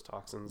cleaning out those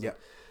toxins. Yeah.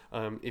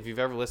 If you've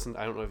ever listened,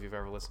 I don't know if you've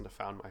ever listened to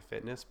Found My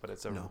Fitness, but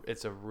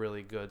it's a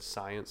really good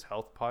science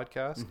health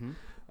podcast.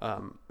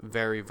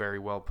 Very, very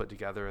well put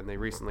together, and they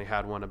recently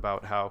had one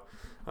about how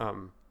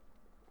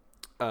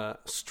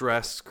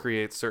stress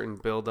creates certain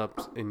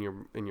buildups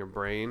in your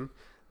brain,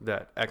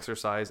 that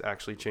exercise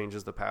actually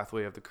changes the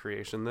pathway of the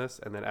creation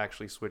and then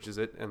actually switches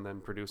it and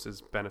then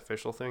produces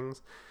beneficial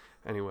things.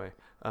 Anyway,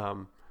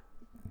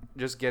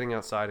 just getting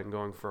outside and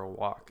going for a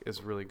walk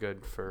is really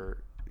good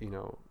for,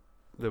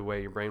 the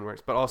way your brain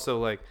works. But also,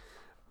 like,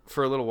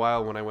 for a little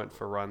while when I went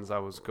for runs, I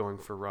was going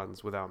for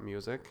runs without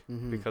music,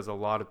 because a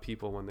lot of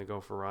people, when they go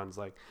for runs,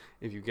 like,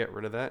 if you get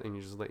rid of that and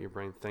you just let your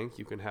brain think,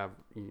 you can have,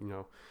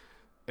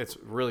 it's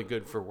really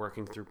good for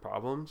working through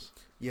problems.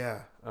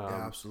 Yeah,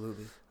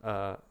 absolutely.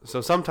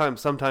 So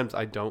sometimes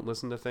I don't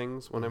listen to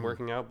things when I'm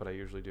working out, but I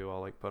usually do.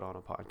 I'll, like, put on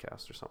a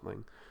podcast or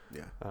something.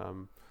 Yeah.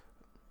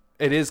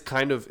 It is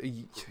kind of,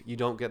 you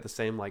don't get the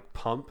same, like,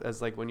 pump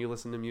as, like, when you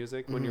listen to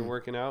music when you're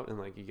working out, and,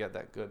 like, you get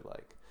that good,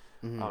 like,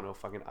 I don't know,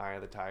 fucking Eye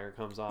of the Tiger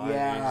comes on,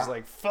 and you're just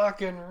like,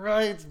 fucking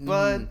right,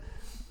 bud.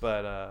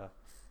 But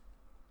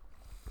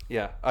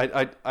yeah,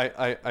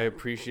 I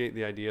appreciate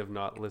the idea of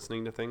not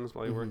listening to things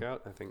while you work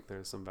out. I think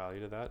there's some value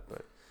to that.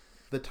 But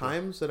the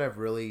times that I've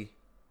really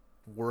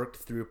worked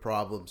through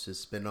problems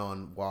has been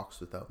on walks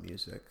without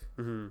music.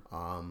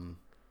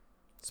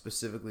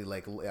 Specifically,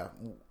 like,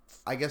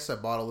 I guess I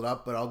bottle it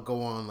up, but I'll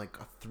go on, like,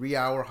 a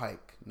 3-hour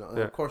hike. No,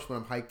 of course, when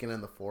I'm hiking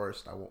in the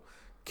forest,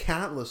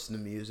 can't listen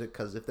to music,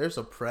 because if there's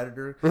a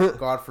predator,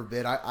 God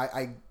forbid,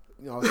 I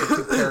get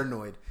too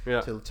paranoid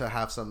to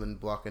have something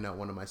blocking out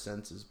one of my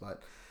senses.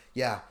 But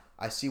yeah,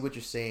 I see what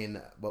you're saying.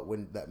 But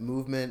when that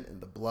movement and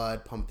the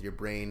blood pump to your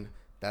brain,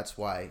 that's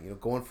why,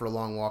 going for a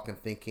long walk and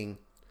thinking.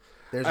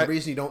 There's a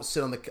reason you don't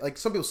sit on like,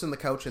 some people sit on the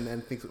couch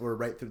and think that we're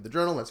right through the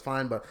journal. That's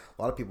fine. But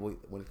a lot of people,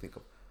 when they think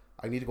of,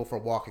 I need to go for a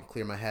walk and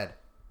clear my head,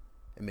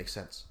 it makes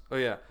sense. Oh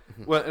yeah.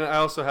 Well, and I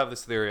also have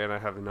this theory, and I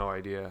have no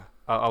idea.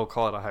 I'll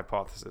call it a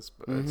hypothesis,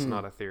 but it's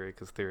not a theory,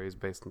 because theory is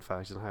based in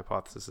fact, and a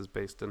hypothesis is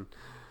based in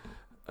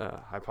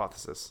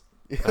hypothesis.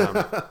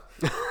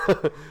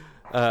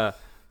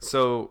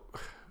 So,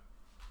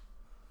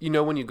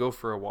 when you go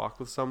for a walk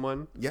with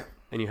someone,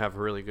 and you have a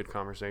really good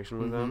conversation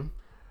with them,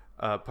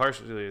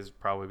 partially is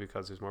probably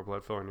because there's more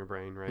blood flow in your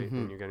brain, right?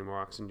 And you're getting more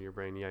oxygen to your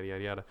brain, yada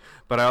yada yada.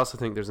 But I also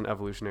think there's an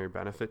evolutionary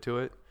benefit to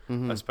it,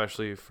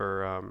 especially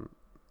for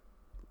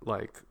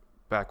like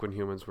back when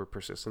humans were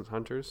persistent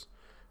hunters,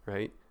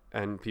 right?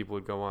 And people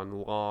would go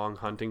on long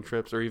hunting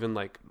trips, or even,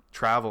 like,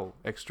 travel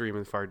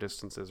extremely far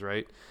distances,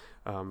 right?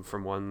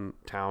 From one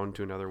town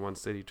to another, one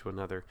city to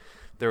another.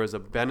 There was a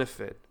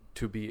benefit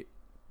to be,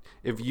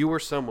 if you were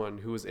someone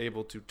who was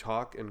able to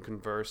talk and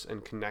converse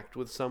and connect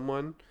with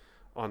someone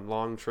on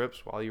long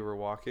trips while you were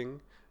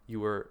walking, you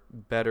were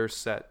better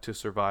set to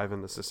survive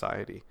in the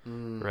society,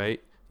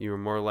 right? You were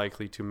more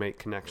likely to make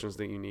connections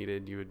that you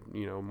needed. You would,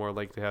 more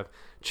likely to have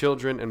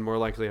children, and more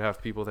likely to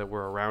have people that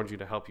were around you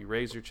to help you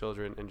raise your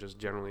children, and just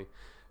generally,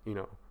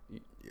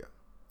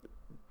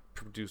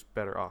 produce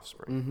better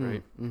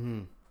offspring,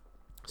 right?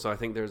 So I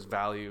think there's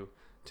value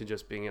to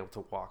just being able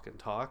to walk and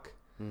talk,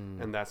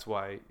 and that's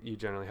why you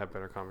generally have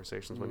better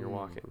conversations when you're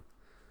walking.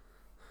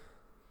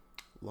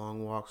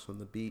 Long walks on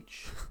the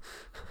beach,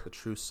 the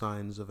true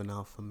signs of an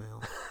alpha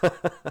male.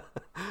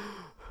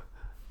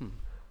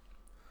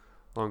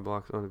 Long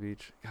walks on the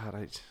beach.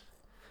 God,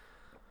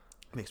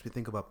 makes me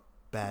think about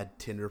bad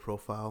Tinder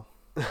profile.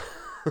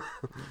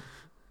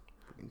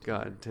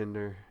 God,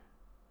 Tinder.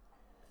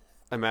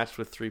 I matched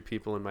with 3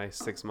 people in my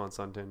 6 months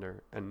on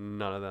Tinder, and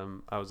none of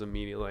them, I was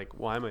immediately like,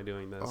 why am I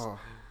doing this?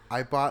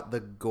 I bought the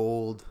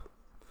gold.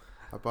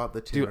 I bought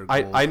the Tinder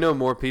gold. I know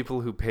more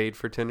people who paid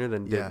for Tinder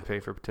than didn't pay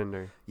for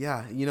Tinder.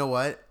 Yeah, you know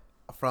what?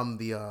 On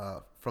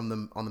the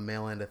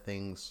male end of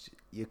things,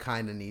 you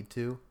kind of need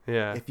to.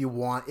 Yeah. If you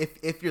want,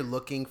 if you're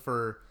looking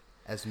for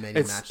as many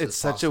matches as possible. It's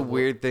such a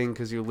weird thing,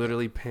 because you're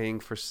literally paying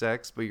for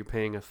sex, but you're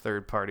paying a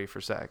third party for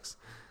sex.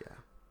 Yeah.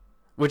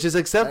 Which is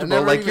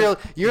acceptable. Like,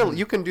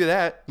 you can do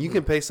that. You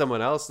can pay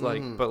someone else,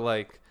 but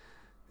like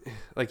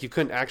you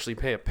couldn't actually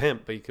pay a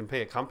pimp, but you can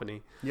pay a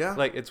company. Yeah.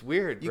 Like, it's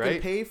weird, you right?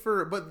 You can pay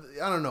for, but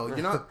I don't know. You're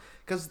not,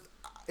 because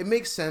it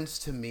makes sense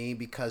to me,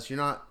 because you're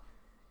not,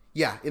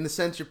 in the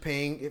sense you're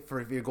paying it for,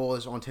 if your goal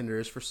is on Tinder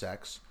is for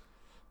sex.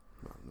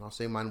 I'm not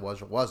saying mine was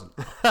or wasn't,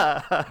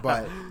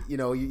 but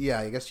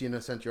I guess in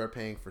a sense you are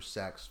paying for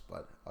sex,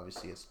 but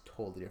obviously it's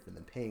totally different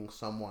than paying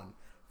someone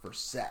for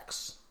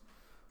sex.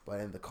 But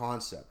in the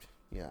concept,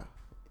 you're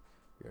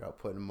out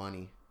putting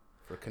money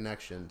for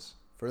connections,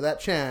 for that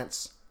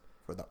chance,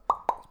 for the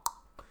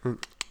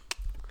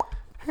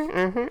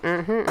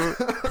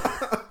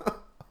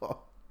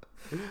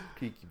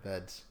creaky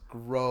beds.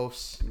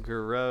 Gross.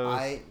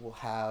 I will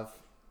have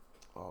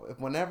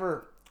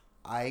whenever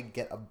I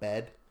get a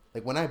bed.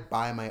 Like, when I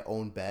buy my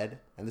own bed,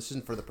 and this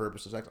isn't for the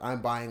purpose of sex,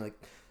 I'm going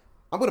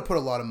to put a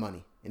lot of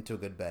money into a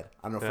good bed.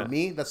 I don't know. Yeah. For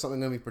me, that's something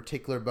I'm going to be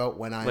particular about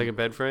when I'm... Like a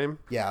bed frame?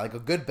 Yeah, like a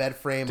good bed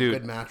frame, Dude, a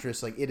good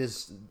mattress. Like, it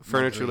is...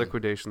 Furniture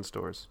liquidation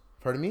stores.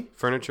 Pardon me?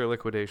 Furniture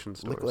liquidation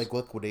stores. Like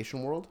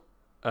Liquidation World?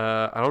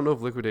 I don't know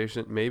if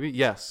liquidation... Maybe?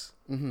 Yes.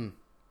 Mm-hmm.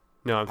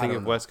 No, I'm thinking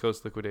of West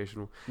Coast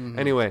liquidation. Mm-hmm.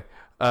 Anyway,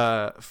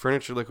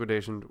 furniture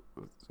liquidation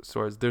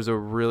stores. There's a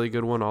really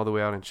good one all the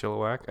way out in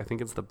Chilliwack. I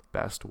think it's the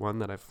best one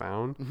that I've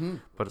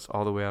found, but it's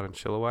all the way out in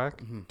Chilliwack.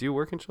 Mm-hmm. Do you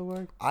work in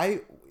Chilliwack?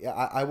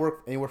 I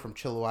work anywhere from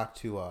Chilliwack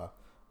to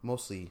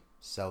mostly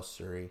South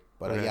Surrey.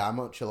 But Okay. I'm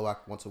out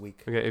Chilliwack once a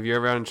week. Okay, if you're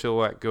ever out in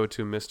Chilliwack, go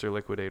to Mr.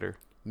 Liquidator.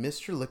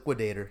 Mr.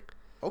 Liquidator.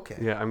 Okay.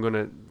 Yeah, I'm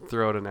gonna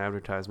throw out an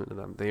advertisement to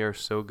them. They are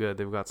so good.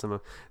 They've got some.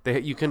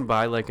 You can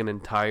buy like an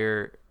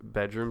entire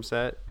bedroom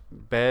set,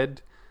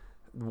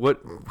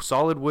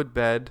 solid wood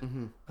bed,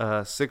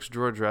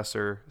 6-drawer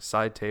dresser,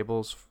 side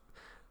tables,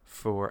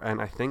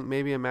 and I think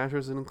maybe a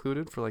mattress is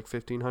included for like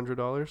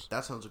 $1,500.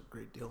 That sounds a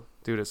great deal.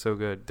 Dude, it's so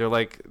good.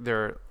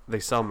 They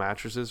sell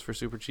mattresses for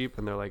super cheap,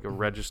 and they're like a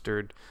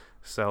registered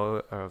seller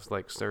of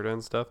like Serta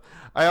and stuff.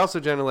 I also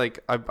generally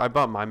I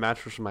bought my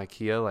mattress from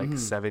IKEA like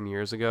 7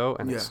 years ago,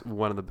 and it's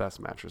one of the best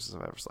mattresses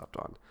I've ever slept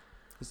on.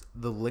 Is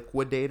the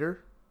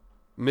Liquidator?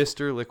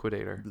 Mr.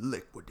 Liquidator.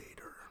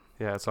 Liquidator.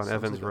 Yeah, it's on Sounds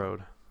Evans like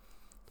Road.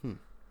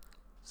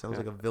 Sounds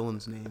like a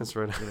villain's name. That's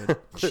right. In a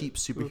cheap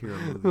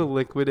superhero movie.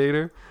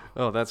 Liquidator.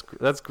 Oh,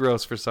 that's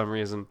gross for some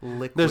reason.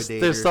 Liquidator.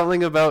 There's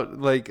something about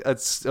like a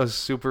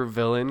super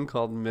villain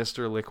called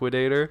Mr.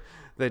 Liquidator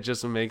that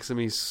just makes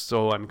me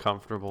so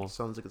uncomfortable.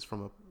 Sounds like it's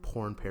from a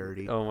porn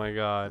parody. Oh my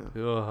god.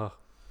 Yeah. Ugh.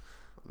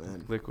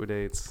 Man.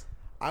 Liquidates.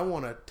 I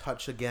want to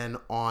touch again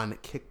on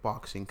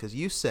kickboxing because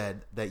you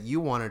said that you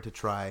wanted to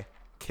try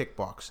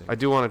kickboxing. I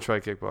do want to try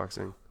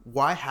kickboxing.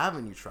 Why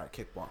haven't you tried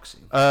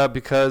kickboxing?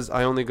 Because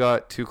I only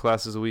got 2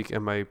 classes a week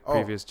in my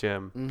previous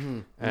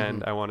gym,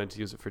 and I wanted to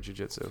use it for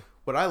jiu-jitsu.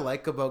 What I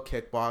like about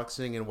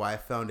kickboxing and why I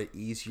found it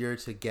easier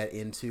to get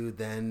into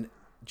than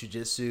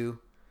jiu-jitsu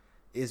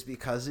is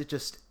because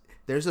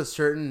there's a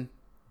certain,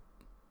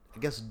 I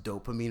guess,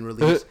 dopamine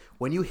release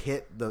when you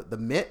hit the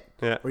mitt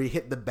or you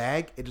hit the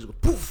bag. It just goes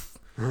poof,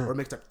 or it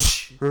makes like,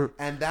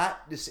 and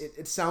that just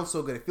it sounds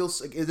so good. It feels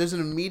like there's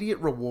an immediate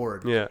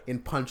reward in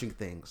punching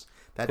things.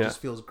 That just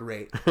feels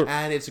great,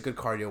 and it's a good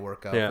cardio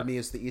workout. For me,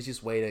 it's the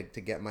easiest way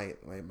to get my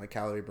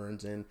calorie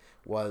burns in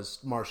was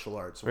martial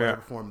arts, whatever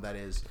form that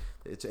is.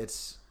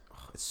 It's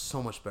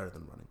so much better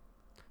than running.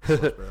 So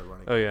much better than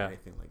running. Oh yeah,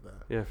 anything like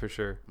that. Yeah, for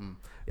sure.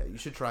 Yeah, you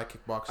should try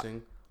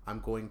kickboxing.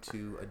 I'm going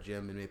to a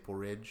gym in Maple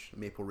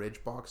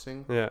Ridge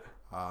Boxing. Yeah.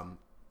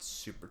 It's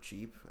super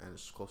cheap and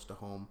it's close to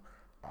home.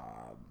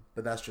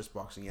 But that's just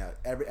boxing. Yeah,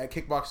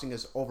 kickboxing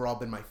has overall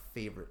been my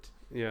favorite.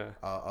 Yeah.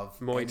 Of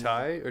Muay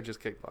Thai or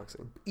just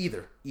kickboxing?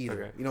 Either.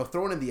 Okay. You know,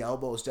 throwing in the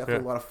elbow is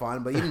definitely a lot of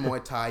fun. But even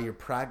Muay Thai, you're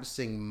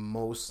practicing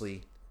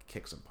mostly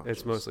kicks and punches.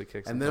 It's mostly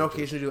kicks and punches. And then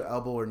occasionally do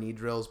elbow or knee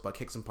drills, but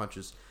kicks and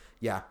punches.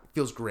 Yeah, it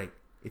feels great.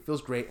 It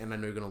feels great, and I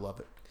know you're gonna love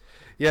it.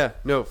 Yeah.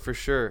 No, for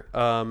sure.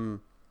 I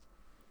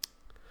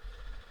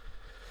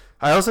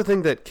also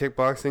think that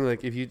kickboxing,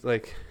 like if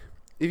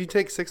you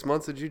take 6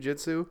 months of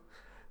jiu-jitsu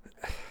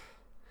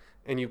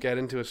and you get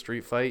into a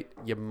street fight,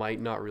 you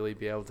might not really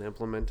be able to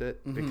implement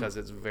it because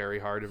it's very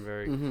hard and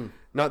very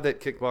not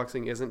that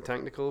kickboxing isn't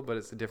technical, but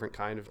it's a different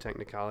kind of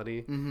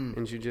technicality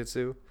in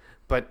jiu-jitsu.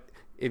 But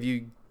if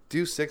you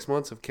do 6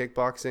 months of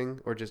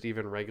kickboxing or just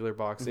even regular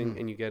boxing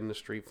and you get in a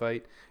street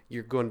fight,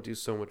 you're going to do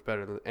so much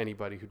better than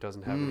anybody who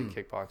doesn't have any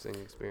kickboxing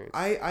experience.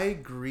 I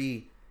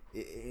agree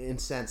in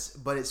sense,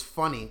 but it's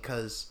funny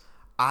because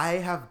I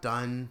have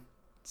done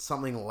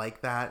something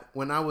like that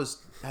when I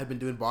had been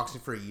doing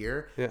boxing for a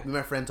year. Me and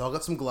my friends all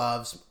got some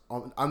gloves.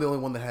 I'm the only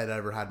one that had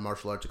ever had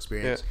martial arts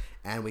experience,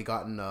 and we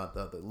got in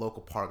the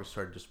local park and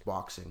started just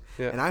boxing.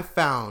 And I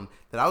found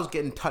that I was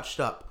getting touched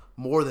up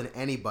more than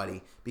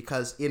anybody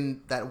because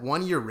in that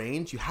 1 year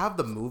range, you have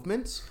the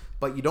movements,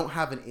 but you don't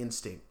have an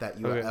instinct that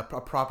you a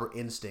proper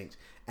instinct.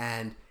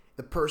 And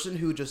the person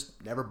who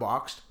just never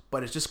boxed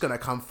but is just gonna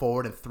come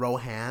forward and throw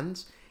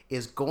hands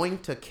is going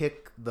to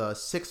kick the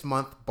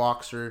 6-month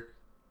boxer.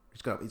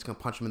 He's gonna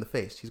punch him in the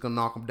face. He's gonna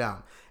knock him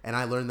down. And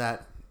I learned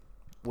that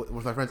with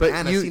my friends. But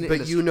and you, I've seen it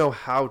but you know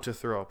how to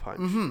throw a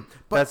punch.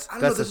 But I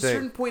don't know. There's the a thing.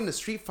 certain point in a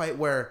street fight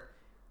where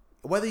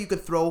whether you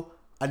could throw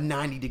a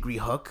 90-degree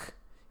hook,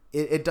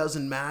 it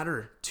doesn't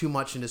matter too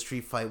much in a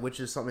street fight, which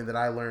is something that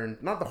I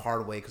learned not the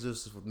hard way because it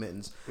was just with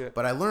mittens,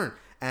 but I learned,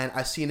 and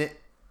I seen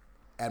it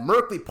at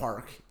Merkley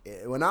Park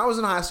when I was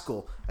in high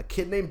school. A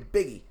kid named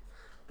Biggie.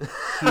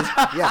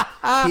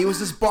 He was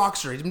this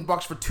boxer. He's been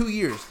boxing for 2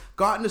 years.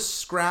 Got in a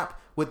scrap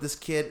with this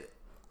kid,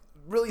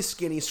 really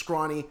skinny,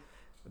 scrawny.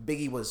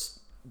 Biggie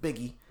was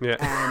Biggie. Yeah.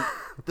 And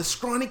the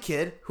scrawny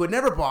kid, who had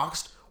never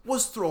boxed,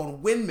 was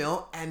throwing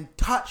windmill and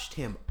touched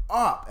him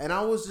up. And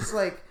I was just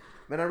like,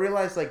 man, I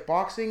realized like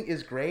boxing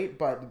is great,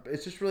 but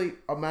it's just really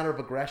a matter of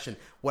aggression.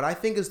 What I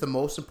think is the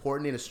most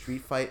important in a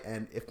street fight,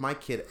 and if my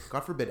kid,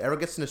 God forbid, ever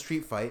gets in a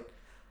street fight,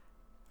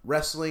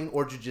 wrestling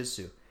or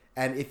jiu-jitsu.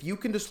 And if you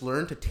can just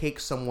learn to take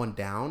someone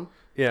down,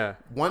 Yeah.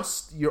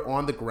 Once you're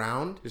on the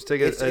ground, Just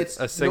take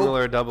a single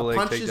or a double leg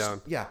punches,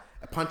 takedown. Yeah,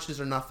 punches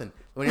are nothing.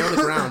 When you're on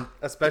the ground,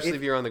 especially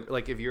if you're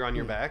on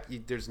your back,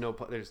 there's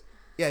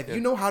if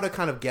you know how to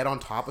kind of get on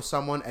top of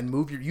someone and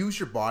use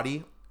your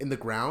body in the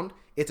ground,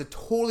 it's a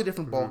totally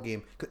different ball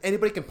game. Because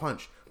anybody can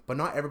punch, but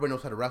not everybody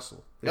knows how to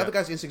wrestle. The other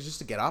guy's instinct is just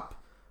to get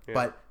up. Yeah.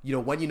 But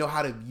when you know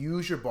how to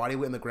use your body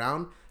weight in the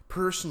ground,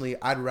 personally,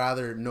 I'd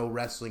rather know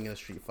wrestling in a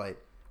street fight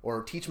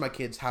or teach my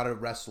kids how to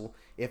wrestle.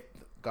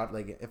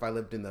 If I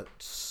lived in the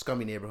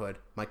scummy neighborhood,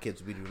 my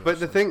kids would be doing it. But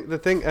the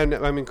thing, and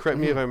I mean, correct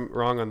me if I'm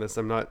wrong on this.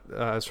 I'm not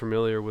as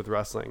familiar with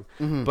wrestling,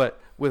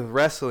 but with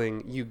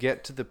wrestling, you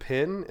get to the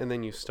pin and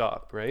then you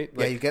stop, right?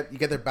 Like, you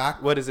get their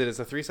back. What is it? Is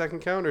it a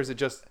 3-second count, or is it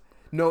just?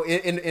 No,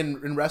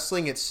 in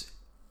wrestling, it's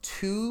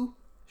both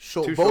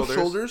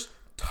shoulders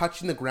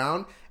touching the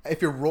ground.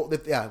 If you're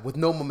with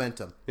no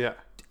momentum. Yeah.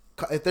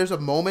 If there's a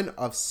moment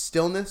of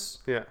stillness.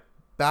 Yeah.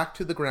 Back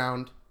to the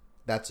ground.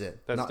 That's it.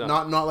 That's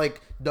not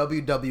like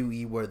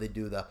WWE where they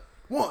do the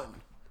 1,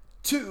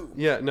 2,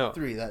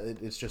 3.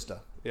 It's just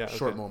a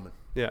short moment.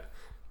 Yeah.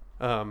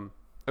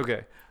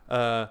 Okay.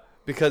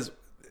 Because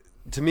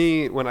to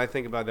me, when I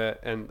think about that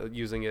and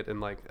using it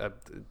in like a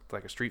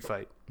street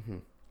fight,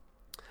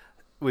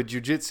 with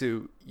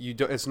jiu-jitsu,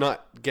 it's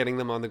not getting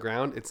them on the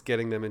ground, it's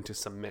getting them into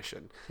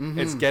submission.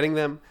 It's getting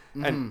them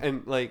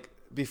and like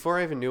before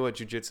I even knew what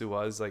jiu-jitsu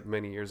was, like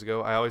many years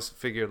ago, I always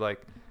figured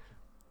like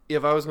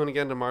if I was going to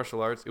get into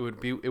martial arts, it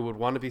would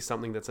want to be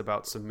something that's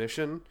about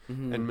submission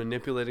and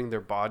manipulating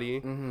their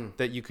body,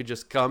 that you could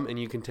just come and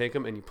you can take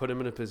them and you put them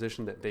in a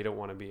position that they don't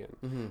want to be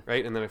in,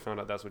 right? And then I found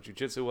out that's what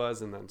jiu-jitsu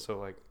was, and then so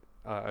like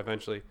I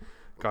eventually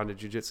got into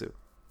jiu-jitsu.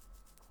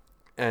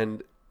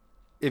 And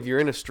if you're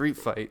in a street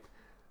fight,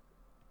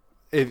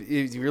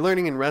 if you're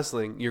learning in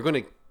wrestling, you're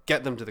going to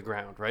get them to the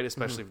ground, right?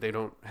 Especially if they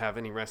don't have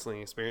any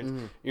wrestling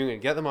experience. You're going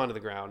to get them onto the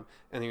ground,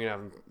 and then you're going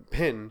to have them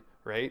pin,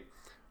 right?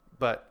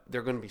 But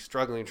they're going to be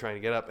struggling trying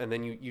to get up, and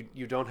then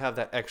you don't have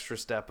that extra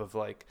step of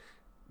like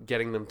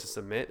getting them to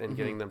submit and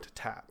getting them to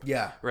tap.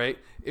 Yeah. Right?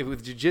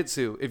 With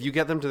jiu-jitsu, if you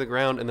get them to the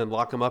ground and then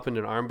lock them up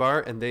into an arm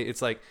bar, and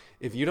it's like,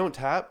 if you don't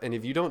tap and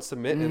if you don't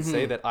submit and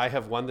say that I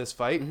have won this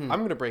fight, I'm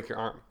going to break your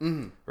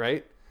arm.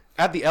 Right?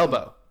 At the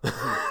elbow.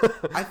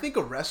 I think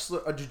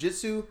a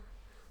jiu-jitsu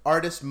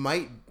artist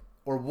might,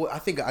 I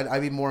think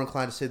I'd be more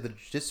inclined to say the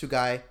jiu-jitsu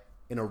guy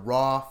in a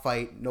raw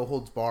fight, no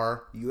holds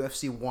bar,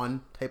 UFC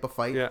 1 type of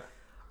fight. Yeah.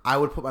 I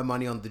would put my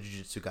money on the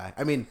jiu-jitsu guy.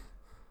 I mean,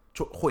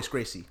 Royce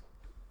Gracie.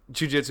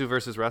 Jiu-jitsu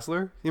versus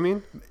wrestler, you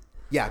mean?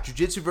 Yeah,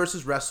 jiu-jitsu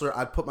versus wrestler.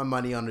 I'd put my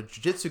money on a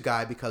jiu-jitsu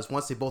guy because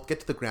once they both get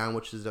to the ground,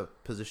 which is a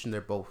position they're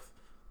both,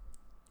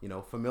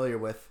 familiar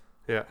with,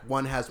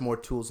 one has more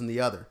tools than the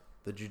other,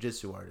 the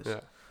jiu-jitsu artist.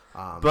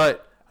 Yeah.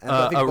 But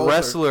a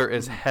wrestler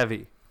is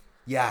heavy.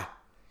 Yeah.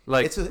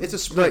 Like it's a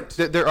sprint.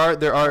 Like, there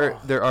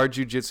are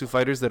jiu-jitsu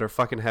fighters that are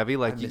fucking heavy.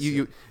 Like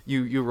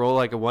you roll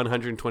like a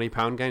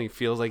 120-pound guy and he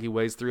feels like he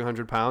weighs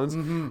 300 pounds,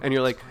 and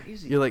you're like,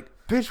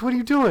 bitch, what are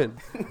you doing?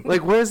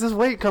 Like, where's this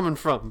weight coming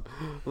from?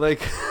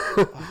 Like,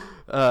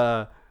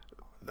 but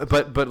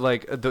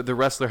like the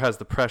wrestler has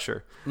the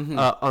pressure.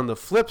 On the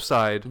flip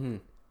side,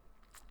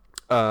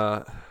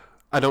 I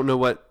don't know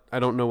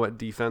what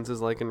defense is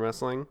like in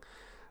wrestling.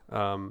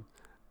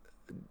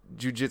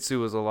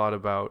 Jiu-jitsu is a lot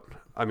about.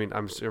 I mean,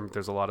 I'm sure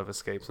there's a lot of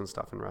escapes and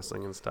stuff in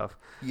wrestling and stuff.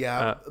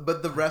 Yeah,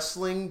 but the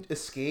wrestling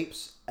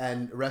escapes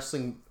and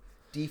wrestling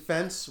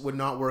defense would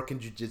not work in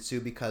jiu-jitsu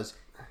because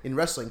in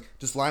wrestling,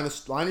 just lie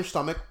on your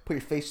stomach, put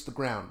your face to the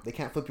ground. They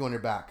can't flip you on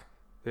your back.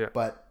 Yeah.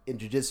 But in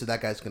jiu-jitsu, that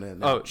guy's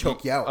going to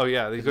choke you out. Oh,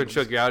 yeah. He's going to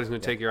choke you out. He's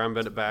going to take your arm,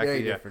 bend it back.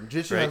 Very different.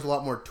 Jiu-jitsu has a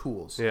lot more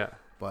tools. Yeah.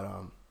 But,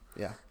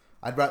 yeah.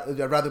 I'd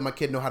rather my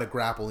kid know how to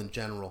grapple in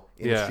general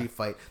in a street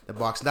fight than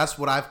boxing. That's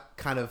what I've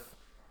kind of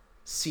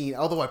seen.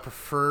 Although I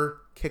prefer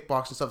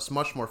kickboxing stuff, it's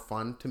much more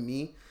fun to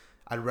me.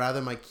 I'd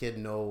rather my kid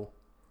know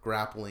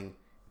grappling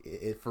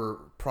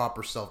for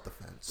proper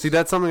self-defense. See,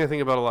 that's something I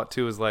think about a lot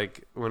too, is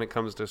like when it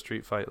comes to a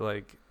street fight,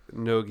 like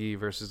no gi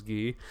versus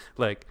gi.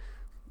 Like,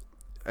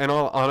 in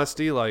all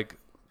honesty, like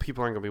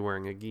people aren't gonna be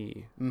wearing a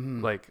gi.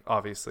 Like,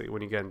 obviously,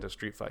 when you get into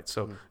street fights,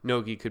 so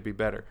no gi could be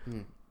better.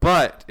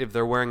 But if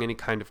they're wearing any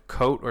kind of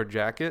coat or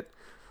jacket,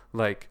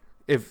 like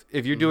if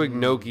you're doing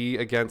no gi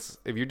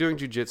if you're doing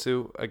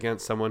jiu-jitsu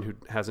against someone who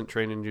hasn't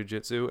trained in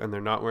jiu-jitsu and they're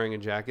not wearing a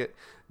jacket,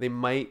 they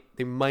might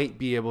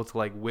be able to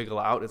like wiggle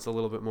out. It's a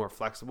little bit more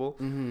flexible.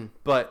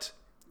 But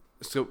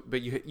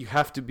you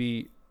have to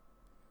be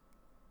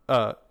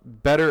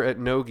better at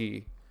no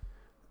gi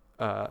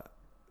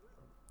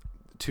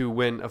to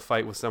win a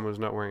fight with someone who's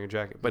not wearing a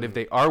jacket. But if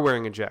they are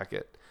wearing a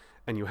jacket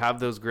and you have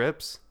those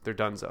grips, they're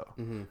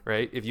donezo,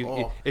 right? If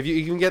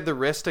you can get the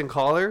wrist and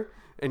collar,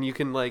 and you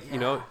can like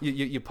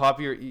you pop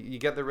you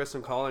get the wrist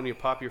and collar and you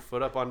pop your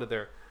foot up onto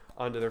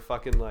their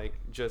fucking like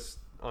just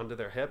onto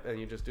their hip, and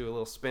you just do a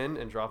little spin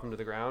and drop them to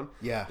the ground.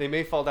 Yeah, they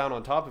may fall down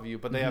on top of you,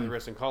 but they have the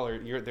wrist and collar.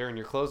 They're in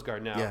your closed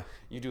guard now. Yeah.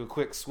 You do a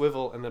quick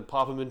swivel and then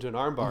pop them into an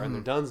arm bar, and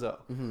they're donezo,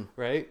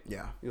 right?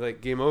 Yeah, you're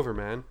like game over,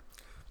 man.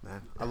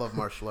 Man, I love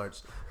martial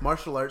arts.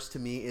 Martial arts to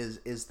me is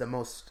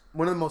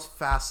one of the most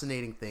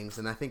fascinating things,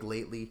 and I think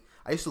lately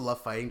I used to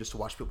love fighting just to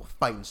watch people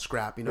fight and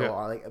scrap. You know,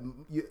 like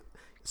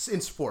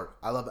in sport,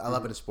 I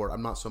love it in sport.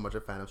 I'm not so much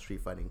a fan of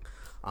street fighting,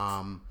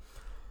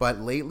 but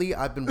lately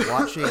I've been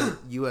watching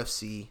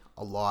UFC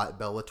a lot,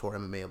 Bellator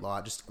MMA a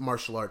lot, just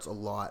martial arts a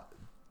lot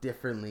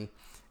differently,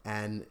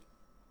 and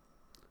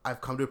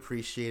I've come to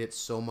appreciate it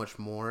so much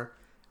more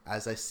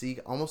as I see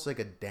almost like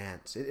a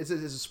dance. It's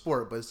a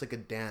sport, but it's like a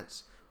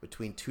dance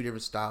between two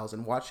different styles,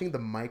 and watching the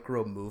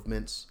micro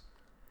movements.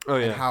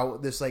 And how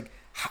this, like,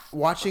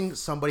 watching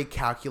somebody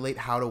calculate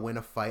how to win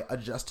a fight,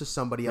 adjust to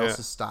somebody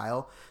else's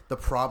style, the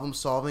problem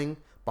solving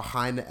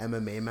behind the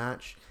MMA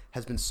match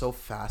has been so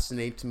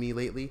fascinating to me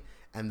lately.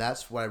 And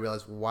that's what I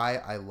realized why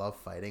I love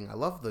fighting. I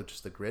love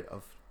just the grit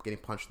of getting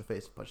punched in the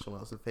face, punch someone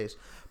else in the face.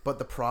 But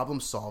the problem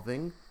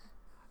solving,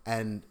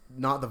 and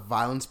not the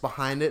violence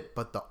behind it,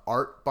 but the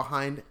art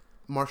behind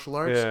martial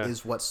arts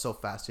is what's so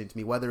fascinating to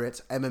me. Whether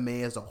it's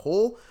MMA as a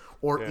whole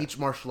or each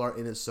martial art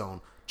in its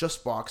own.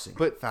 Just boxing.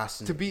 But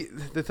fascinating.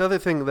 The other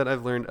thing that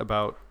I've learned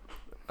about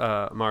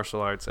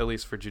martial arts, at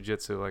least for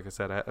jiu-jitsu, like I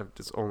said, I've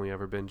just only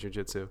ever been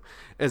jiu-jitsu,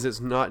 is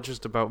it's not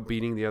just about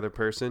beating the other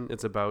person,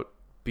 it's about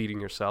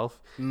beating yourself.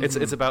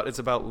 Mm-hmm. It's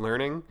about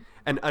learning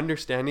and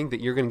understanding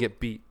that you're going to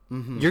get beat.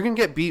 Mm-hmm. You're going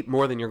to get beat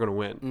more than you're going to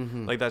win.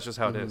 Mm-hmm. Like, that's just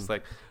how it is.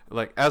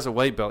 Like as a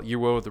white belt, you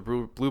roll with the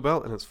blue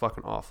belt and it's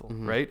fucking awful,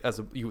 right?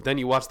 Then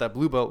you watch that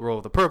blue belt roll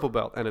with the purple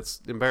belt and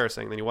it's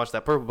embarrassing. Then you watch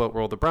that purple belt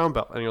roll with the brown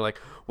belt and you're like,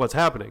 what's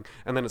happening?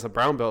 And then it's a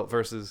brown belt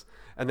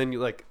and then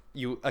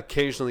you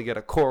occasionally get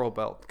a coral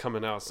belt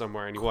coming out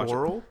somewhere and you watch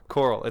it.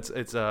 Coral. It's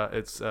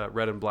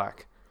red and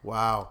black.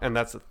 Wow. And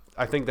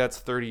I think that's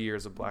 30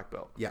 years of black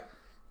belt. Yeah.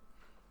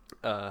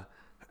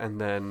 And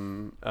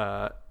then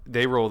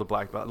they roll the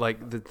black belt.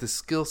 Like, the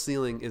skill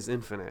ceiling is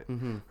infinite,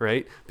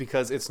 right?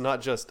 Because it's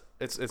not just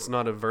it's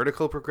not a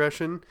vertical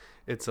progression,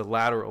 it's a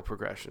lateral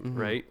progression,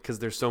 right? Because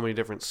there's so many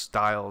different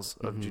styles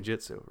of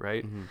jiu-jitsu,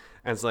 right? And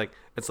it's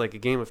like a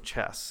game of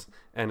chess,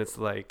 and it's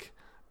like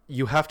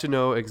you have to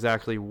know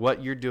exactly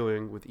what you're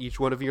doing with each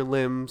one of your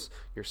limbs,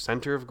 your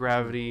center of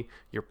gravity,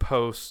 your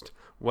post,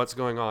 what's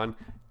going on,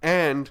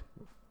 and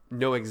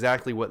know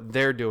exactly what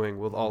they're doing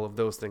with all of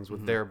those things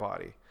with their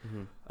body.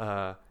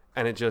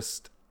 And it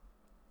just,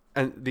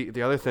 and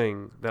the other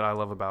thing that I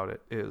love about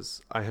it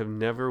is I have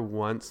never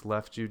once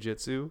left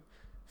jiu-jitsu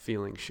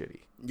feeling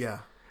shitty. Yeah.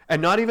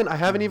 And I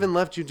haven't even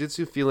left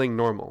jiu-jitsu feeling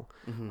normal.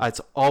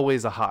 It's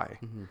always a high.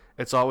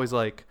 It's always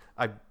like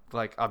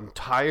I'm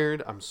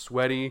tired, I'm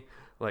sweaty,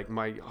 like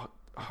my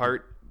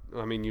heart,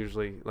 I mean,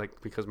 usually,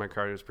 like, because my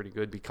cardio is pretty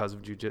good because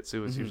of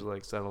jiu-jitsu, it's usually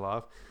like settle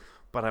off,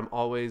 but I'm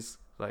always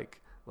like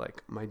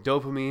my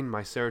dopamine,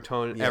 my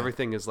serotonin,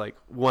 everything is like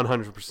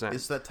 100%.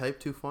 It's that type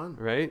 2 fun,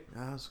 right?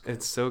 Yeah,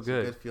 it's so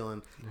good. It's a good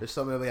feeling. There's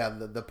something,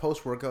 the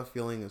post-workout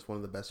feeling is one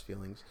of the best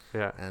feelings.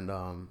 Yeah. And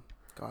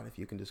God, if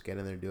you can just get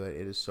in there and do it,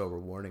 it is so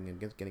rewarding, and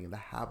getting in the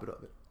habit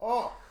of it.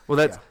 Oh, well,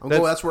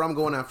 that's where I'm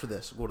going after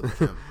this. Go to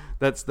the gym.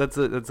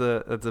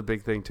 that's a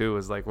big thing too.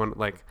 Is like when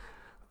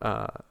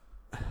I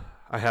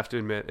have to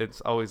admit, it's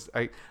always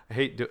I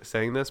hate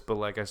saying this, but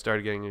like I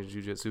started getting into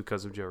jiu-jitsu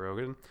because of Joe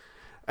Rogan.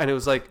 And it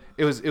was like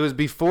it was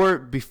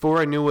before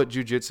I knew what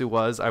jiu-jitsu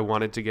was. I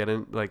wanted to get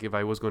in, like, if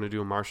I was going to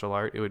do a martial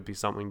art, it would be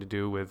something to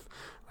do with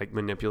like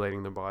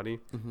manipulating the body,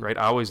 right?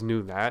 I always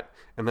knew that,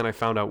 and then I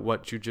found out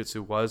what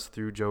jiu-jitsu was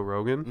through Joe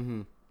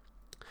Rogan.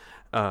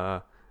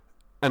 And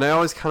I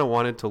always kind of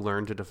wanted to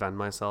learn to defend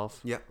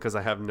myself, because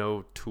I have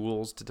no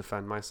tools to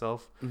defend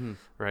myself,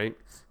 right?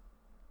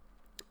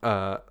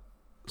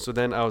 So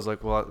then I was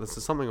like, well, this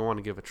is something I want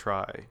to give a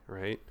try,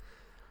 right?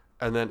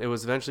 And then it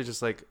was eventually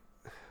just like.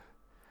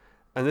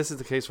 And this is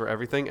the case for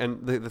everything.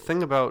 And the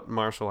thing about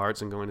martial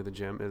arts and going to the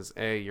gym is,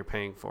 A, you're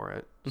paying for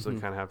it. So you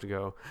kind of have to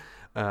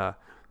go.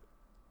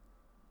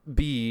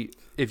 B,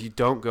 if you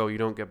don't go, you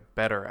don't get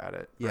better at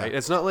it. Right?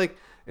 It's not like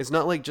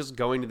just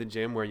going to the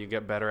gym where you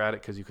get better at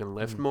it because you can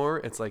lift more.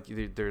 It's like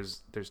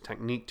there's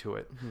technique to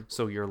it.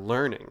 So you're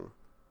learning,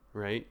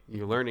 right?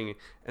 You're learning.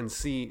 And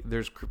C,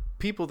 there's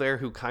people there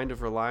who kind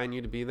of rely on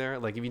you to be there.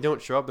 Like, if you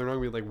don't show up, they're not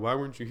going to be like, why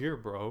weren't you here,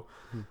 bro?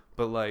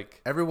 But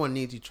like, everyone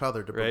needs each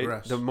other to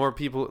progress. The more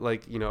people,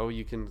 like,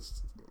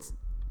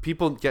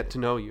 people get to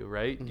know you,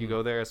 right? You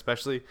go there,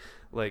 especially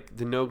like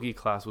the no-gi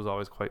class was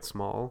always quite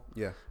small.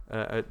 Yeah.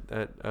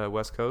 At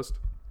West Coast,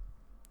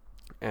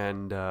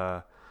 and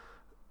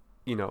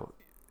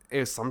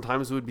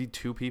sometimes it would be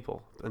 2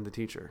 people and the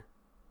teacher,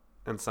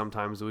 and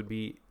sometimes it would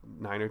be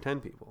 9 or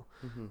 10 people.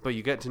 But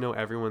you get to know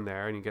everyone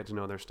there, and you get to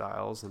know their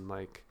styles. And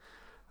like,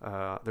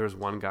 there's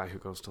one guy who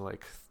goes to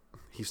like.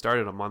 He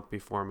started a month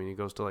before me. He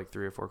goes to like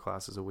 3 or 4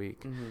 classes a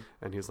week,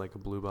 and he's like a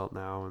blue belt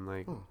now. And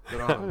like,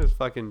 it's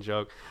fucking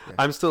joke. Yeah.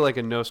 I'm still like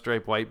a no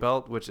stripe white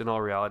belt, which in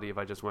all reality, if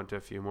I just went to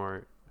a few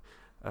more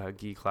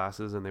gi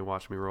classes and they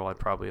watched me roll, I'd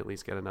probably at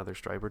least get another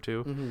stripe or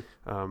 2.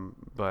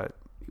 But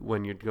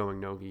when you're going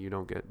no-gi, you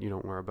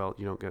don't wear a belt.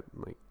 You don't get,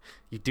 like,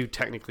 you do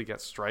technically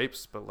get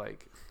stripes, but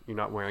like you're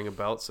not wearing a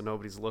belt, so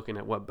nobody's looking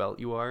at what belt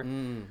you are.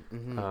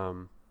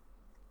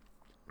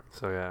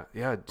 So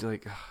yeah,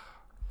 like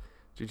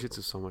jiu-jitsu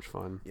is so much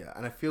fun. Yeah,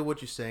 and I feel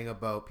what you're saying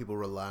about people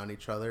rely on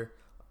each other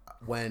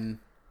when,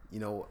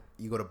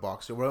 you go to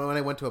boxing. When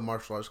I went to a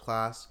martial arts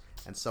class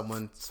and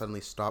someone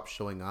suddenly stopped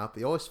showing up,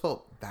 it always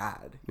felt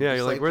bad. Yeah,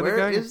 you're like,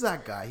 where is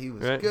that guy? He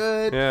was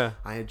good. Yeah.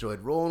 I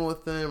enjoyed rolling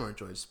with him or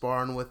enjoyed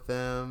sparring with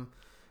him.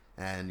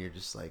 And you're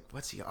just like,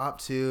 what's he up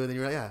to? And then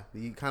you're like, yeah,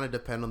 you kind of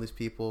depend on these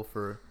people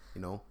for,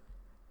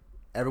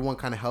 everyone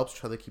kind of helps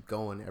each other keep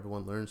going.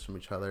 Everyone learns from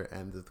each other,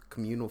 and the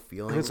communal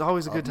feeling. And it's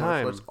always a good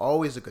time. It's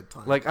always a good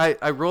time. Like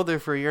I rolled there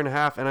for a year and a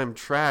half, and I'm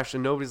trash,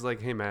 and nobody's like,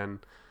 hey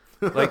man,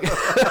 like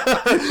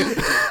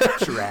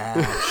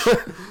trash.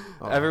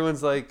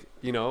 Everyone's like,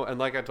 and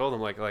like I told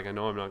them, like I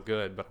know I'm not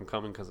good, but I'm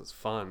coming because it's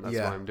fun. That's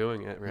why I'm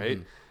doing it, right?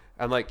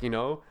 And like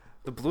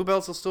the blue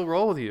belts will still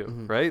roll with you,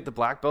 right? The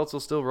black belts will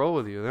still roll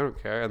with you. They don't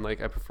care. And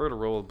like I prefer to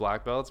roll with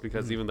black belts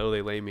because even though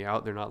they lay me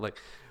out, they're not like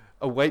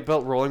a white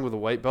belt rolling with a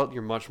white belt.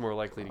 You're much more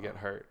likely to get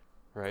hurt,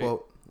 right?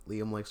 Quote,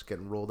 Liam likes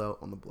getting rolled out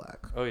on the black.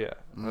 Oh yeah,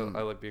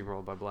 I like being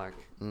rolled by black.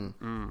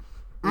 Whoa.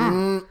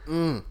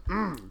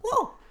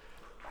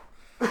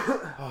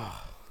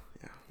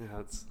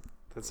 Yeah,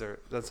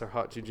 that's our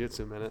hot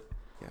jiu-jitsu minute.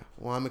 Yeah.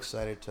 Well, I'm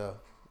excited to.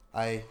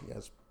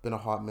 It's been a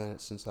hot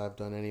minute since I've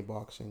done any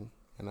boxing,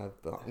 and I've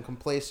been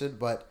complacent.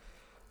 But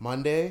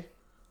Monday,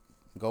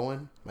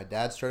 going. My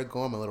dad started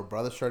going. My little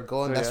brother started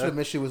going. That's when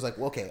Michi was like,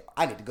 well, "Okay,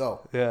 I need to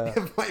go. Yeah.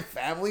 If my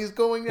family's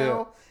going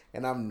now,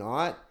 and I'm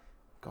not,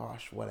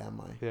 gosh, what am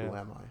I? Yeah. Who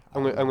am I?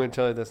 I'm going to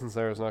tell you this, and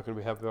Sarah's not going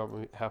to be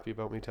happy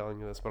about me telling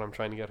you this, but I'm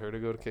trying to get her to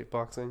go to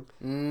kickboxing.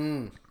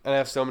 And I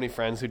have so many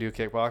friends who do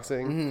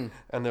kickboxing,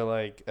 and they're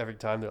like, every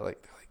time they're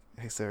like,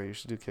 hey Sarah, you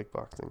should do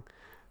kickboxing.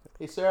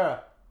 Hey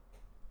Sarah.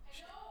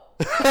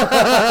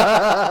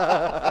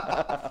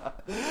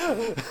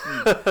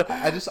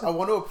 I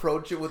want to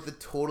approach it with the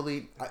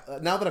totally.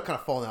 Now that I've kind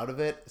of fallen out of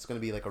it, it's going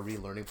to be like a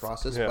relearning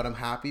process. Yeah. But I'm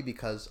happy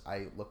because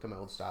I looked at my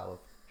old style of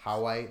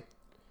how I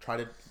try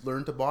to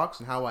learn to box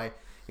and how I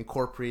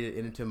incorporate it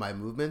into my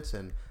movements.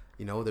 And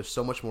there's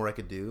so much more I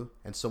could do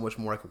and so much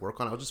more I could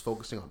work on. I was just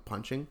focusing on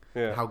punching,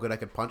 and how good I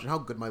could punch and how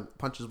good my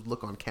punches would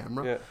look on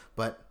camera. Yeah.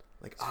 But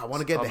I want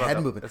to get the head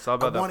movement. It's all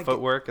about the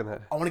footwork and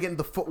that. I want to get in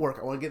the footwork.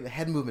 I want to get in the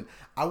head movement.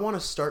 I want to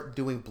start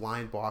doing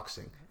blind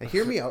boxing. And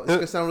hear me out. It's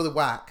going to sound really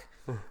whack.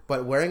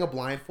 But wearing a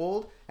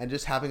blindfold and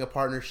just having a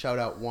partner shout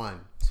out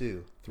 1,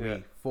 2,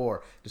 3,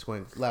 4. Just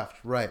going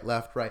left,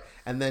 right.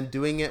 And then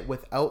doing it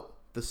without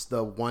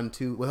the 1,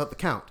 2, without the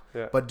count.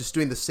 Yeah. But just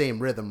doing the same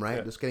rhythm, right?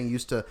 Yeah. Just getting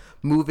used to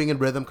moving in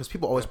rhythm. Because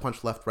people always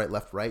punch left,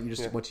 right. You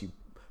just, once you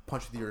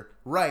punch with your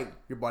right,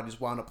 your body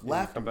just wound up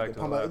left. Come back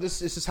to left.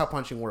 This is how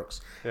punching works.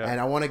 Yeah. And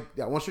I want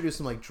to do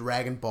some like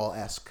Dragon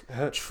Ball-esque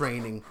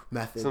training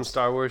methods. Some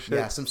Star Wars shit.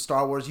 Yeah, some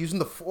Star Wars using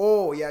the Force.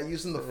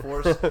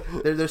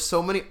 There's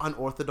so many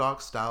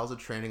unorthodox styles of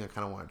training I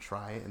kind of want to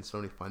try, and so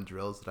many fun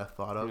drills that I've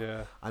thought of.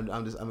 Yeah.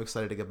 I'm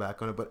excited to get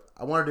back on it, but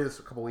I wanted to do this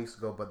a couple weeks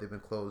ago, but they've been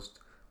closed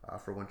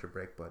for winter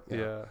break. But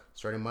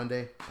starting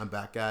Monday, I'm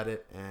back at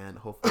it, and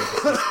hopefully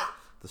this is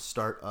the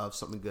start of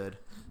something good.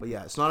 But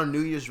yeah, it's not a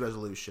New Year's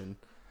resolution.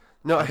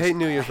 No, I hate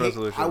New Year's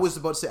resolutions. I was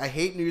about to say, I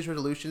hate New Year's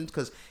resolutions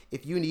because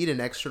if you need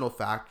an external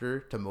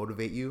factor to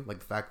motivate you, like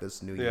the fact that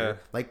it's New Year,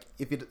 like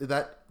if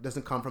that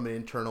doesn't come from an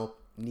internal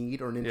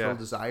need or an internal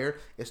desire,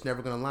 it's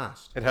never going to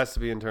last. It has to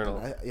be internal.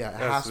 It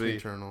has to be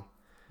internal.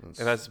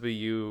 It has to be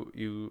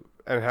you,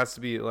 and it has to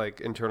be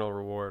like internal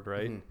reward,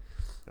 right?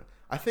 Mm-hmm.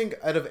 I think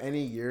out of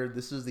any year,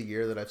 this is the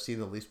year that I've seen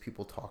the least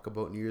people talk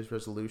about New Year's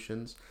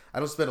resolutions. I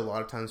don't spend a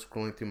lot of time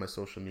scrolling through my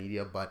social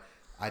media, but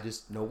I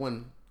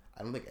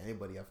don't think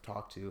anybody I've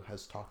talked to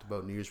has talked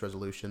about New Year's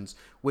resolutions,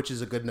 which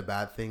is a good and a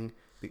bad thing.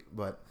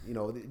 But,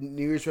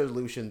 New Year's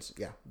resolutions,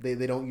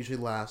 they don't usually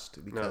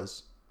last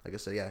because, like I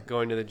said,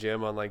 going to the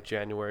gym on like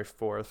January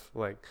 4th,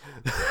 like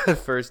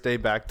first day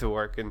back to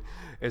work, and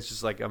it's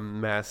just like a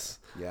mess.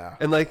 Yeah.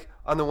 And like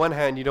on the one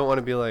hand, you don't want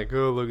to be like,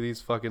 oh, look at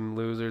these fucking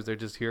losers. They're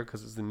just here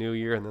because it's the new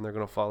year and then they're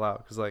going to fall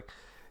out. Because like,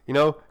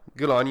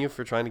 good on you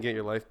for trying to get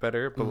your life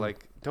better. But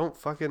like, don't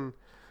start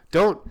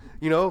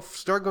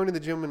going to the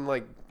gym and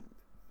like,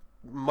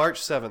 March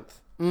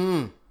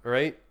 7th.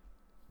 Right?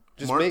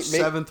 Just March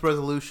 7th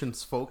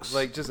resolutions, folks.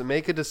 Like, just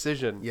make a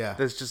decision. Yeah.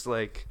 That's just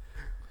like,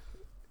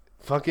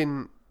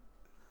 fucking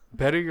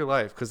better your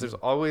life. Because there's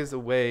always a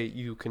way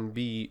you can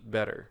be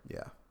better.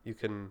 Yeah. You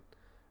can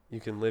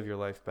live your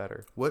life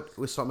better. What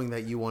was something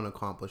that you want to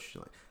accomplish?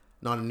 Like,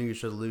 not a New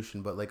Year's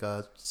resolution, but like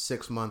a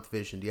 6-month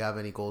vision. Do you have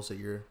any goals that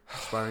you're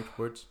aspiring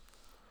towards?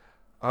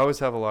 I always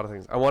have a lot of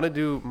things. I want to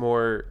do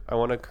more. I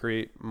want to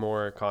create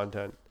more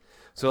content.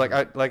 So like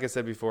I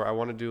said before, I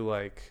want to do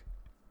like,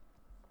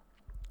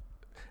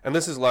 and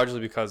this is largely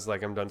because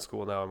like I'm done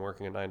school now. I'm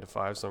working a 9 to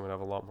 5, so I'm gonna have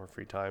a lot more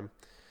free time.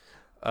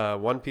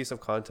 1 piece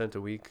of content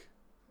a week,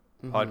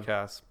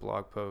 podcast,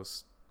 blog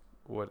posts,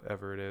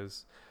 whatever it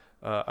is.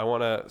 I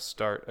want to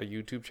start a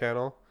YouTube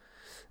channel,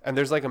 and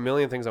there's like a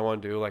million things I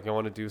want to do. Like I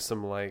want to do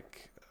some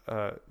like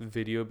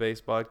video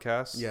based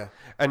podcasts. Yeah,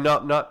 and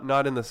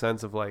not in the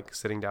sense of like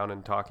sitting down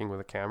and talking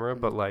with a camera,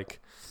 but like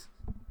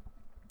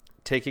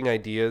taking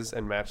ideas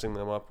and matching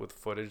them up with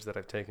footage that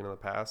I've taken in the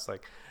past.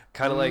 Like,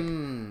 kind of like,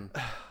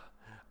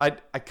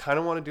 I kind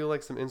of want to do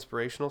like some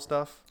inspirational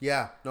stuff.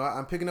 Yeah, no,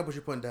 I'm picking up what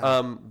you're putting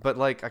down. But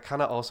like, I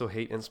kind of also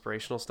hate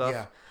inspirational stuff.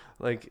 Yeah.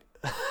 Like,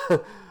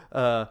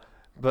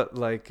 but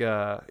like,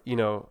 you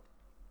know,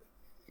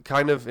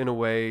 kind of in a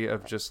way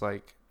of just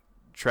like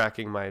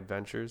tracking my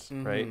adventures,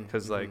 right?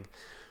 Because like,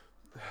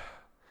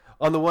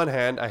 on the one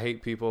hand, I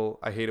hate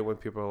it when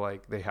people are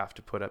like, they have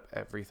to put up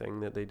everything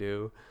that they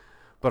do.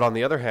 But on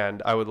the other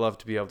hand, I would love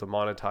to be able to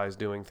monetize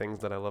doing things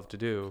that I love to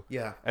do.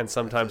 Yeah. And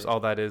sometimes all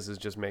that is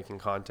just making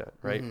content,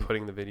 right?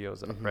 Putting the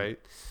videos up, right?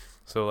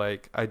 So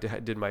like I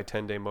did my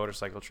 10-day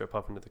motorcycle trip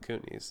up into the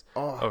Kootenays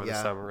over the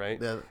summer,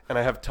 right? Yeah. And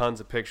I have tons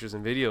of pictures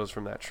and videos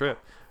from that trip,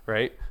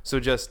 right?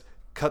 So just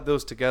cut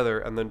those together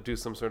and then do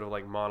some sort of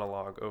like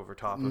monologue over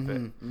top of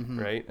it,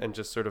 right? And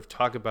just sort of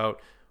talk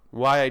about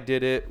why I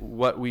did it,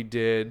 what we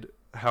did,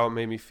 how it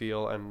made me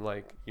feel, and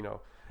like, you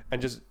know,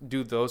 and just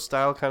do those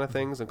style kind of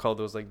things and call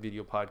those like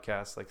video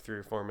podcasts, like 3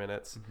 or 4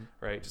 minutes,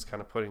 right? Just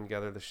kind of putting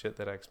together the shit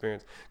that I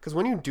experienced. Because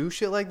when you do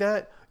shit like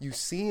that, you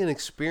see and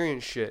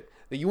experience shit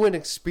that you wouldn't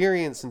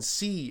experience and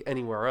see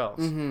anywhere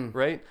else,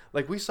 right?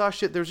 Like we saw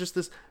shit, there was just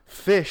this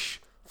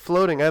fish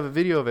floating. I have a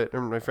video of it,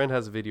 or my friend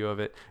has a video of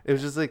it. It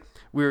was just like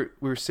we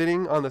were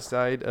sitting on the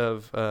side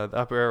of the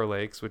Upper Arrow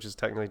Lakes, which is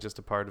technically just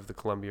a part of the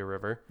Columbia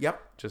River. Yep.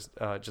 Just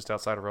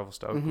outside of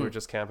Revelstoke. We were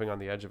just camping on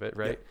the edge of it,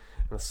 right? Yep.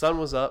 And the sun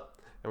was up.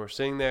 And we're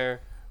sitting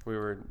there. We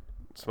were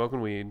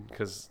smoking weed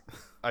because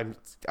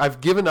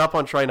I've given up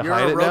on trying to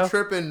hide it now. You're on a road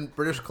trip in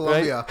British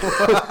Columbia.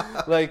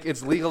 Right? Like,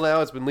 it's legal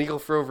now. It's been legal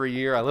for over a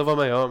year. I live on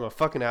my own. I'm a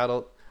fucking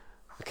adult.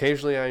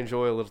 Occasionally, I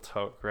enjoy a little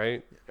toke,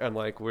 right? And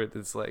like,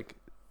 it's like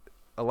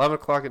 11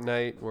 o'clock at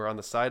night. We're on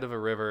the side of a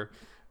river,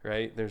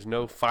 right? There's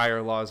no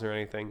fire laws or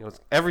anything.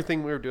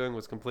 Everything we were doing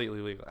was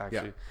completely legal.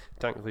 Actually,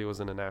 technically, it was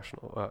in a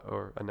national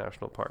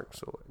park.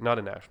 So not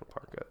a national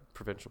park, a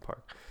provincial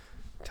park.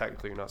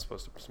 Technically, you're not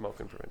supposed to smoke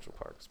in provincial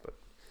parks, but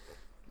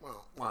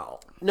wow.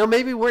 No,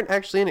 maybe we weren't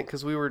actually in it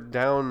because we were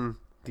down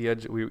the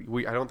edge.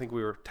 I don't think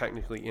we were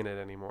technically in it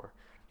anymore.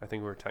 I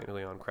think we were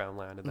technically on Crown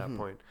land at that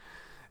point.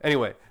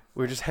 Anyway,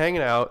 we were just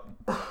hanging out.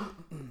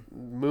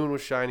 Moon was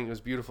shining. It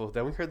was beautiful.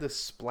 Then we heard this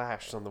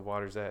splash on the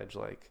water's edge,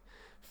 like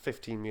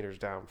 15 meters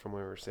down from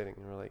where we were sitting,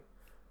 and we're like,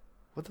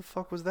 "What the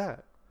fuck was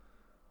that?"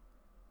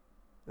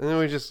 And then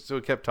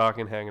we kept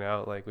talking, hanging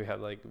out. Like we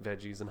had like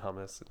veggies and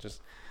hummus, and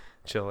just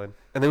chilling.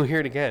 And then we hear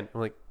it again.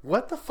 I'm like,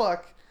 what the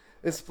fuck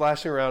is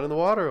splashing around in the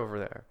water over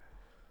there?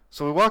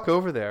 So we walk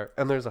over there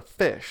and there's a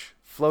fish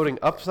floating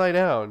upside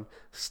down,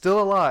 still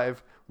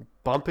alive,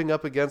 bumping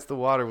up against the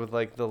water with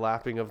like the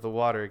lapping of the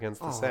water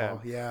against the sand.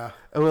 Yeah.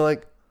 And we're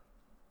like,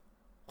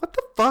 what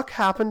the fuck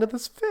happened to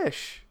this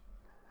fish?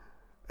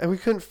 And we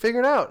couldn't figure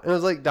it out. And it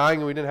was like dying,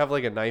 and we didn't have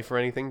like a knife or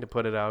anything to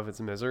put it out of its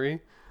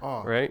misery.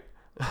 Oh. Right?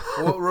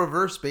 Well,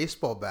 reverse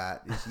baseball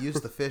bat is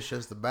use the fish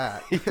as the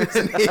bat.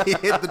 And he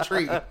hit the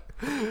tree.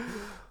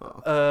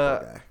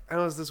 And it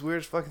was this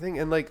weird fucking thing,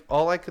 and like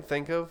all I could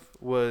think of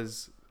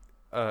was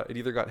it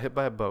either got hit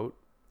by a boat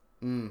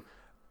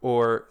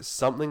or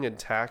something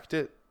attacked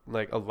it,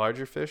 like a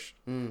larger fish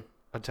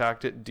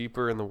attacked it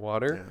deeper in the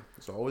water. Yeah,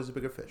 it's always a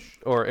bigger fish.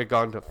 Or it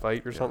got into a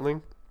fight or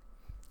something,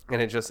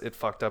 and it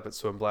fucked up its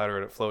swim bladder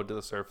and it floated to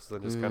the surface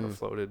and just kind of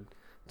floated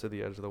to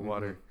the edge of the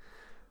water.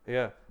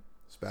 Yeah.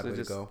 It's a bad way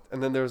to go.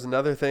 And then there was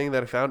another thing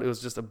that I found. It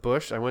was just a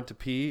bush. I went to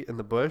pee in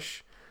the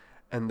bush,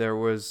 and there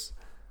was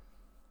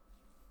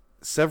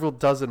several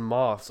dozen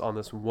moths on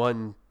this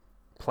one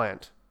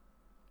plant.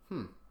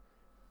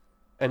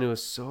 And it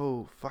was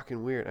so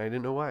fucking weird. I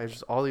didn't know why. It was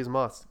just all these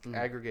moths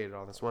aggregated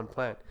on this one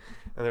plant.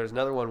 And there was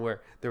another one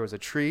where there was a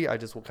tree. I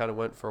just kind of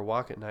went for a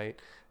walk at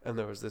night, and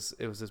it was this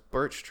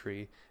birch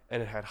tree,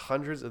 and it had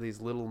hundreds of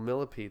these little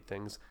millipede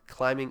things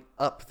climbing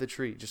up the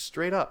tree, just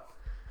straight up.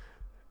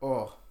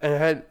 Oh. And I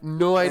had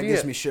no idea. That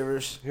gives me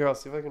shivers. Here, I'll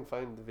see if I can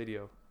find the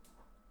video.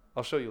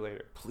 I'll show you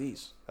later.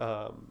 Please.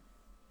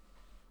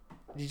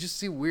 You just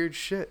see weird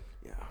shit.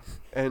 Yeah.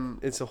 And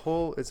it's a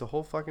whole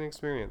fucking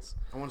experience.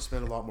 I want to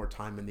spend a lot more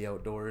time in the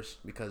outdoors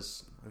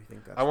because I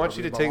think that's I want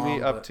you to take me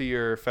up to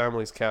your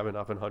family's cabin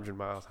up in 100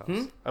 Miles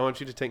House. I want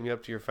you to take me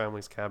up to your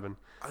family's cabin.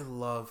 I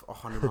love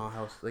 100 Mile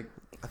House. Like,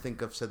 I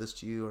think I've said this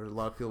to you or a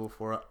lot of people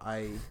before.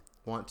 I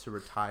want to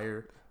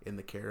retire in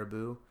the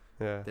Caribou.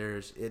 Yeah.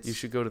 You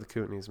should go to the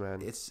Kootenays,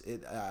 man.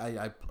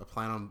 I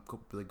plan on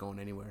really going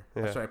anywhere.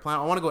 Yeah.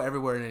 I want to go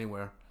everywhere and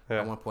anywhere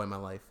at one point in my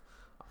life.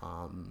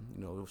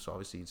 So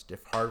obviously it's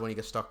hard when you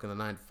get stuck in the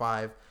 9 to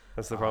 5.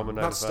 That's the problem with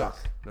 9 to 5. Not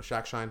stuck. No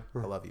shack shine. I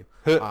love you.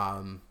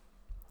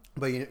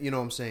 But you know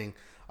what I'm saying.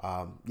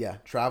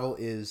 Travel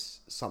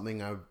is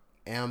something I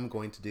am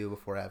going to do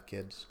before I have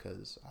kids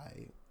because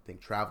I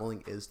think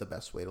traveling is the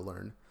best way to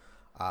learn.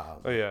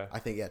 I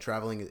think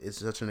traveling is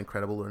such an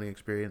incredible learning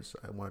experience.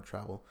 I want to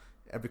travel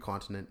every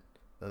continent.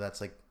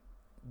 That's like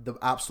the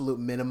absolute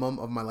minimum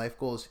of my life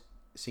goal is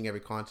seeing every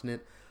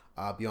continent.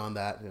 Beyond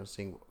that,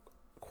 seeing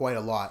quite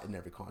a lot in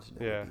every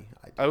continent. Yeah,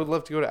 I would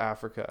love to go to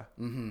Africa.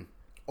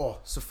 Oh,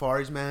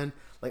 safaris, man!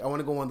 Like I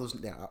want to go on those.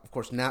 Of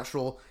course,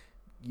 natural.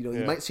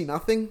 You might see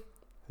nothing,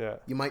 Yeah.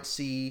 You might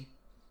see,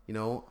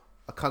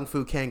 a kung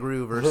fu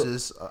kangaroo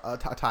versus a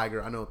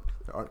tiger. I know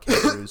there aren't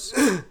kangaroos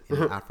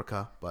in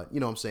Africa, but you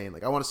know what I'm saying.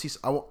 Like I want to see.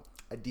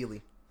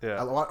 Ideally. Yeah.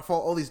 I want to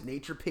follow all these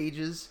nature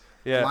pages.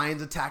 Yeah.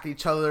 Lions attacking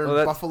each other.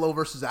 Buffalo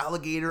versus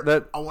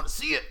alligator. I want to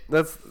see it.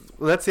 That's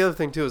the other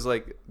thing too. Is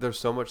like there's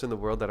so much in the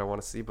world that I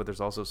want to see, but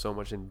there's also so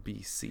much in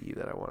BC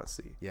that I want to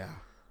see. Yeah.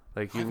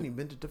 Like I haven't even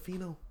been to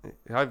Tofino.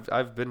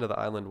 I've been to the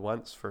island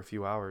once for a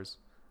few hours.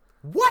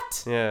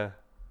 What? Yeah,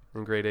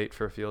 in grade 8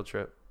 for a field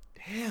trip.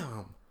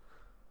 Damn.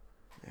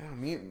 Yeah,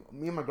 me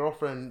and my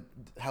girlfriend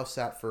house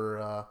sat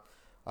for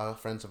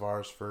friends of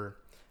ours for,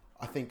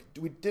 I think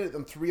we did it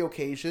on 3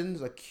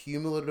 occasions, a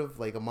cumulative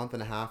like a month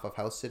and a half of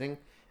house sitting,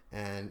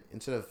 and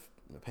instead of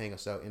paying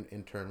us out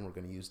in turn, we're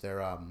going to use their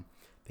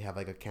they have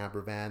like a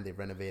camper van. They've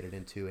renovated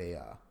into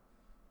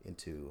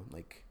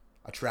like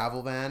a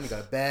travel van. You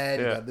got a bed.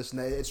 You got this and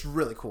that. It's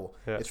really cool.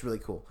 Yeah. It's really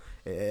cool.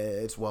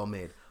 It's well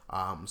made.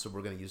 So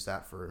we're gonna use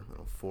that for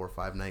 4 or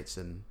 5 nights,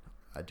 and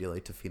ideally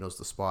Tofino's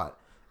the spot.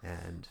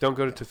 And don't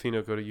go to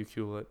Tofino. Go to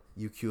Ucluelet.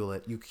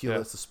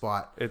 Ucluelet's the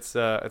spot.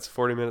 It's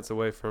 40 minutes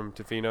away from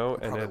Tofino,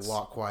 and it's a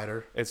lot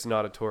quieter. It's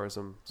not a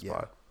tourism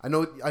spot. I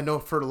know.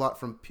 I've heard a lot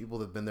from people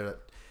that've been there. That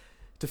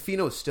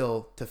Tofino is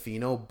still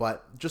Tofino,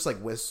 but just like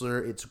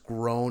Whistler, it's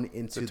grown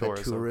into the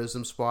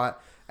tourism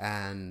spot,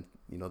 and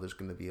there's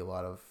going to be a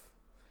lot of.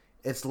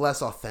 It's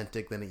less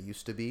authentic than it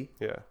used to be.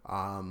 Yeah.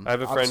 I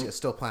have a friend. I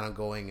still plan on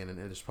going, and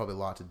there's probably a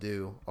lot to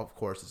do. Of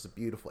course, it's a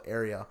beautiful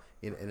area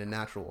in a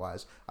natural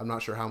wise. I'm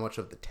not sure how much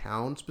of the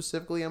town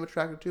specifically I'm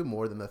attracted to,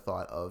 more than the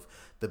thought of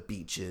the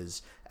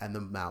beaches and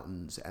the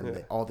mountains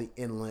and all the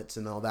inlets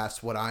and all.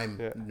 That's what I'm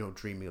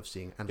dreaming of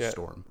seeing. And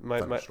storm.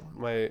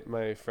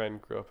 My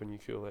friend grew up in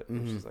Ucluelet,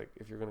 and she's like,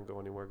 if you're gonna go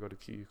anywhere, go to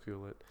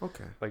Ucluelet.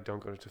 Okay. Like,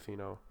 don't go to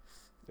Tofino.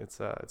 It's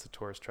a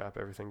tourist trap.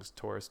 Everything's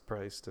tourist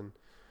priced, and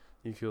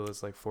Ucluelet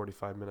is like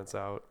 45 minutes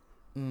out.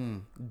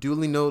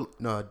 Duly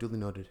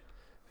noted.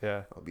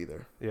 Yeah, I'll be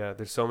there. Yeah,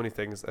 there's so many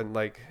things, and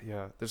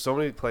there's so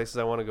many places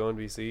I want to go in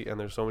BC, and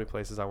there's so many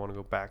places I want to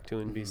go back to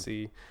in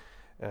BC,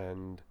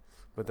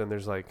 but then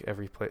there's like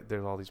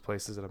there's all these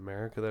places in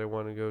America that I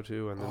want to go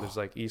to, and then there's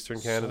like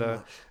Eastern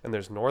Canada, and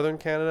there's Northern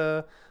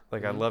Canada.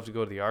 Like I'd love to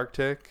go to the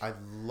Arctic. I'd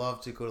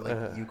love to go to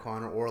like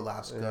Yukon or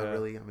Alaska.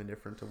 Really, I'm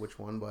indifferent to which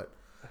one, but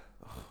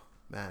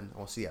man, I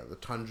want to see the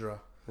tundra.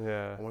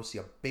 Yeah. I want to see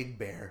a big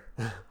bear.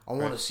 I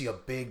want to see a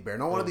big bear.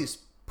 Not one of these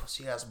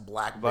pussy ass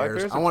black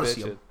bears. I want to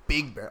see a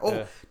big bear.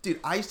 Oh, dude,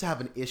 I used to have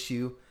an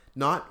issue,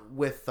 not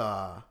with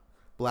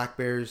black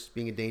bears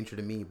being a danger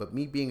to me, but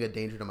me being a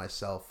danger to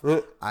myself.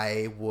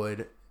 I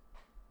would,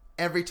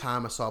 every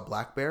time I saw a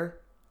black bear,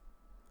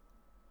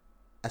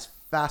 as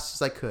fast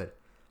as I could,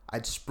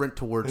 I'd sprint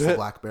towards the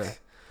black bear.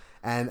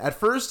 And at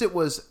first it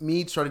was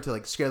me starting to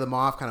like scare them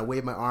off, kind of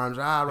wave my arms,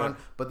 run.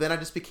 But then I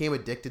just became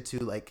addicted to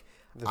like,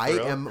 I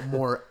am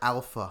more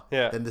alpha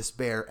than this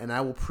bear, and I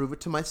will prove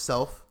it to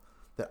myself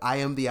that I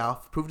am the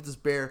alpha. Prove it to this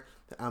bear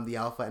that I'm the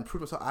alpha, and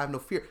prove to myself I have no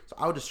fear. So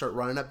I would just start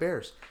running at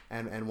bears.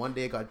 And one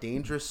day it got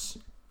dangerous,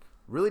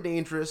 really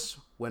dangerous,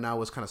 when I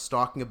was kind of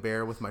stalking a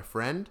bear with my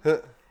friend.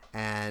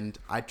 And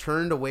I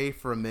turned away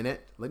for a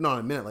minute,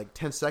 like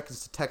 10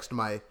 seconds to text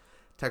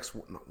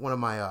one of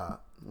my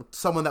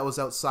someone that was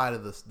outside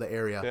of the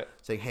area,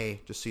 saying, "Hey,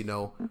 just so you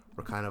know,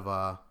 we're kind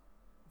of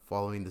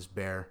following this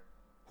bear."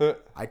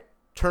 I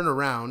turn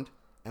around,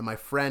 and my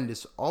friend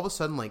is all of a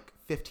sudden like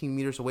 15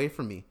 meters away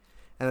from me,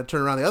 and I turn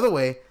around the other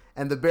way,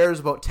 and the bear is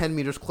about 10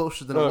 meters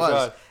closer than it was.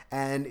 God.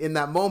 And in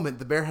that moment,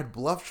 the bear had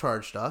bluff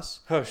charged us.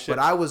 Oh shit! But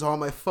I was on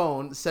my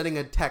phone sending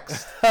a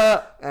text,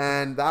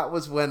 and that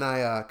was when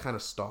I kind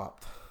of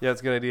stopped. Yeah, it's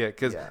a good idea,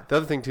 because the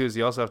other thing too is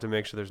you also have to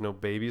make sure there's no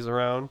babies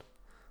around.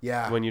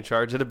 Yeah. When you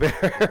charge at a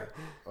bear.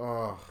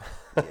 Oh.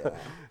 Yeah.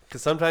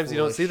 Because sometimes you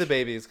don't see the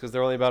babies because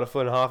they're only about a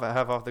foot and a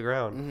half off the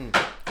ground.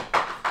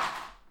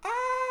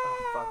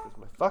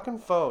 Fucking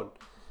phone.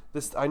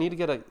 I need to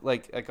get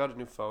I got a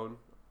new phone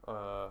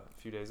a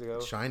few days ago.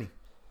 It's shiny.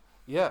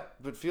 Yeah,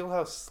 but feel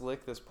how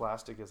slick this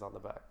plastic is on the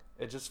back.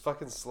 It just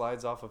fucking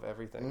slides off of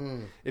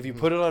everything. If you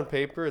put it on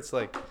paper, it's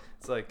like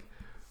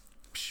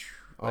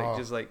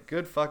just like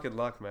good fucking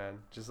luck, man.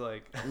 Just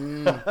like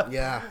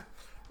yeah.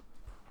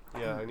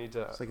 Yeah, I need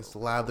to. It's like it's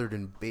lathered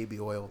in baby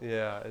oil.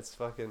 Yeah, it's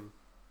fucking.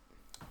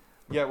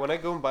 Yeah, when I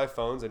go and buy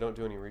phones, I don't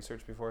do any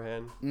research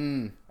beforehand.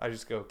 I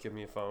just go, give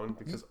me a phone,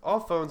 because all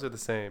phones are the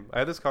same. I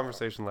had this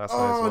conversation last night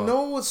as well. Oh,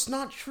 no, it's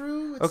not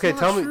true.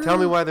 Tell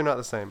me why they're not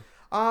the same.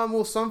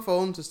 Well, some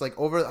phones, it's like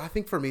I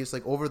think for me, it's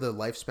like over the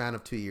lifespan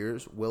of 2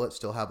 years, will it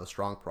still have a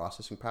strong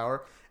processing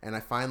power? And I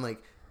find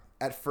like,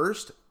 at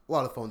first, a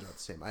lot of phones are not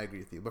the same. I agree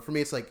with you. But for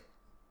me, it's like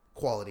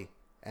quality.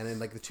 And then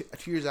like the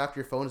 2 years after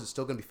your phone, is it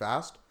still going to be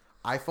fast?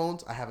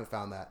 iPhones, I haven't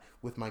found that.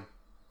 With my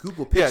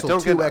Google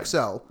Pixel 2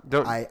 XL,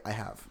 I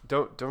have.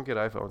 Don't get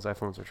iPhones.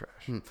 iPhones are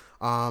trash.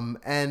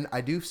 And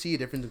I do see a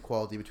difference in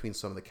quality between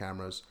some of the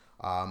cameras.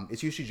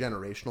 It's usually a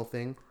generational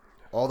thing.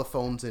 All the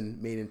phones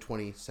made in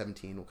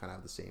 2017 will kind of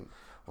have the same.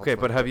 Okay,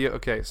 but have you?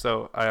 Okay,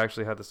 so I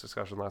actually had this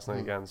discussion last night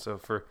again. So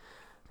for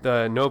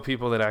the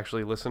people that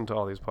actually listen to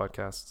all these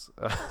podcasts.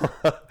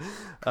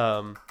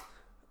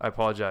 I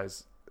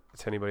apologize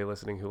to anybody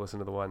listening who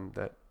listened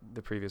to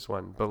the previous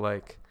one, but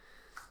like,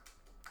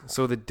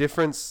 so the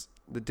differences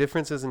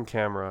in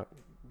camera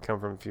come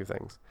from a few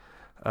things.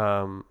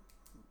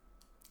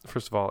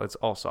 First of all, it's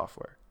all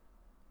software.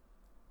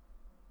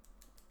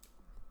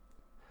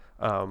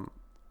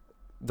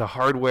 The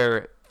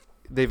hardware,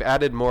 they've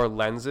added more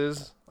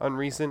lenses on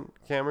recent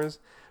cameras,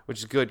 which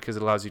is good because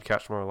it allows you to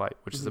catch more light,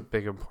 which is a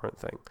big important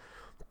thing.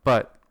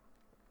 But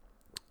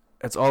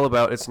it's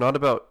not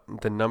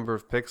about the number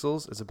of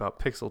pixels, it's about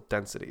pixel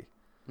density,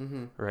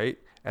 right?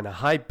 And a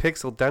high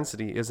pixel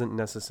density isn't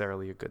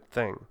necessarily a good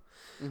thing,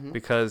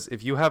 because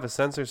if you have a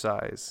sensor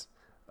size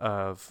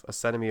of 1.5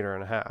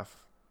 centimeters,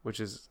 which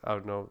is, I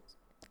don't know,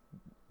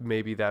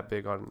 maybe that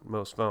big on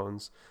most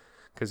phones,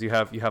 because you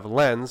have a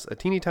lens, a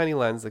teeny tiny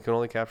lens that can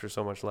only capture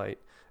so much light,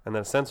 and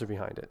then a sensor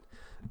behind it,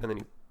 and then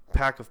you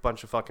pack a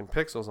bunch of fucking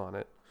pixels on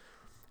it.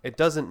 It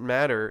doesn't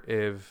matter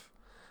if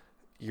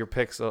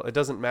it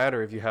doesn't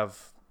matter if you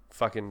have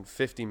fucking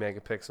 50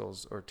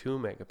 megapixels or 2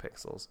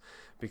 megapixels,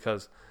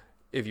 because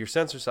if your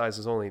sensor size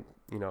is only,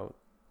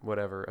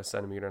 whatever, 1.5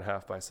 centimeters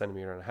by 1.5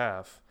 centimeters,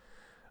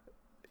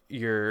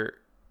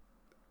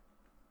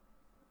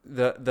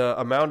 the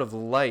amount of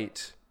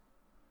light,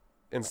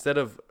 instead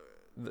of,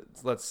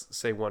 let's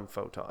say 1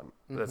 photon,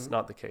 that's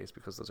not the case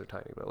because those are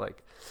tiny, but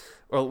like,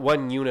 or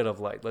 1 unit of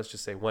light, let's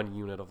just say 1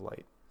 unit of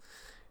light.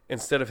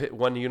 Instead of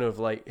 1 unit of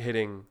light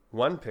hitting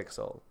 1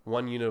 pixel,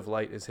 1 unit of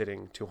light is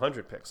hitting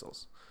 200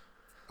 pixels.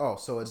 Oh,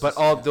 so it's... But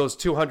all those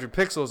 200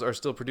 pixels are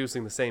still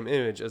producing the same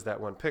image as that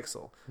 1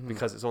 pixel,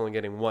 because it's only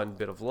getting 1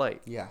 bit of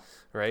light. Yeah.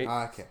 Right?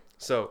 Okay.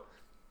 So,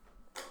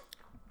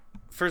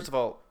 first of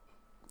all,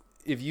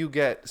 if you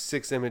get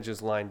 6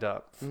 images lined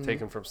up,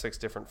 taken from 6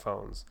 different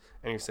phones,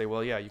 and you say,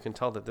 well, yeah, you can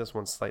tell that this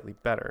one's slightly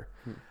better.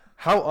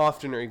 How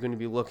often are you going to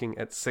be looking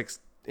at 6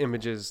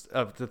 images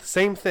of the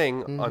same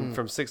thing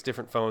from 6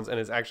 different phones, and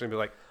it's actually be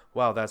like,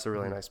 wow, that's a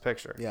really nice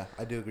picture? Yeah,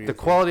 I do agree. The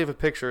quality of a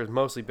picture is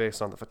mostly based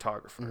on the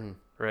photographer,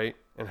 right?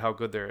 And how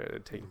good they're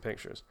at taking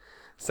pictures.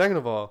 Second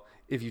of all,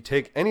 if you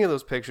take any of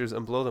those pictures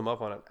and blow them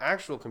up on an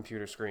actual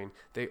computer screen,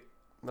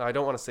 I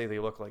don't want to say they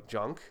look like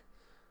junk,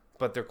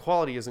 but their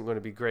quality isn't going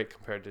to be great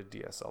compared to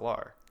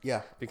DSLR.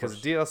 Yeah,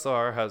 because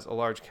DSLR has a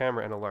large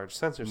camera and a large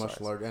sensor size.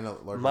 Much larger and a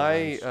larger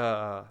lens.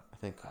 I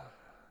think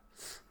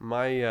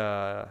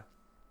my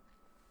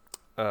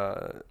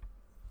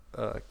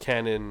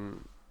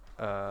Canon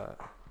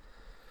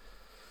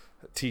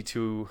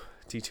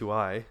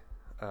T2i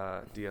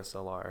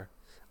DSLR,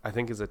 I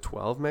think, is a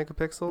 12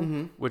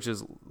 megapixel, which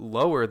is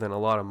lower than a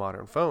lot of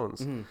modern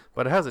phones,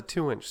 but it has a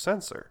 2-inch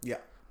sensor. Yeah.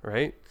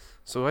 Right?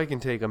 So I can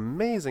take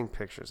amazing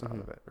pictures out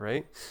of it,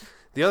 right?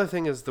 The other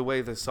thing is the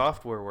way the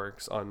software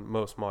works on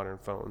most modern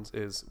phones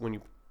is when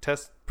you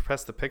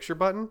press the picture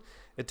button,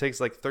 it takes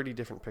like 30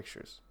 different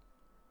pictures,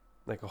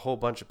 like a whole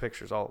bunch of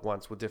pictures all at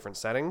once with different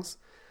settings,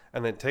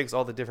 and then it takes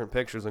all the different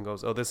pictures and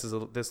goes, oh, this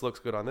looks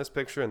good on this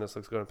picture, and this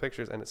looks good on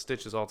pictures, and it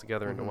stitches all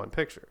together into one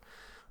picture.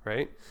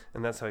 Right?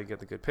 And that's how you get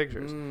the good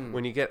pictures.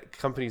 When you get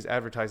companies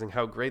advertising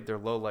how great their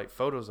low light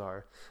photos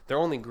are, they're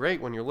only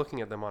great when you're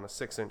looking at them on a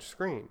 6-inch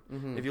screen.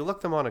 If you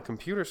look them on a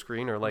computer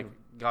screen, or like,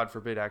 God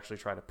forbid, actually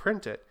try to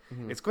print it,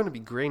 it's going to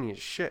be grainy as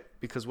shit,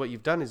 because what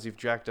you've done is you've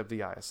jacked up the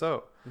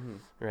ISO,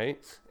 right?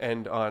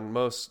 And on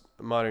most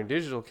modern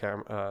digital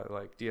camera,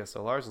 like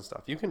DSLRs and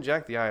stuff, you can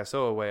jack the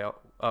ISO way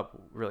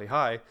up really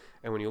high,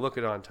 and when you look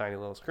at it on a tiny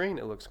little screen,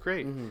 it looks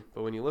great.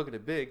 But when you look at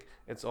it big,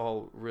 it's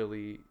all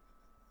really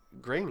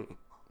grainy.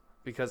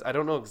 Because I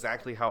don't know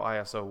exactly how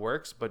ISO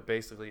works, but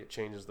basically it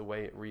changes the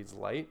way it reads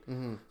light.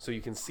 So you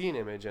can see an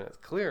image and it's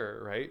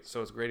clearer, right?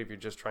 So it's great if you're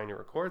just trying to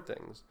record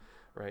things,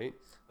 right?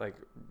 Like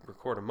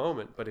record a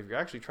moment. But if you're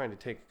actually trying to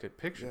take a good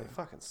picture, they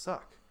fucking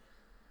suck,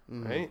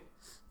 right?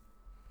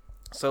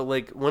 So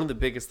like one of the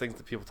biggest things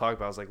that people talk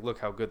about is like, look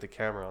how good the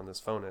camera on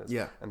this phone is.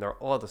 Yeah. And they're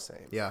all the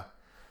same. Yeah.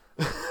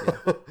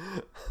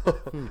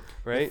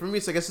 Right? For me,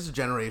 I guess it's a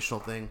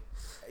generational thing.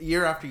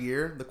 Year after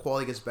year, the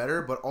quality gets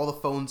better, but all the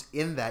phones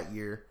in that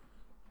year...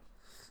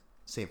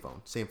 Same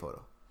phone, same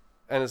photo.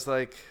 And it's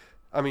like,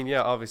 I mean,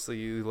 yeah, obviously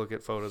you look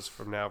at photos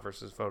from now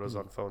versus photos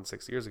on phone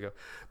 6 years ago.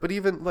 But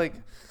even like...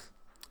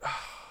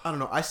 I don't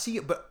know. I see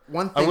it, but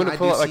one thing I'm going to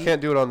pull up... I can't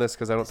do it on this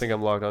because I don't think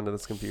I'm logged onto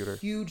this computer.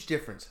 Huge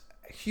difference.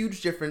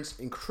 Huge difference.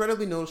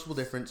 Incredibly noticeable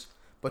difference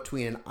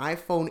between an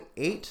iPhone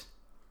 8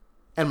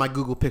 and my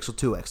Google Pixel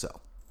 2 XL.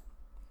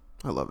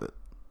 I love it.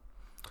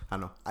 I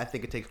don't know. I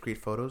think it takes great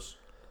photos.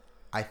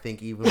 I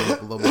think even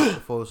with low motion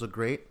photos look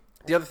great.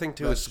 The other thing,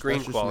 too, is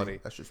screen quality.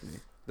 That's just me.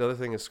 The other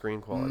thing is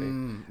screen quality.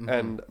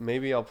 And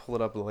maybe I'll pull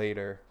it up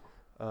later.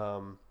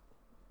 I'll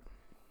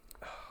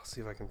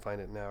see if I can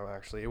find it now,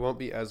 actually. It won't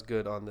be as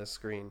good on this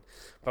screen.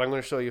 But I'm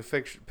going to show you a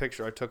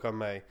picture I took on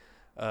my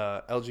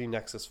LG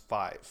Nexus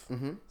 5.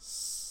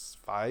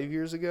 5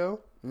 years ago.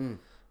 It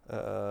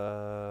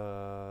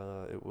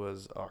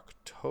was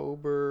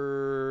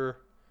October...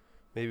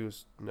 Maybe it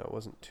was... No, it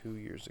wasn't 2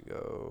 years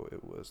ago.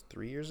 It was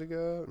 3 years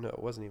ago? No, it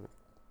wasn't even...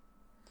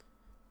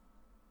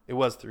 It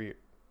was 3 years.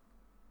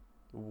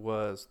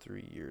 was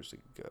 3 years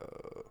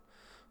ago.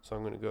 So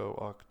I'm going to go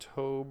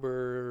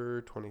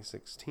October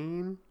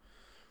 2016.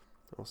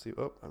 We'll see.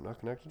 Oh, I'm not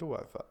connected to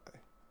Wi-Fi.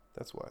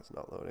 That's why it's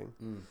not loading.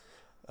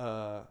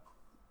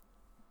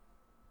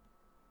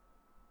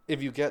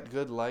 If you get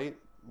good light,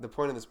 the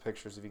point of this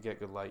picture is if you get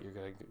good light, you're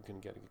going to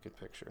get a good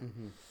picture.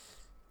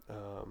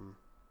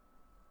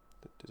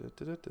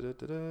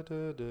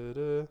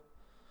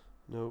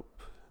 Nope.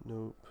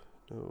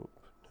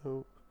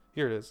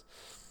 Here it is.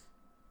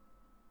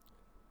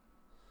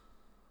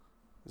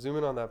 Zoom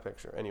in on that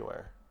picture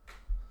anywhere.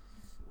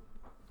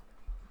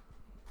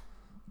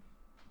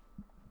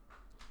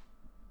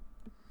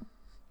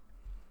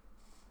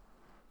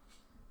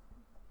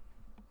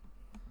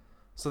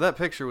 So that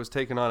picture was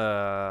taken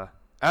on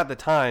at the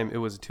time, it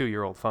was a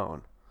 2-year-old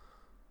phone.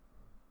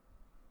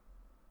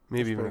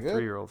 Maybe even a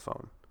 3-year-old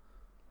phone.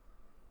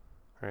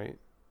 Right?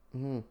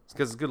 Mm-hmm. It's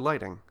because it's good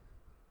lighting.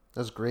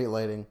 That's great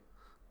lighting.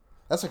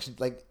 That's actually,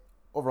 like,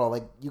 overall,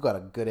 like, you got a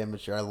good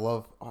image here. I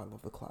love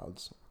the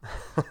clouds.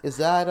 Is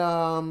that,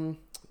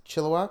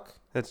 Chilliwack?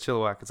 That's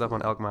Chilliwack. It's up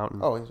on Elk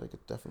Mountain. Oh, I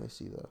could definitely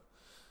see that.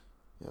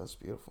 Yeah, that's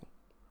beautiful.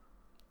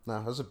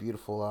 No, that's a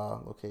beautiful,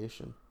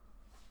 location.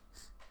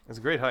 It's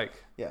a great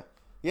hike. Yeah.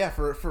 Yeah,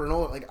 for an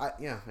old, like, I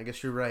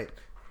guess you're right.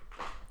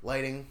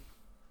 Lighting,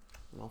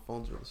 and all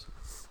phones are the same.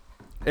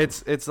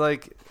 It's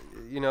like,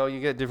 you know, you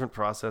get different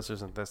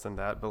processors and this and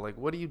that, but, like,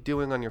 what are you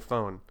doing on your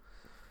phone?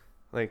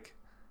 Like,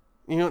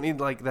 you don't need,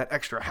 like, that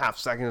extra half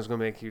second is going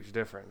to make a huge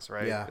difference,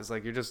 right? Yeah. It's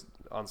like you're just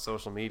on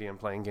social media and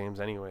playing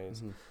games anyways.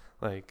 Mm-hmm.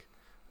 Like,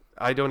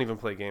 I don't even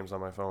play games on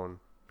my phone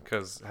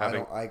because I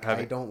know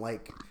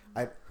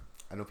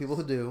people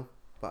who do,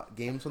 but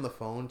games on the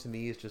phone to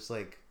me is just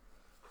like,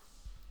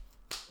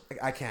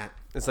 I can't.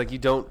 It's like you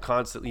don't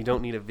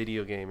need a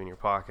video game in your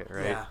pocket,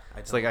 right? Yeah,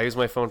 it's like I use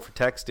my phone for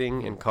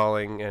texting and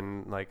calling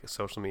and like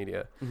social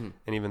media. Mm-hmm.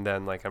 And even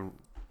then, like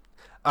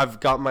I've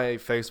got my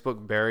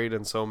Facebook buried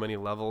in so many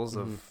levels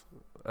of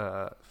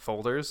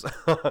folders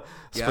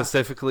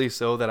specifically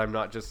so that I'm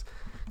not just,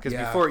 because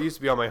before it used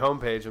to be on my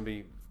homepage and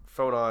be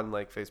photo on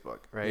like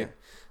Facebook, right? Yeah.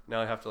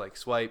 Now I have to like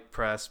swipe,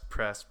 press,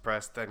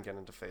 then get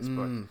into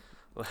Facebook.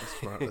 That's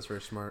smart. That's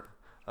very smart.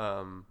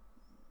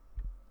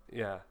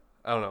 Yeah,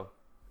 I don't know.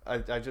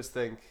 I just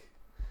think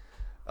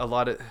a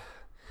lot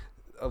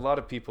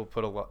of people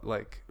put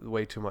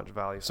way too much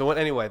value. So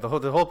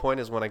the whole point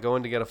is when I go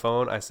in to get a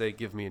phone, I say,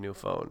 give me a new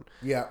phone.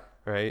 Yeah.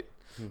 Right.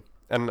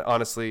 And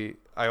honestly,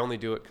 I only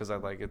do it because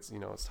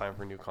it's time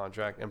for a new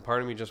contract. And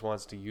part of me just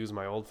wants to use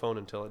my old phone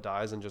until it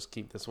dies and just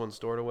keep this one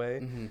stored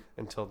away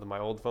until my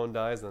old phone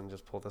dies, and then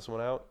just pull this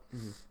one out.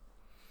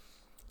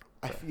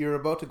 You're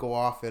about to go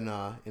off in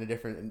a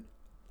different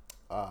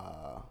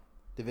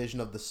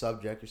division of the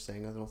subject. You're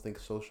saying I don't think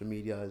social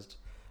media is.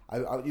 I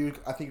think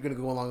you're going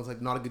to go along as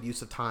like not a good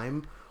use of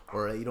time,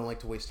 or you don't like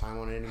to waste time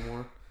on it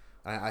anymore.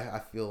 I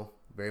feel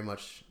very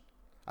much.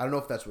 I don't know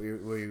if that's where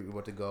you're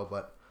about to go,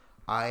 but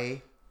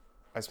I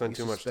spend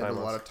too much time. A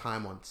lot of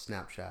time on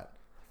Snapchat,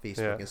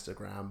 Facebook,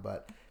 Instagram.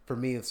 But for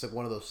me, it's like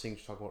one of those things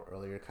you talked about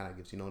earlier. It kind of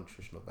gives you no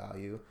nutritional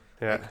value.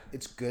 Yeah, like,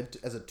 it's good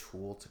as a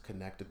tool to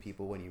connect to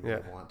people when you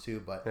really want to.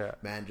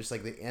 But man, just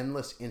like the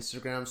endless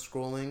Instagram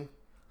scrolling.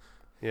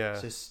 Yeah,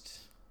 it's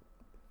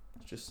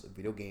just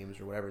video games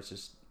or whatever. It's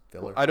just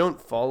filler. I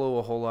don't follow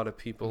a whole lot of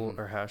people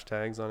or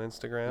hashtags on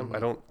Instagram. I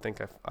don't think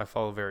I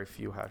follow very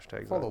few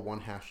hashtags. I follow one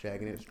hashtag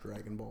and it's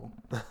Dragon Ball.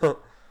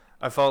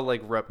 I follow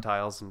like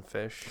reptiles and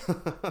fish.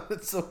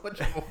 It's so much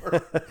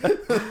more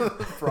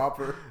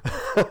proper.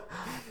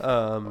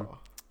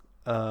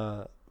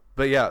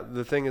 But yeah,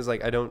 the thing is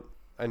like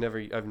I've never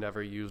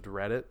used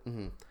Reddit.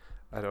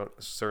 I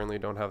certainly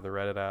don't have the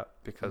Reddit app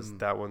because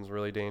that one's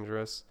really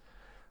dangerous.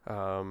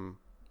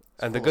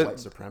 And the good white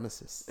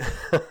supremacists.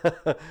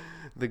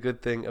 The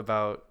good thing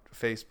about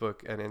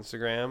Facebook and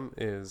Instagram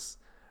is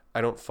I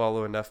don't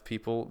follow enough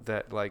people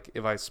that like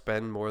if I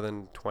spend more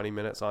than 20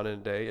 minutes on it a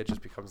day, it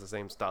just becomes the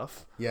same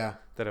stuff. Yeah,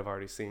 that I've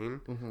already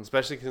seen.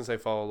 Especially since I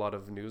follow a lot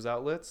of news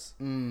outlets.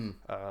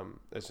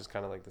 It's just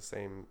kind of like the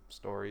same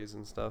stories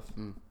and stuff.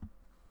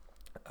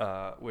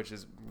 Which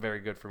is very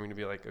good for me to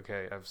be like,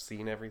 okay, I've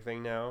seen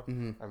everything now.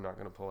 I'm not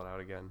going to pull it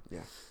out again.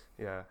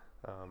 Yeah.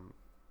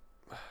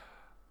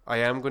 I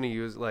am going to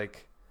use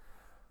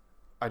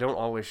I don't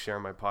always share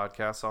my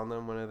podcasts on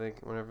them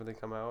whenever they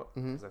come out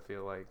because I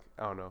feel like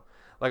I don't know,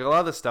 like a lot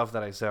of the stuff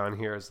that I say on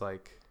here is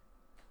like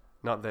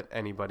not that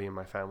anybody in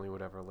my family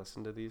would ever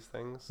listen to these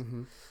things.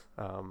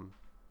 I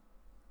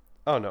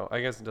don't know. I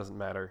guess it doesn't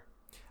matter.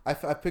 I'm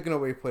picking up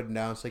what you're putting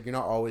down. It's like you're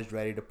not always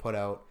ready to put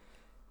out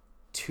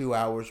 2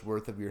 hours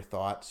worth of your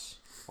thoughts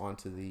on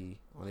the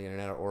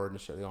internet or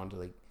necessarily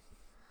onto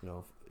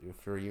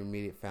for your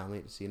immediate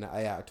family to see. And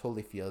I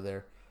totally feel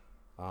there.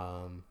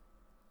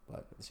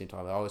 But at the same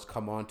time, I always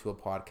come on to a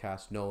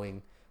podcast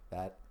knowing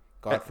that,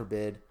 God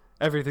forbid,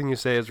 everything you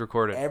say is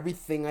recorded.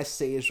 Everything I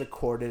say is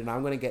recorded, and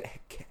I'm going to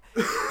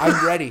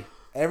I'm ready.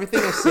 Everything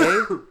I say,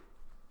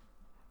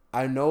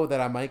 I know that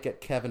I might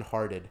get Kevin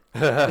Harted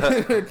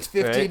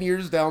 15 Right?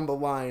 years down the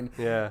line.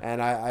 Yeah.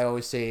 And I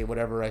always say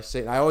whatever I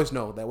say. I always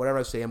know that whatever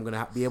I say, I'm going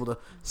to be able to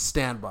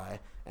stand by.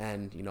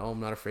 And, I'm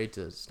not afraid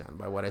to stand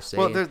by what I say.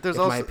 Well, there's if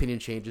also, my opinion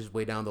changes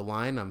way down the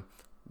line, I'm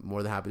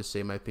more than happy to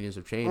say my opinions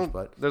have changed.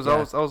 But there's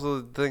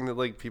also the thing that,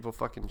 like, people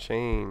fucking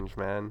change,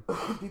 man.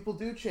 People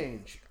do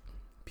change.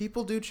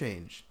 People do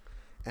change.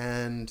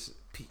 And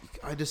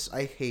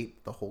I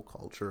hate the whole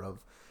culture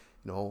of,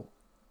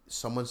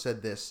 someone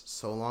said this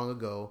so long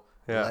ago.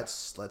 Yeah.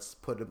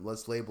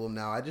 Let's label them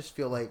now. I just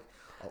feel like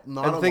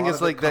not a lot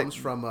of it comes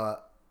from a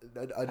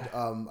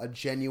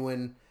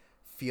genuine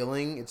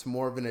feeling. It's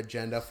more of an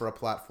agenda for a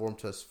platform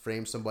to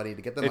frame somebody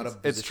to get them out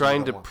of position. It's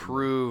trying to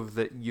prove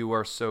that you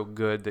are so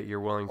good that you're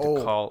willing to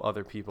call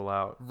other people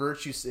out.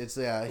 Virtue. It's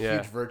a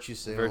huge virtue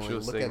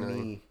signaling. Look at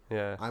me.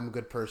 Yeah. I'm a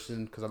good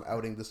person because I'm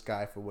outing this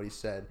guy for what he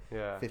said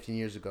 15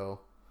 years ago.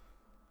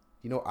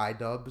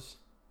 iDubbbz?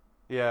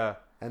 Yeah.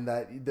 And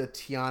the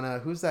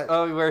Tiana, who's that?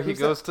 Oh, where he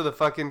goes to the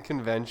fucking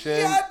convention.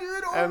 Yeah,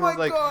 dude. Oh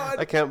my god.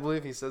 I can't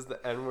believe he says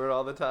the N-word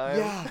all the time.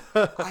 Yeah.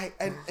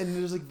 And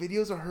there's like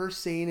videos of her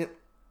saying it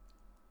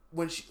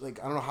when she, like,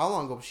 I don't know how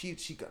long ago, but she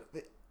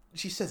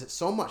says it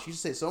so much. She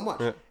just says it so much.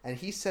 Yeah. And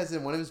he says it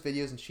in one of his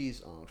videos, and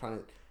she's trying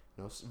to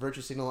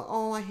virtue signal, like,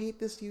 oh, I hate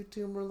this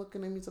YouTuber. Look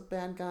at him. He's a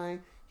bad guy.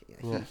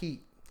 He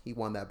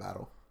won that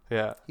battle.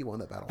 Yeah, he won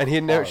that battle. And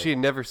she had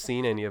never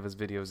seen any of his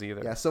videos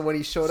either. Yeah, so when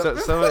he showed up,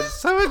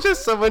 someone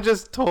just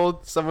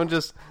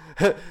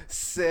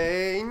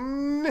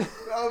saying,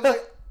 I was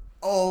like,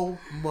 oh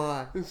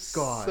my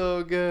god,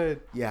 so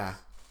good. Yeah,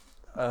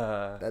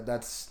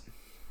 that's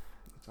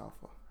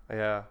awful.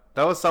 Yeah,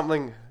 that was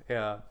something.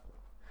 Yeah,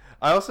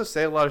 I also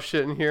say a lot of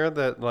shit in here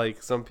that,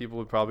 like, some people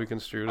would probably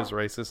construe as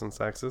racist and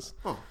sexist.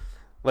 Oh.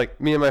 Like,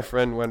 me and my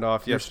friend went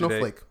off yesterday.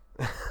 You're a snowflake.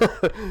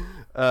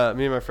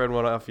 Me and my friend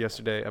went off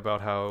yesterday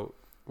about how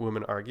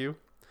women argue.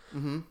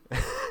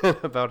 Mm-hmm.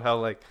 About how,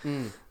 like,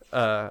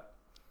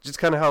 just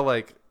kind of how,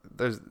 like,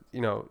 there's,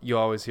 you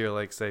always hear,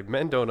 like, say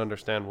men don't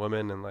understand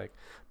women, and, like,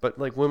 but,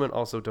 like, women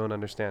also don't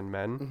understand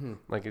men. Mm-hmm.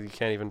 Like, you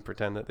can't even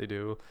pretend that they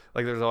do.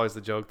 Like, there's always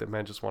the joke that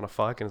men just want to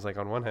fuck, and it's like,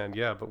 on one hand,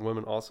 yeah, but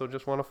women also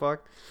just want to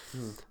fuck.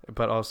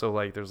 But also,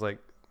 like, there's, like,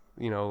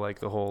 like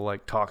the whole,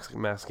 like, toxic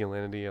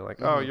masculinity,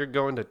 like, oh, you're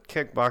going to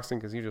kickboxing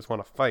because you just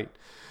want to fight.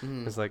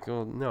 It's like,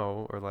 well,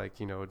 no, or, like,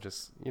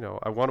 just,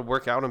 I want to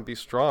work out and be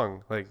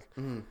strong, like,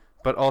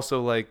 but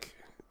also, like,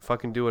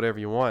 fucking do whatever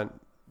you want.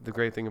 The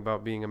great thing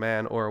about being a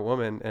man or a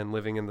woman and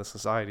living in the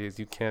society is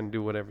you can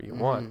do whatever you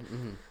want,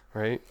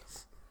 right?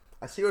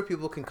 I see where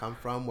people can come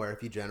from, where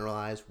if you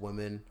generalize,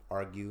 women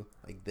argue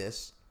like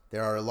this.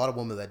 There are a lot of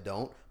women that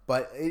don't,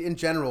 but in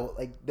general,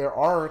 like, there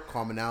are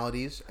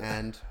commonalities,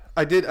 and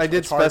I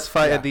did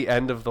specify at the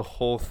end of the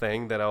whole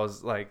thing that I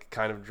was, like,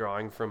 kind of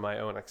drawing from my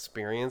own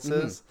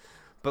experiences.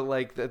 But,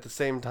 like, at the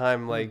same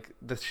time, like,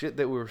 the shit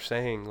that we were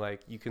saying,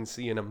 like, you can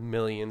see in a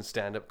million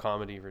stand-up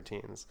comedy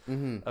routines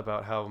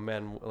about how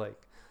men,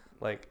 like,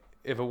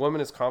 if a woman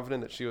is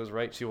confident that she was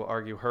right, she will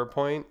argue her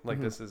point.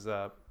 Like, this is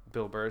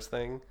Bill Burr's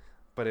thing.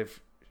 But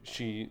if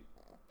she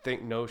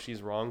knows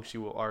she's wrong, she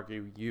will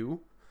argue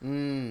you.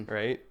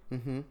 Right?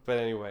 But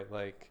anyway,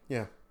 like...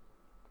 Yeah.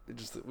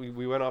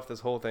 We went off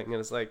this whole thing, and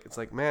it's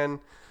like, man,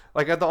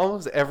 like, at the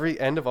almost every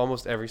end of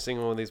almost every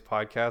single one of these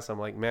podcasts, I'm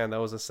like, man, that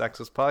was a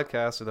sexist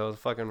podcast, or that was a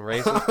fucking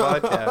racist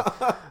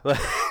podcast. Like,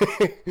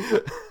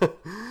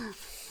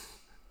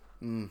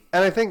 and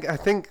I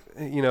think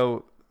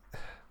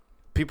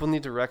people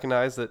need to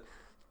recognize that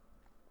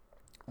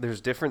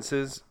there's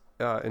differences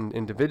in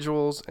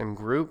individuals and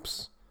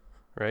groups,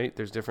 right?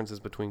 There's differences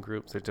between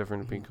groups, there's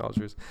different between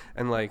cultures,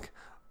 and, like,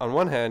 on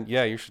one hand,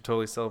 yeah, you should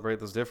totally celebrate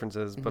those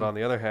differences. But on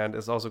the other hand,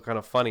 it's also kind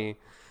of funny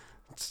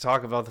to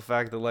talk about the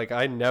fact that, like,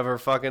 I never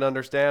fucking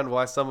understand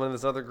why someone in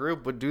this other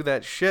group would do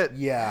that shit.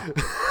 Yeah,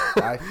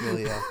 I feel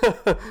you.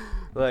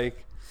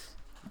 Like,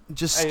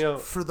 just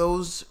for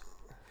those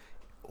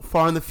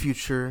far in the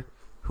future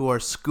who are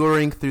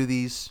scouring through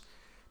these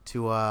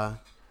to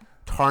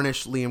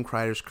tarnish Liam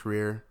Kreider's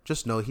career,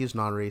 just know he's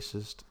not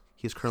racist.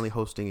 He's currently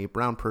hosting a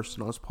brown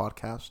person on his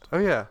podcast. Oh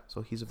yeah,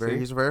 so he's a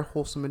very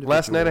wholesome individual.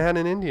 Last night I had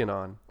an Indian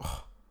on.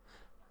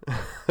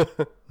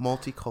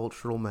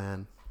 Multicultural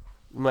man.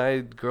 My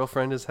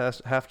girlfriend is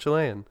half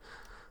Chilean.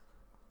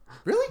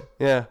 Really?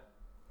 Yeah,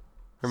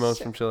 her mom's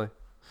from Chile.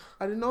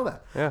 I didn't know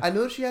that. Yeah, I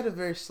know she had a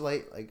very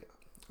slight, like,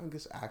 I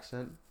guess,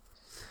 accent.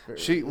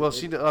 She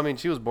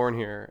was born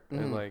here,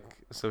 and, like,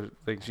 so,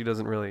 like, she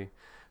doesn't really.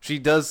 She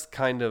does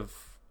kind of.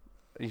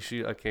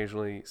 She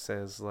occasionally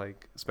says,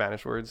 like,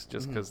 Spanish words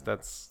just because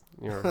that's,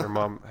 her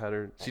mom had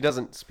her. She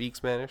doesn't speak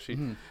Spanish.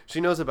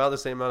 She knows about the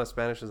same amount of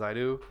Spanish as I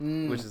do,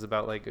 which is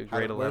about, like, a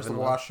grade 11. Where's the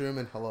washroom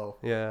and hello?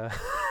 Yeah.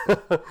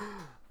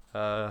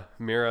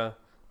 Mira,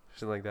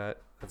 shit like that.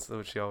 That's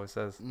what she always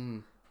says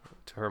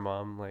to her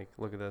mom. Like,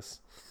 look at this.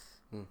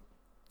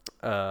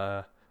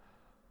 Yeah,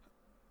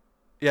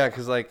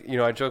 because, like,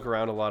 I joke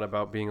around a lot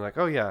about being like,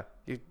 oh yeah,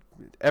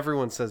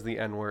 everyone says the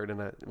N-word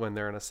when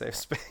they're in a safe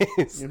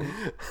space.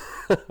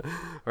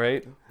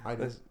 Right? I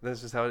do.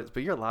 That's just how it is.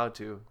 But you're allowed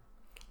to.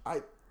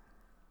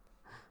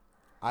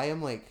 I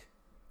am like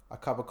a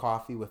cup of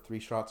coffee with 3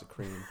 shots of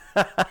cream.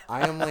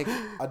 I am like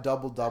a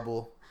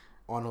double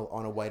on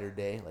a whiter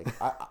day. Like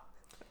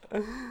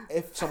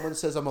if someone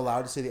says I'm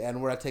allowed to say the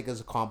N-word, I take it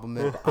as a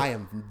compliment. But I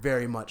am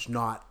very much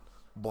not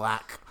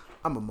black.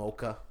 I'm a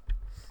mocha.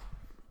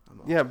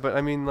 Yeah, but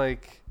I mean,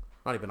 like,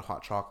 not even a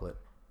hot chocolate.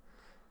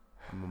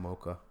 I'm a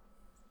mocha.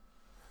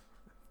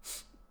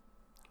 It's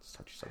a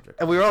touchy subject.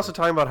 And we were also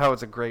talking about how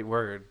it's a great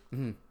word.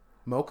 Mm-hmm.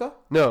 Mocha?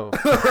 No.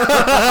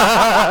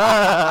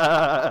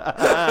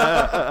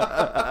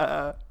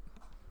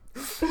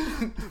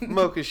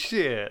 Mocha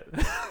shit.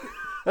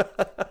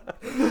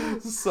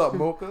 What's up,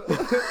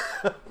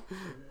 mocha?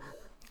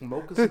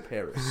 Mocha's in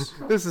Paris.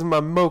 This is my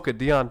mocha,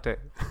 Dionte.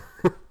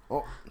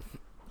 Oh.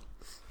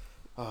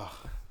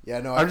 Yeah,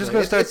 no. I'm just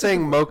going to start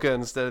saying mocha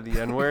instead of the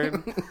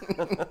N-word.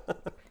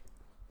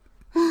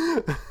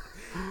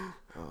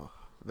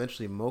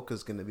 Eventually,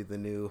 mocha's going to be the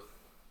new...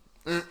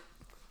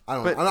 I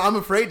don't know. I'm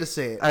afraid to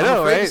say it. I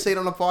know, I'm afraid right? to say it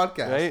on a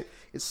podcast. Right?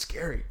 It's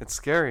scary. It's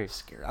scary. It's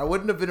scary. I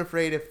wouldn't have been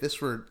afraid if this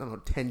were, I don't know,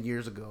 10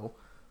 years ago.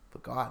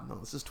 But God, no,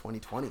 this is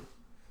 2020.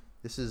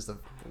 This is the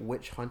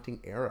witch hunting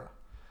era.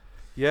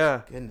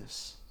 Yeah.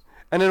 Goodness.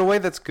 And in a way,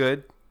 that's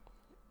good.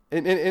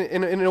 In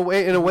a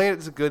way,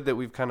 it's good that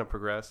we've kind of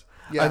progressed.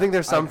 Yeah, I think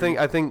there's something.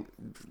 I think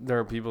there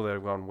are people that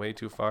have gone way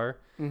too far.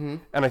 Mm-hmm.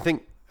 And I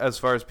think as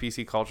far as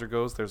PC culture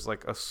goes, there's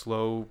like a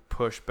slow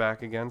push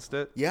back against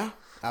it. Yeah,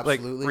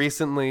 absolutely. Like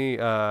recently,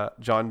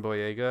 John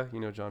Boyega.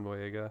 You know John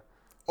Boyega?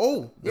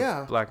 Oh, the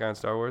yeah. Black guy in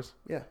Star Wars.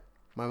 Yeah,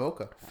 my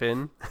mocha.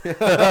 Finn.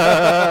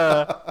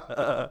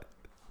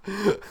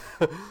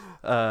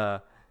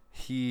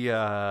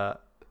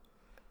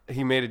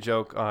 He made a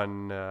joke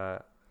on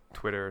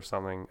Twitter or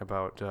something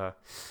about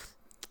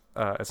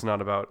it's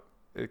not about.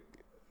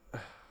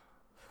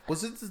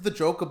 Was it the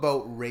joke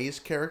about Rey's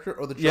character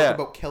or the joke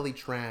about Kelly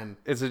Tran?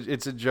 It's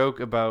a joke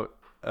about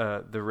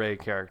the Rey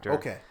character.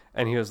 Okay.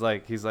 And he's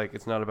like,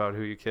 it's not about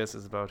who you kiss,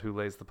 it's about who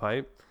lays the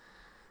pipe.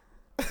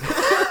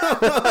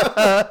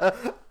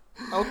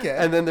 Okay.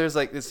 And then there's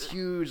like this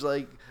huge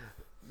like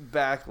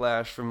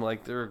backlash from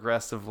like the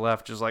regressive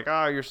left, just like,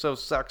 oh, you're so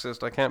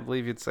sexist. I can't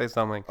believe you'd say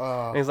something.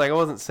 And he's like, I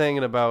wasn't saying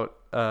it about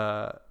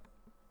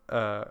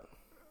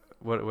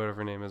whatever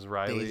her name is,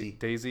 Riley,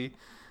 Daisy.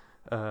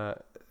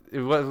 It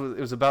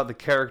was about the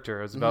character.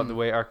 It was about the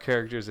way our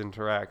characters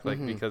interact,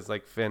 like because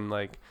like Finn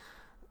like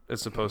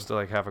is supposed to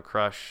like have a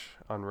crush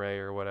on Rey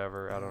or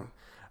whatever.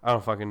 I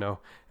don't fucking know.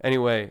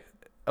 Anyway,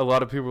 a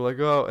lot of people were like,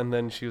 oh, and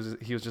then he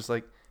was just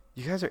like,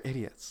 you guys are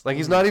idiots. Like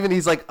he's like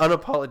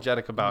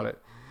unapologetic about it.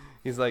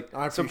 He's like,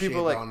 some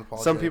people like,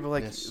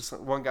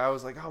 one guy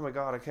was like, oh my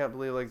God, I can't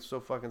believe like so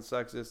fucking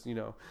sexist, you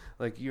know,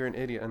 like you're an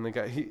idiot. And the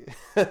guy,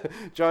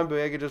 John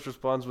Boyega just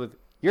responds with,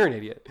 you're an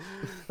idiot.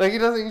 Like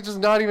he's just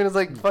not even, it's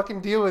like, fucking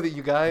deal with it,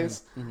 you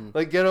guys.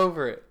 Like get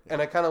over it.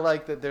 And I kind of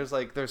like that there's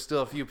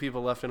still a few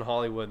people left in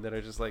Hollywood that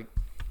are just like,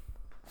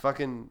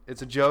 fucking,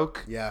 it's a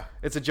joke. Yeah.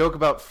 It's a joke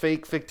about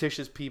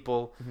fictitious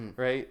people,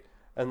 right?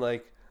 And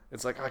like,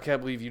 it's like, I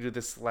can't believe you did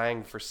this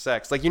slang for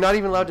sex. Like, you're not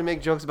even allowed to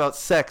make jokes about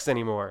sex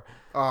anymore.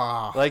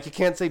 Like, you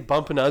can't say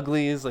bumping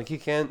uglies. Like, you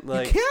can't,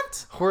 like... You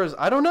can't? Horrors.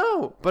 I don't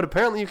know. But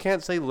apparently you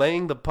can't say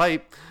laying the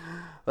pipe,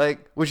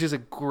 like, which is a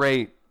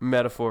great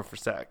metaphor for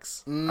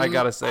sex. I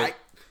gotta say.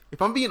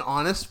 If I'm being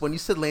honest, when you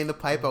said laying the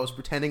pipe, I was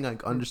pretending I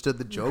understood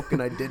the joke,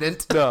 and I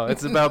didn't. No,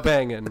 it's about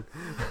banging.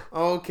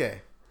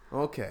 Okay.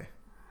 Huh.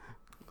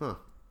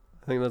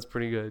 I think that's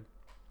pretty good.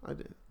 I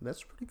did.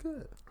 That's pretty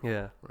good.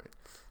 Yeah.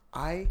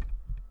 Right.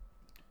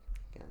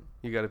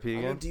 You gotta pee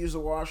again? I need to use the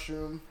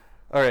washroom.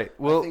 All right.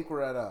 Well, I think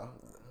we're at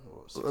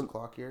 6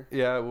 o'clock here.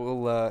 Yeah.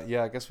 Well.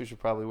 I guess we should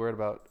probably. We're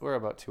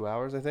about 2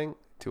 hours. I think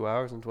 2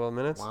 hours and 12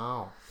 minutes.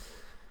 Wow.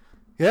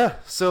 Yeah.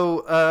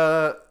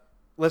 So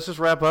let's just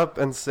wrap up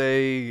and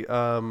say.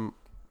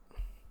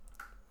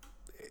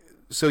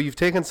 So you've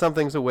taken some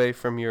things away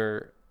from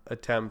your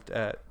attempt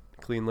at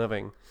clean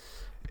living.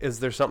 Is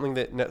there something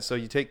that? So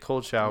you take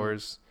cold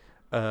showers.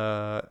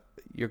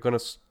 You're gonna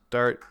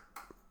start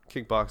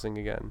kickboxing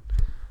again.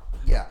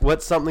 Yeah.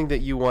 What's something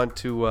that you want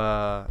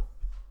to?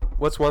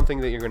 What's one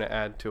thing that you're going to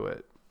add to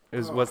it?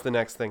 What's the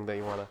next thing that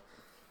you want to?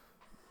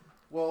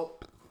 Well,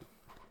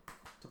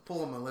 to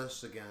pull on my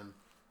list again,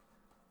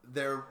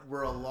 there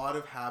were a lot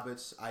of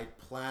habits I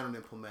plan on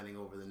implementing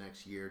over the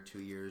next year, 2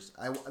 years.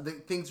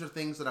 Things are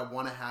things that I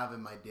want to have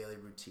in my daily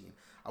routine.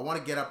 I want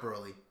to get up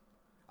early.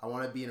 I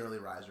want to be an early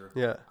riser.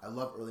 Yeah. I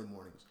love early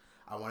mornings.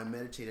 I want to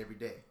meditate every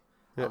day.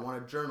 Yeah. I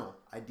want to journal,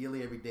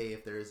 ideally every day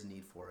if there is a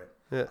need for it.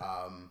 Yeah.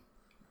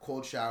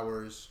 Cold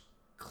showers,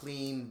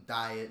 clean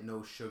diet,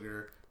 no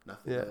sugar,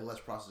 nothing, less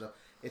processed stuff.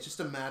 It's just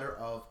a matter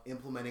of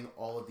implementing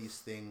all of these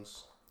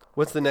things.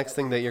 What's the next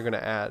thing that you're going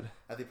to add?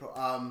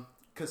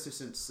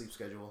 Consistent sleep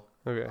schedule.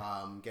 Okay.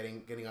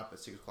 Getting up at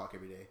 6 o'clock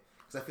every day,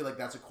 because I feel like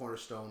that's a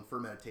cornerstone for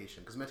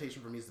meditation. Because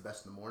meditation for me is the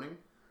best in the morning.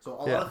 So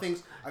a lot of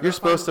things. You're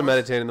supposed to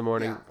meditate in the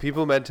morning. Yeah.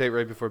 People meditate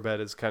right before bed.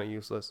 It's kind of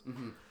useless.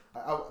 Mm-hmm.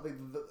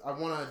 I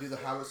want to do the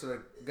habits that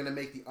are going to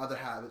make the other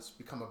habits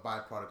become a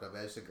byproduct of it.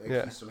 I just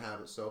keep some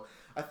habits. So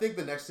I think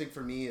the next thing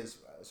for me is,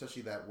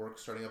 especially that work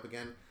starting up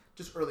again,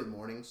 just early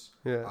mornings.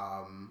 Yeah.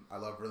 I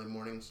love early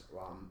mornings.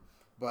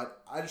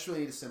 But I just really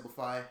need to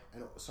simplify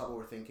and stop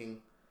overthinking.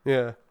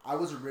 Yeah. I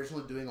was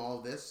originally doing all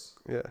of this.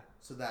 Yeah.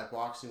 So that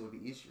boxing would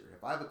be easier.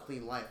 If I have a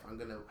clean life, I'm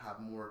gonna have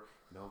more,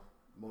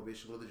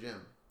 motivation to go to the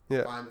gym.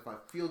 Yeah. If I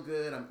feel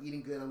good, I'm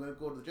eating good, I'm gonna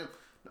go to the gym.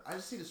 I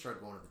just need to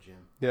start going to the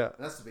gym. Yeah.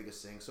 And that's the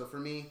biggest thing. So for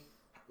me,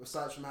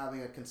 aside from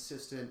having a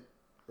consistent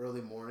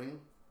early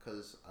morning,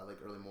 because I like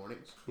early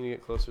mornings. You need to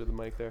get closer to the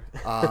mic there.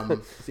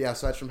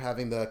 Aside from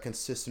having the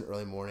consistent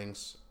early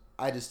mornings,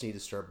 I just need to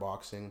start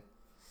boxing.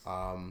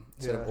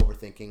 Instead of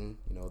overthinking,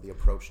 the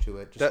approach to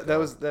it. That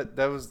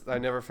was I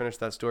never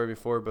finished that story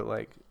before, but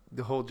like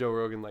the whole Joe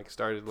Rogan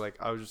started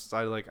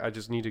I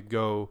just need to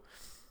go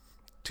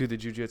to the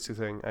jiu-jitsu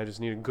thing. I just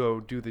need to go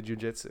do the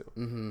jiu-jitsu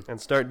and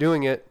start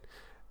doing it,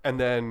 and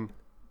then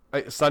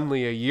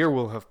suddenly a year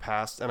will have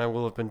passed, and I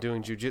will have been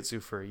doing jiu-jitsu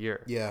for a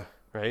year. Yeah.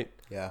 Right?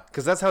 Yeah.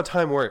 Because that's how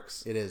time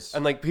works. It is.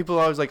 And people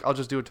are always like, I'll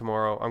just do it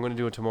tomorrow. I'm going to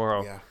do it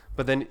tomorrow. Yeah.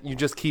 But then you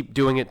just keep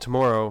doing it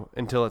tomorrow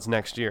until it's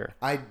next year.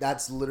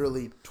 That's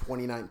literally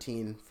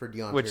 2019 for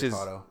Dionte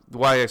Hurtado. Is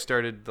why I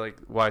started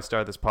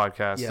this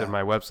podcast and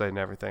my website and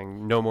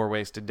everything. No more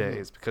wasted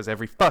days, because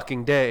every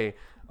fucking day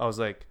I was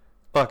like,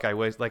 fuck, I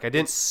waste. I didn't.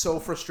 It's so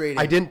frustrating.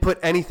 I didn't put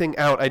anything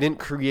out. I didn't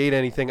create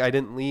anything. I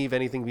didn't leave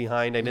anything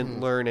behind. I didn't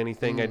learn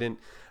anything. I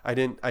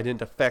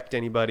didn't affect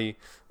anybody.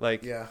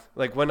 Like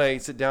when I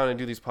sit down and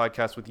do these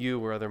podcasts with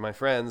you or other my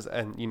friends,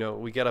 and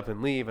we get up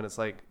and leave, and it's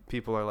like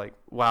people are like,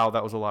 wow,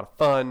 that was a lot of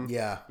fun.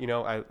 Yeah.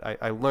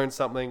 I learned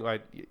something. I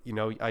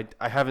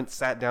haven't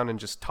sat down and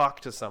just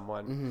talked to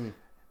someone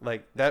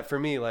like that. For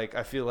me,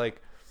 I feel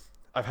like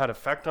I've had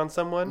effect on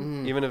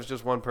someone, even if it's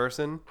just one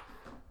person,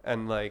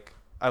 and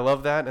I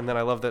love that. And then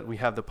I love that we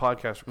have the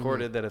podcast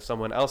recorded, that if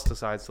someone else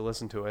decides to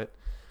listen to it,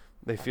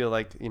 they feel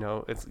like,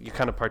 it's you're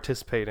kind of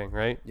participating,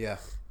 right? Yeah.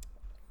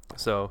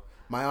 So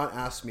my aunt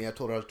asked me, I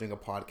told her I was doing a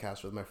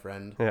podcast with my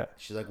friend. Yeah.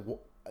 She's like,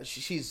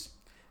 she's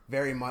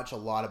very much a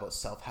lot about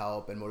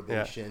self-help and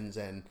motivations.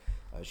 Yeah. And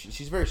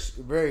she's very,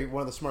 very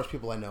one of the smartest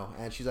people I know.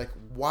 And she's like,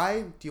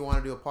 why do you want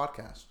to do a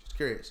podcast? Just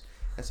curious.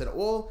 I said,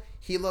 well,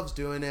 he loves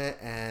doing it.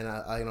 And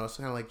I was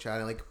kind of like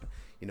chatting,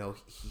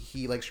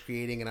 he likes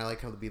creating, and I like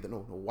him to be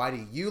why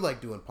do you like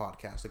doing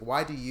podcasts?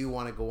 Why do you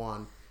want to go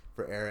on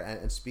for air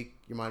and speak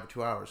your mind for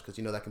 2 hours? Because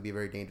that can be a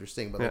very dangerous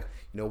thing. But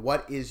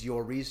what is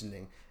your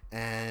reasoning?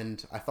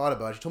 And I thought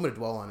about it. She told me to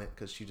dwell on it,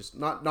 because she just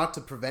not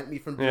to prevent me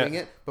from doing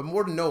it, but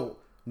more to know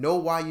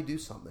why you do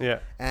something. Yeah.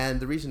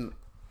 And the reason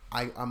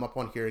I'm up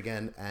on here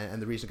again,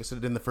 and the reason I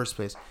considered it in the first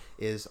place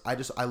is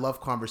I love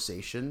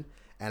conversation,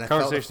 and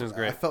conversation is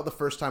great. I felt the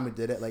first time we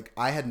did it,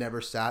 I had never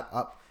sat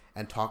up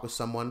and talked with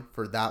someone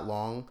for that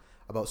long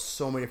about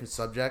so many different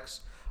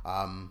subjects.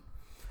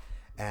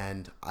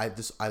 And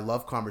I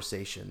love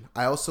conversation.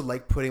 I also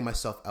like putting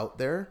myself out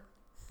there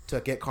to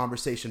get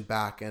conversation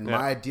back. And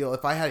my ideal,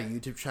 if I had a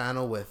YouTube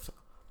channel with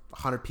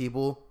 100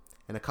 people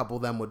and a couple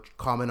of them would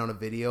comment on a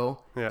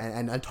video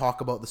and talk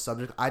about the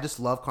subject, I just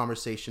love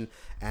conversation,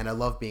 and I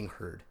love being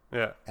heard.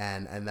 Yeah.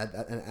 And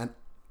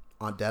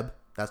Aunt Deb,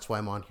 that's why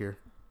I'm on here.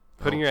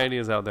 Putting your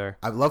ideas out there.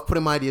 I love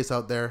putting my ideas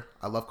out there.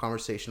 I love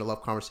conversation. I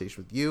love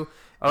conversation with you.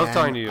 I love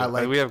talking to you.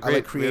 We have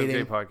great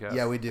podcasts.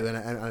 Yeah, we do. And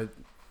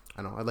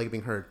I know I like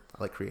being heard.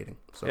 I like creating.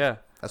 So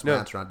that's my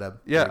answer on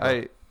Deb. Yeah,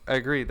 I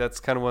agree. That's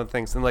kind of one of the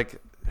things. And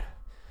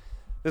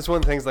this one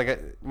of the things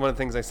one of the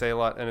things I say a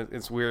lot, and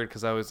it's weird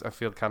because I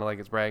feel kind of like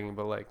it's bragging,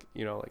 but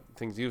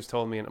things you've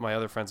told me and my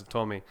other friends have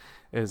told me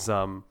is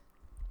a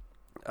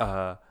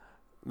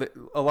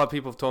lot of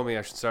people have told me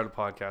I should start a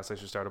podcast, I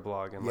should start a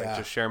blog, and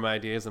just share my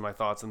ideas and my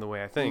thoughts and the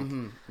way I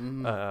think,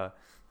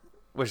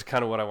 which is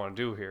kind of what I want to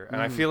do here.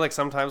 And I feel like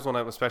sometimes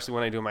especially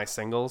when I do my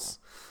singles,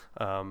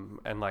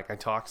 and I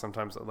talk,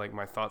 sometimes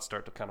my thoughts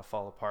start to kind of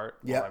fall apart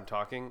while I'm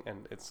talking,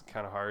 and it's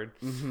kind of hard.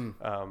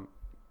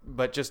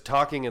 But just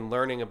talking and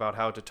learning about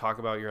how to talk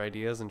about your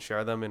ideas and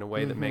share them in a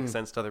way that makes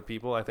sense to other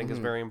people, I think is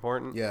very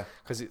important. Yeah.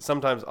 Because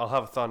sometimes I'll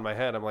have a thought in my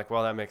head, I'm like,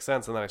 well, that makes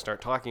sense, and then I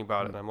start talking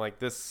about it, and I'm like,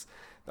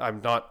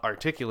 I'm not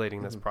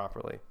articulating this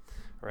properly,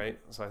 right?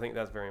 So I think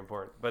that's very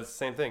important. But it's the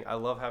same thing. I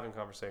love having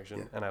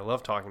conversation, and I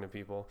love talking to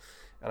people,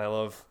 and I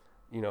love,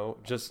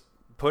 just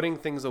putting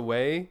things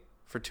away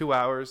for 2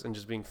 hours and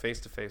just being face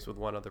to face with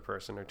one other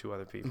person or two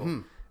other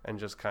people, and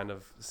just kind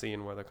of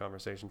seeing where the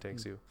conversation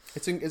takes you.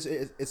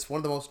 It's one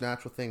of the most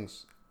natural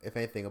things, if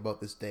anything,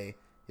 about this day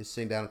is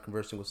sitting down and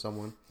conversing with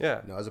someone.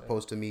 Yeah. As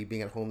opposed to me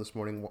being at home this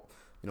morning,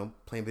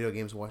 playing video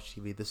games and watch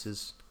TV. This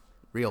is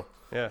real.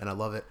 Yeah. And I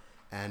love it.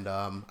 And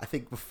I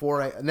think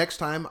next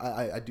time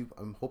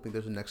I'm hoping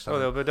there's a next time. Oh,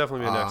 there'll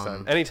definitely be a next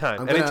time.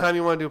 Anytime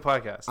you want to do a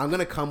podcast. I'm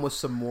gonna come with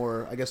some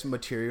more,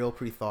 material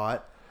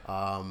pre-thought.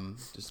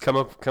 Just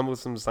come with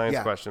some science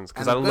questions,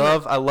 because I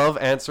love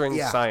answering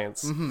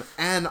science.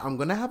 And I'm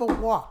gonna have a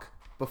walk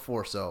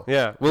before, so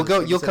we'll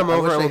go. You'll come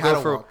over and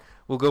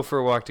we'll go for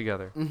a walk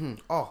together.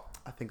 Oh,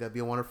 I think that'd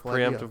be a wonderful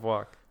preemptive idea.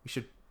 Walk. We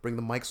should bring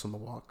the mics on the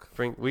walk.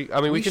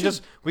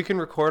 We can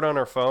record on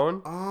our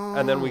phone,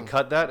 and then we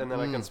cut that, and then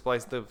I can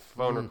splice the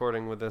phone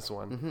recording with this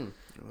one.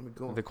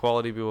 The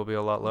quality will be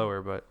a lot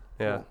lower, but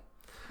yeah. Cool.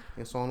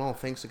 Yeah, so no,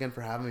 thanks again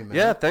for having me, man.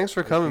 Yeah, thanks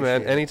for coming,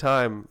 man. it.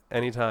 Anytime.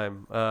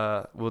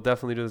 We'll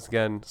definitely do this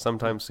again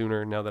sometime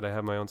sooner now that I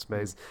have my own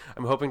space.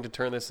 I'm hoping to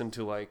turn this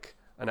into like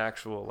an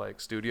actual like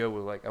studio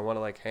with like I want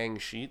to like hang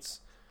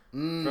sheets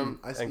and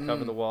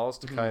cover the walls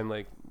to kind of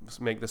like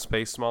make the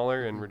space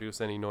smaller and reduce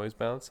any noise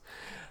bounce.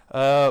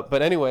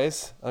 But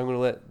anyways, I'm going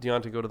to let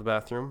Dionte go to the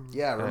bathroom.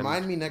 Yeah,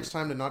 remind me next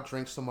time to not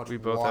drink so much water. We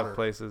both have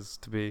places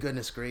to be.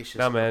 Goodness gracious.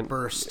 Nah, man.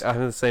 Burst. I'm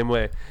the same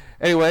way.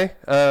 Anyway,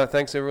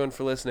 thanks everyone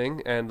for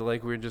listening. And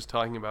like we were just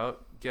talking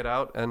about, get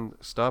out and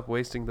stop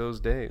wasting those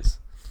days.